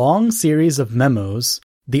 Across a long series of memos,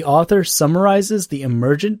 the author summarizes the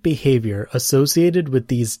emergent behavior associated with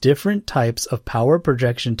these different types of power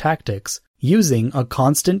projection tactics using a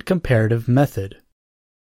constant comparative method.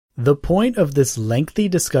 The point of this lengthy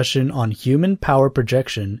discussion on human power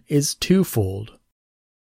projection is twofold.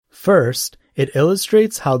 First, it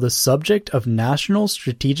illustrates how the subject of national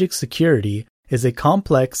strategic security is a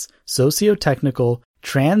complex, socio-technical,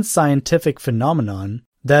 trans-scientific phenomenon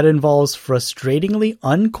that involves frustratingly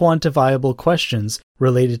unquantifiable questions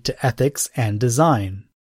related to ethics and design.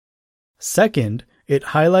 Second, it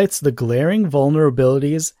highlights the glaring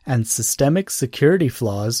vulnerabilities and systemic security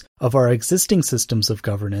flaws of our existing systems of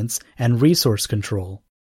governance and resource control.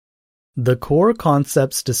 The core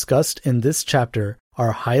concepts discussed in this chapter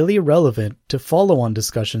are highly relevant to follow-on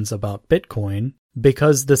discussions about Bitcoin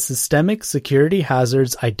because the systemic security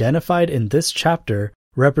hazards identified in this chapter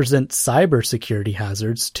represent cybersecurity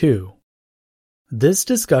hazards too. This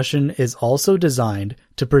discussion is also designed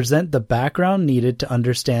to present the background needed to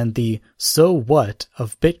understand the "so what"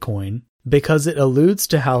 of Bitcoin because it alludes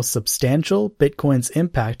to how substantial Bitcoin's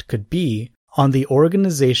impact could be on the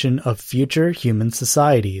organization of future human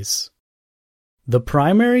societies. The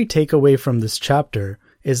primary takeaway from this chapter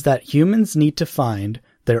is that humans need to find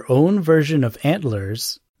their own version of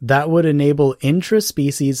antlers that would enable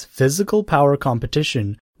intra-species physical power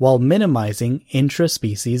competition while minimizing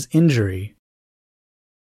intra-species injury.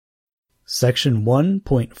 Section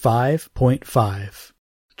 1.5.5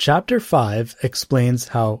 Chapter 5 explains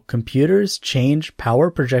how computers change power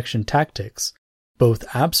projection tactics,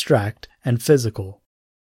 both abstract and physical.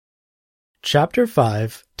 Chapter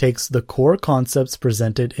 5 takes the core concepts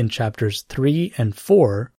presented in chapters 3 and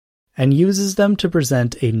 4 and uses them to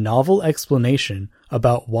present a novel explanation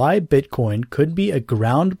about why Bitcoin could be a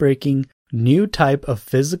groundbreaking new type of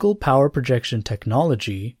physical power projection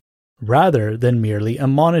technology rather than merely a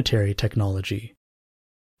monetary technology.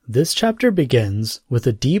 This chapter begins with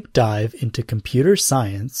a deep dive into computer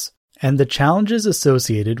science and the challenges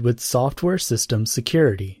associated with software system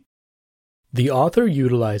security. The author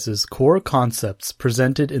utilizes core concepts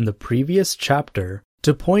presented in the previous chapter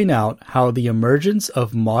to point out how the emergence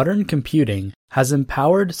of modern computing has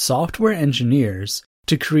empowered software engineers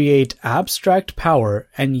to create abstract power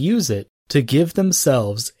and use it to give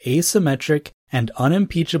themselves asymmetric and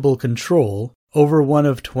unimpeachable control over one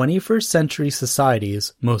of 21st century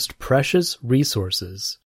society's most precious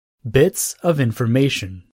resources, bits of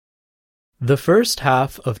information. The first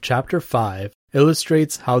half of Chapter 5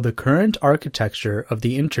 illustrates how the current architecture of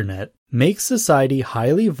the Internet makes society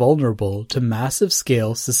highly vulnerable to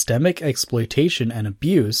massive-scale systemic exploitation and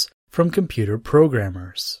abuse from computer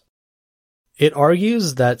programmers. It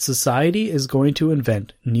argues that society is going to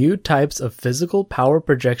invent new types of physical power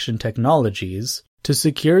projection technologies to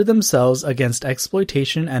secure themselves against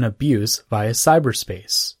exploitation and abuse via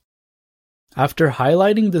cyberspace. After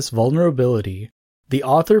highlighting this vulnerability, the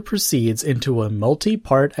author proceeds into a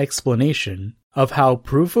multi-part explanation of how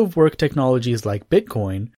proof-of-work technologies like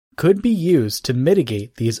Bitcoin could be used to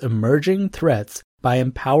mitigate these emerging threats by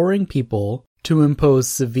empowering people to impose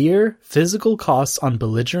severe physical costs on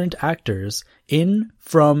belligerent actors in,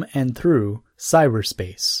 from, and through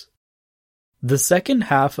cyberspace. The second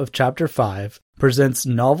half of Chapter 5 presents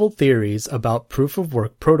novel theories about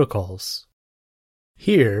proof-of-work protocols.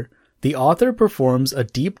 Here, the author performs a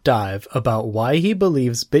deep dive about why he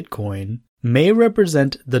believes Bitcoin may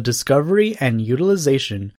represent the discovery and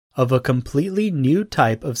utilization of a completely new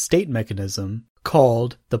type of state mechanism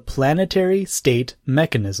called the planetary state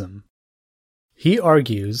mechanism. He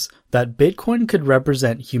argues that Bitcoin could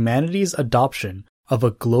represent humanity's adoption of a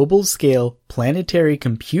global-scale planetary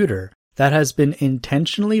computer that has been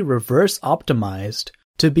intentionally reverse-optimized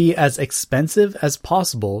to be as expensive as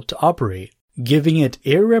possible to operate, giving it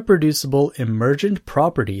irreproducible emergent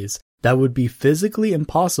properties that would be physically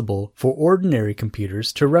impossible for ordinary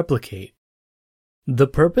computers to replicate. The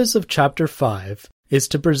purpose of Chapter 5 is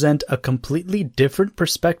to present a completely different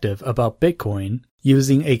perspective about Bitcoin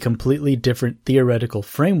using a completely different theoretical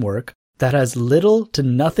framework that has little to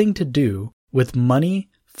nothing to do with money,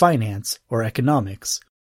 finance, or economics,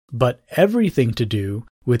 but everything to do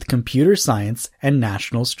with computer science and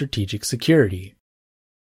national strategic security.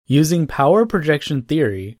 Using power projection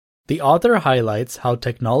theory, the author highlights how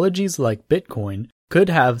technologies like Bitcoin could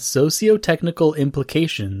have socio-technical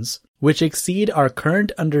implications which exceed our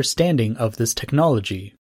current understanding of this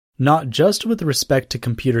technology, not just with respect to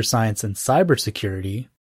computer science and cybersecurity,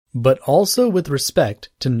 but also with respect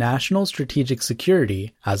to national strategic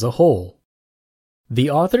security as a whole.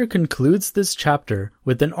 The author concludes this chapter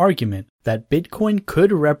with an argument that Bitcoin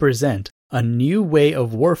could represent a new way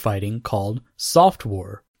of warfighting called soft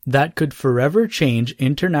war that could forever change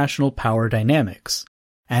international power dynamics,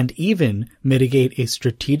 and even mitigate a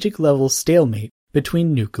strategic-level stalemate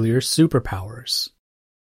between nuclear superpowers.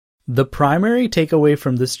 The primary takeaway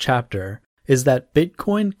from this chapter is that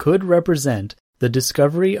Bitcoin could represent the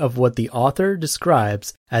discovery of what the author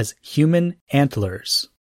describes as human antlers.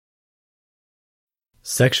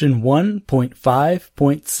 Section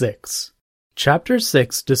 1.5.6 Chapter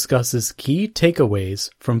 6 discusses key takeaways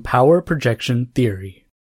from power projection theory.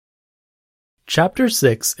 Chapter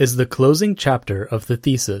 6 is the closing chapter of the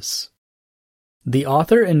thesis. The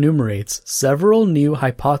author enumerates several new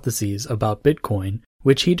hypotheses about Bitcoin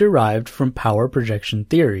which he derived from power projection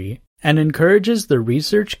theory and encourages the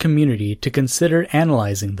research community to consider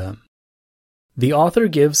analyzing them. The author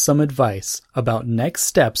gives some advice about next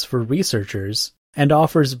steps for researchers and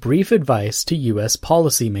offers brief advice to U.S.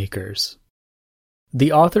 policymakers.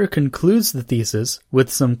 The author concludes the thesis with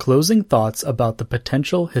some closing thoughts about the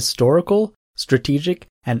potential historical, strategic,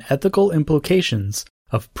 and ethical implications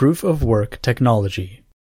of proof-of-work technology.